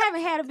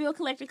haven't had a bill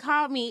collector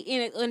call me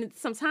in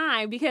some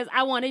time because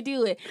I want to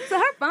do it. So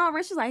her phone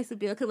rings. She's like, it's a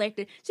bill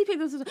collector. She picked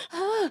up.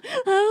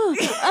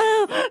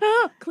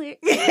 Clear.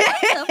 What the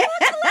fuck,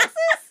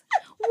 Alexis?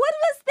 What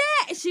was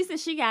that? She said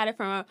she got it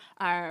from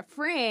our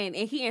friend,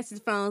 and he answered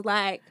the phone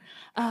like,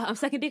 I'm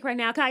sucking dick right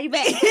now. Call you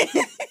back.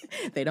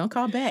 They don't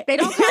call back. They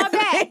don't call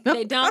back.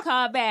 They don't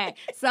call back.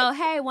 So,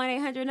 hey,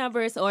 1-800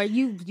 numbers, or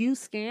you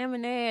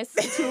scamming ass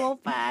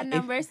 205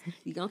 numbers,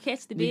 you going to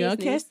catch the business. You going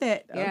to catch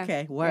that? Yeah.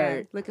 Okay, word.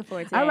 Yeah. Looking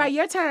forward to that. All right,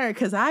 your turn,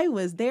 because I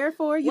was there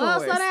for yours. Well,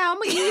 slow down. I'm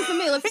going to ease them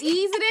in. Let's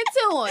ease it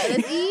into it.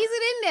 Let's ease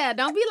it in there.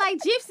 Don't be like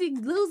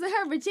Gypsy losing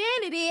her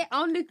virginity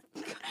on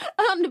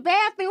the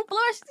bathroom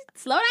floor.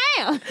 Slow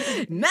down.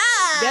 Nah.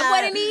 That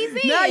wasn't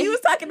easy. No, you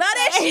was talking about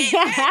that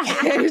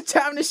shit. It was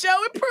time to show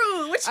and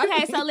prove.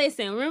 Okay, so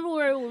listen.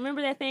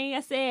 Remember that thing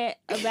I said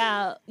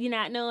about you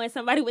not knowing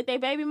somebody with their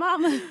baby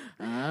mama?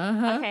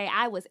 Uh-huh. Okay,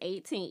 I was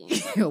 18.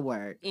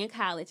 Word. In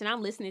college, and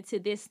I'm listening to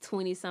this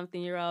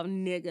 20-something-year-old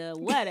nigga,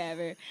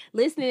 whatever,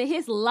 listening to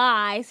his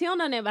lies. He don't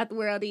know nothing about the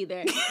world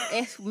either.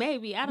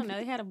 Maybe, I don't know,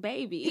 they had a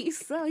baby.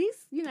 So he's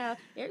not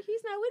with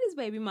his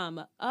baby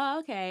mama. Oh,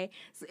 okay.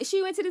 So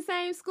she went to the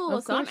same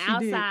school. So I'm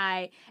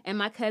outside, and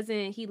my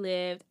cousin, he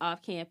lived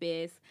off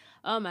campus.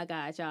 Oh my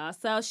God, y'all.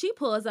 So she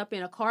pulls up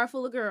in a car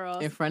full of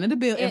girls. In front of the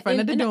building, in front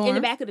of the dorm. In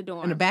the back of the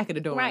dorm. In the back of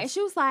the dorm. Right. And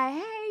she was like,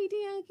 hey,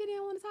 Dion, get in,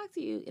 I want to talk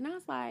to you. And I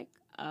was like,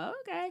 oh,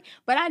 okay.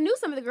 But I knew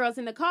some of the girls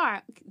in the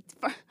car.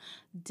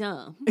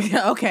 Dumb.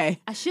 Okay.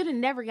 I should have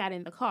never got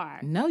in the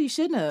car. No, you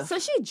shouldn't have. So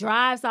she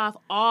drives off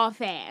all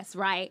fast,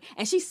 right?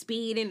 And she's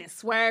speeding and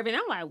swerving.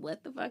 I'm like,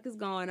 what the fuck is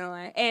going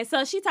on? And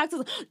so she talks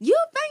to us, you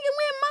think you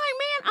with my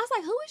man? I was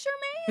like, who is your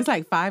man? It's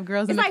like 5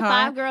 girls in the car. It's like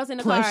 5 girls in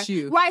the car. Plus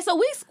you. Right,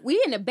 so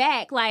we in the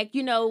back, like,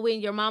 you know,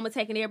 when your mama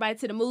taking everybody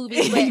to the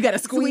movies. But you got to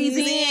squeeze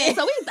in.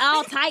 So we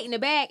all tight in the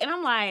back. And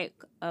I'm like,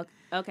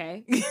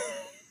 okay.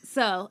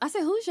 So I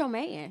said, who's your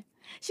man?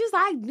 She was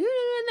like, no.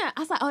 I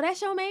was like, oh,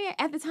 that's your man?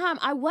 At the time,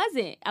 I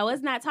wasn't. I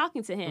was not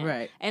talking to him.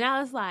 Right. And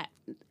I was like,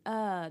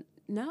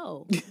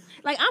 no.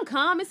 Like, I'm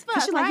calm as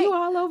fuck, She's right?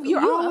 like,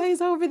 you're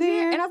always over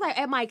there. Yeah. And I was like,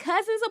 at my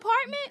cousin's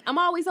apartment, I'm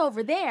always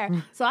over there.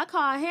 So I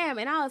called him,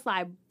 and I was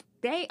like,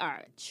 they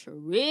are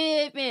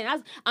tripping.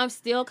 I'm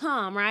still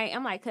calm, right?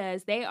 I'm like,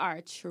 cuz they are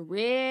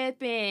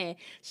tripping.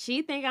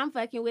 She think I'm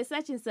fucking with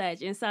such and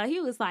such. And so he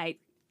was like,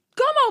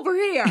 come over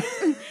here.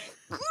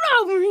 Come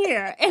over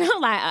here. And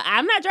I'm like,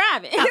 I'm not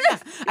driving.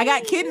 I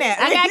got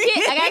kidnapped. I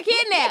got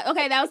kidnapped.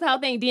 Okay, that was the whole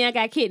thing. Dion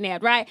got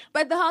kidnapped, right?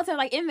 But the whole time,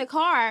 like, in the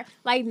car,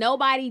 like,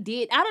 nobody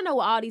did. I don't know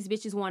what all these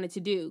bitches wanted to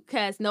do,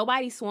 because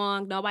nobody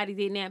swung, nobody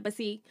did that. But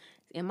see,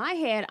 in my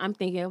head, I'm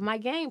thinking of my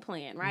game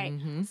plan, right?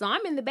 Mm-hmm. So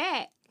I'm in the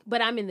back,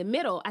 but I'm in the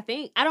middle, I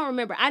think. I don't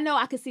remember. I know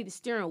I could see the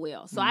steering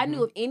wheel. So I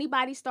knew if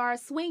anybody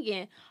started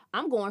swinging,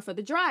 I'm going for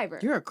the driver.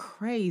 You're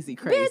crazy. Bitch,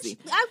 first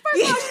of all,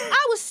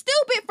 I was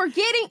stupid for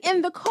getting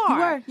in the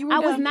car. You were I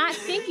dumb. was not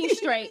thinking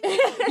straight.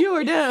 You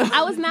were dumb.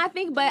 I was not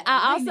thinking, but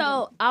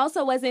I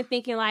also wasn't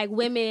thinking like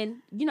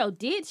women, you know,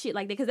 did shit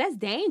like that, because that's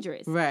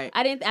dangerous. Right.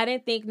 I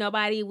didn't think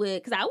nobody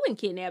would, because I wouldn't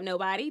kidnap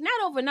nobody.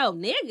 Not over no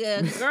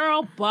nigga,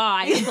 girl,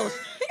 boy.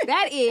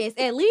 That is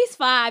at least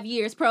 5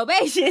 years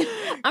probation.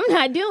 I'm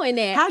not doing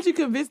that. How'd you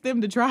convince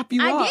them to drop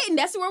you off? I didn't.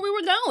 That's where we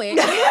were going.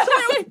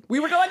 We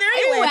were going there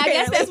anyway. I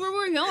guess that's where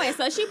we were going.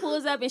 So she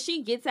pulls up and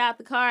she gets out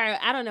the car.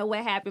 I don't know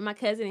what happened. My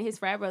cousin and his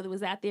frat brother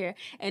was out there,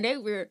 and they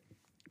were,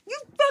 you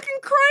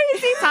fucking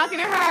crazy, talking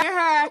to her.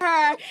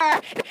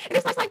 And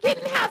it's like, get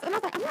in the house. And I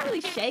was like, I'm not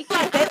really shaking.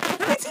 Let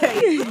me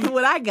tell you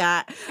what I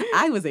got.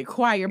 I was in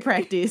choir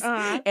practice,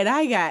 and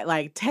I got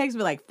like texts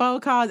with like phone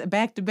calls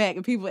back to back,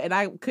 and people, and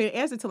I couldn't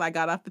answer till I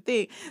got off the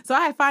thing. So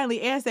I finally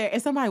answered,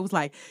 and somebody was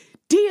like,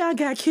 Dion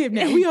got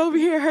kidnapped. We over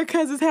here at her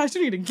cousin's house.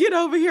 You need to get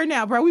over here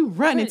now, bro. We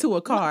run into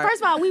a car.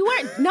 First of all,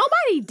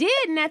 nobody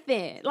did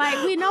nothing. Like,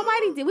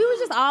 nobody did. We were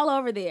just all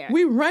over there.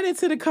 We run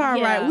into the car,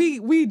 Yeah.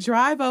 right? We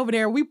drive over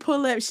there. We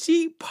pull up.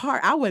 She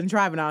parked. I wasn't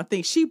driving, I don't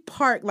think. She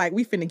parked like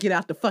we finna get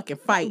out the fucking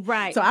fight.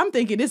 Right. So I'm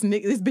thinking this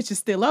bitch is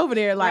still over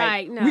there. Like,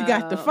 Right, we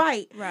got the no.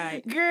 fight.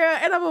 Right. Girl,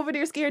 and I'm over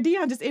there scared.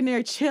 Dion just in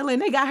there chilling.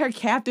 They got her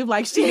captive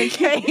like she done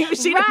came.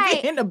 She done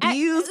Right. been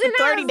abused And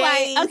for I 30 was like,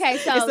 days. okay,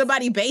 so- in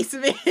somebody's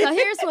basement. So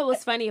here's what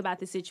was funny about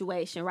the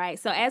situation, right?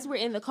 So as we're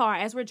in the car,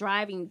 as we're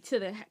driving to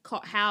the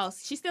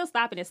house, she's still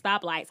stopping at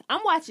stoplights.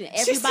 I'm watching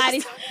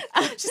everybody.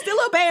 She's still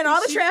obeying all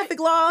the traffic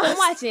laws. I'm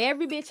watching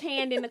every bitch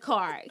hand in the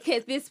car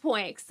at this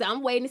point. So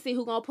I'm waiting to see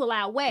who's gonna pull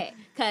out what.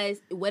 Because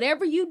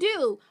whatever you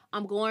do,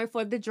 I'm going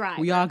for the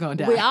driver. We all gonna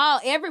die.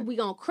 We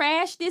gonna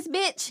crash this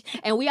bitch,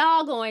 and we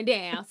all going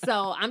down.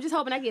 So I'm just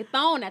hoping I get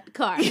thrown at the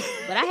car.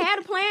 But I had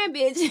a plan,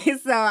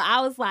 bitch. So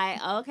I was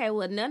like, okay,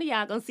 well, none of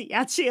y'all gonna see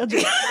y'all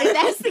children. If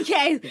that's the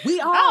case,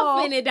 We all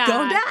I'm finna die.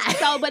 gonna die.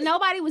 So, but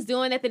nobody was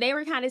doing that. They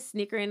were kind of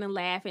snickering and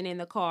laughing in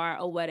the car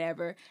or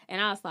whatever.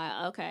 And I was like,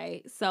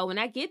 okay. So when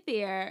I get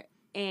there,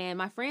 and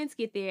my friends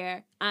get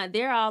there,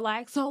 they're all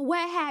like, so what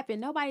happened?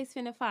 Nobody's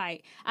finna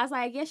fight. I was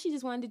like, I guess she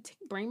just wanted to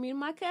bring me to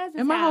my cousin's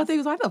And my house. whole thing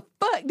was like, the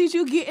fuck did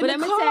you get in But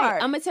the I'm car?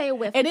 gonna tell you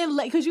what. And then,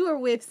 because you were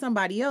with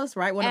somebody else,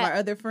 right? One of our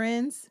other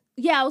friends.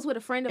 Yeah, I was with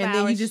a friend of ours. And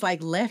then you just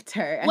like left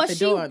her at the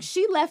door.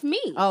 She left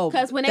me. Oh,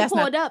 because when they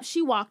pulled up,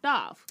 she walked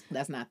off.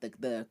 That's not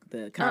the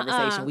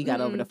conversation we got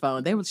over the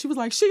phone. She was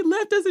like, she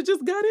left us and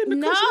just got in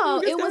the car.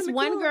 No, it was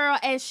one girl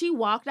and she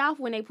walked off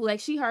when they pulled. Like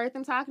she heard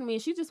them talking to me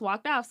and she just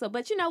walked off. So,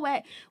 but you know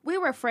what? We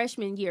were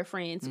freshman year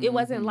friends. It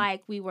wasn't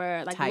like we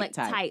were like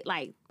tight,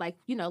 like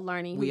you know,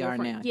 learning. We are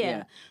now.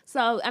 Yeah.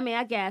 So I mean,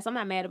 I guess I'm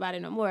not mad about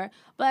it no more.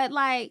 But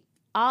like,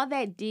 all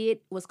that did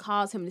was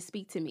cause him to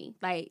speak to me.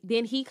 Like,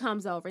 then he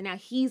comes over. Now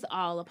he's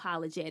all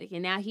apologetic.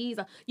 And now you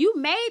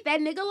made that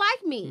nigga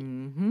like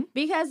me.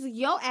 Because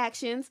your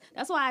actions,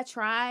 that's why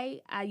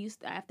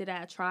after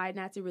that, I tried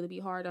not to really be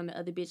hard on the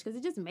other bitch because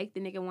it just make the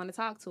nigga want to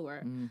talk to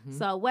her.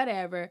 So,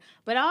 whatever.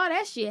 But all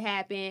that shit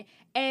happened.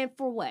 And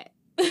for what?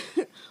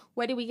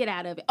 What did we get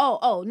out of it?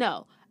 Oh,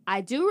 no.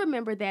 I do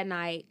remember that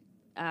night.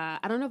 I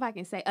don't know if I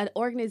can say an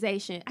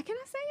organization. Can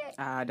I say it?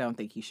 I don't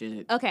think you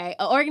should. Okay,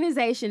 an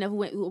organization of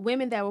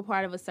women that were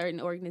part of a certain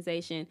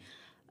organization.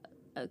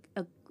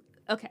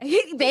 Okay, I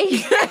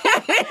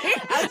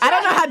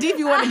don't know how deep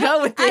you want to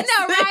go with this. I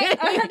know, right?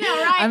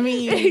 I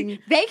mean,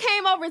 they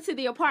came over to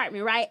the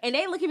apartment, right? And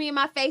they look at me in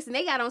my face, and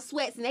they got on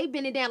sweats, and they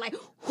bending down like,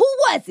 who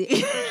was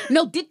it?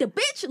 No, did the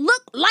bitch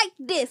look like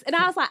this? And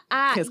I was like,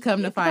 because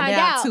come to find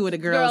out, two of the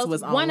girls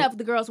was on. One of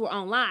the girls were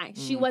online.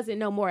 She wasn't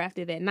no more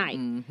after that night.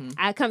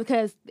 I come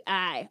because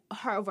I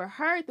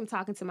overheard them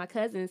talking to my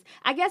cousins.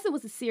 I guess it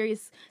was a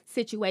serious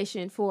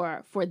situation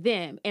for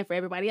them and for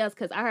everybody else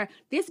because I heard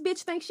this bitch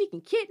thinks she can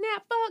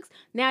kidnap folks.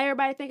 Now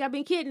everybody think I've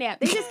been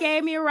kidnapped. They just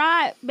gave me a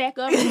ride back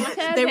up to my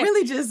cousin. They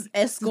really just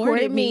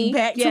escorted me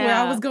back to where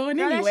I was going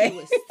anyway. That shit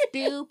was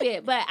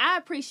stupid. But I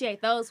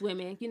appreciate those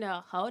women. You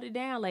know, hold it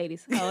down,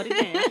 ladies. Hold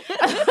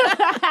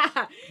it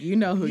down. You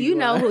know who you are. You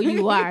know who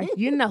you are.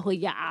 You know who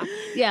you are.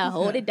 Yeah,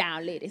 hold it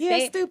down, ladies.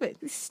 Yeah, stupid.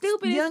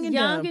 Stupid. Young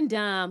and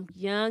dumb.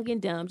 Young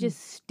and dumb.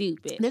 Just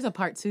stupid. There's a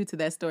part 2 to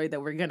that story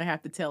that we're going to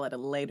have to tell at a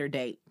later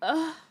date.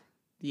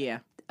 Yeah.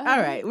 All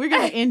right, we're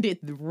going to end it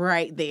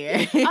right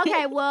there.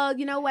 Okay, well,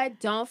 you know what?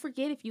 Don't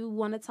forget if you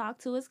want to talk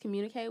to us,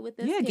 communicate with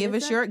us. Yeah,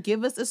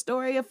 give us a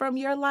story from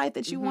your life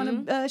that you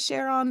want to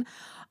share on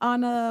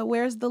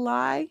Where's the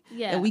Lie?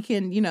 Yeah. And we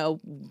can,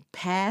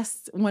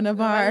 pass one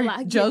of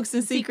our jokes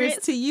and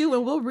secrets to you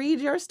and we'll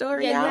read your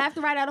story out. Yeah, you have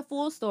to write out a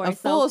full story.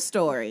 Full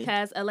story.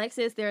 Because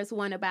Alexis, there's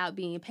one about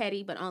being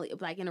petty, but only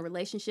like in a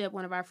relationship.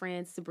 One of our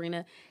friends,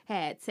 Sabrina,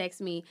 had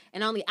texted me,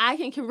 and only I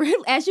can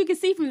as you can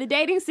see from the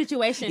dating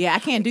situation. Yeah, I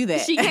can't do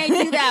that. She can't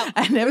do that.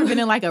 I've never been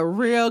in like a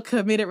real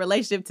committed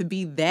relationship to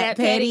be that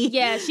petty.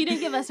 Yeah, she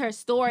didn't give us her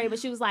story, but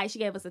she was like, she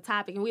gave us a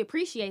topic, and we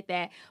appreciate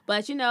that.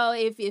 But,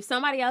 if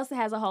somebody else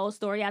has a whole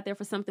story out there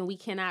for something we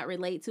cannot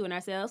relate to in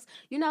ourselves,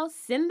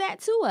 send that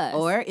to us.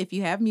 Or if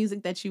you have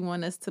music that you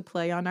want us to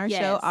play on our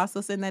show,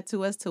 also send that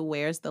to us to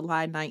Where's the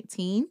Lie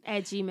 19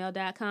 at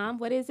gmail.com.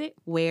 What is it?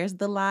 Where's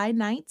the Lie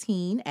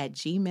 19 at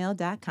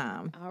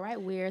gmail.com. All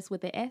right, where's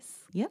with the S.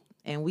 Yep.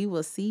 And we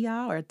will see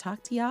y'all or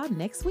talk to y'all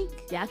next week.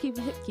 Y'all keep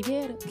your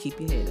head up. Keep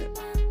your head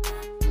up.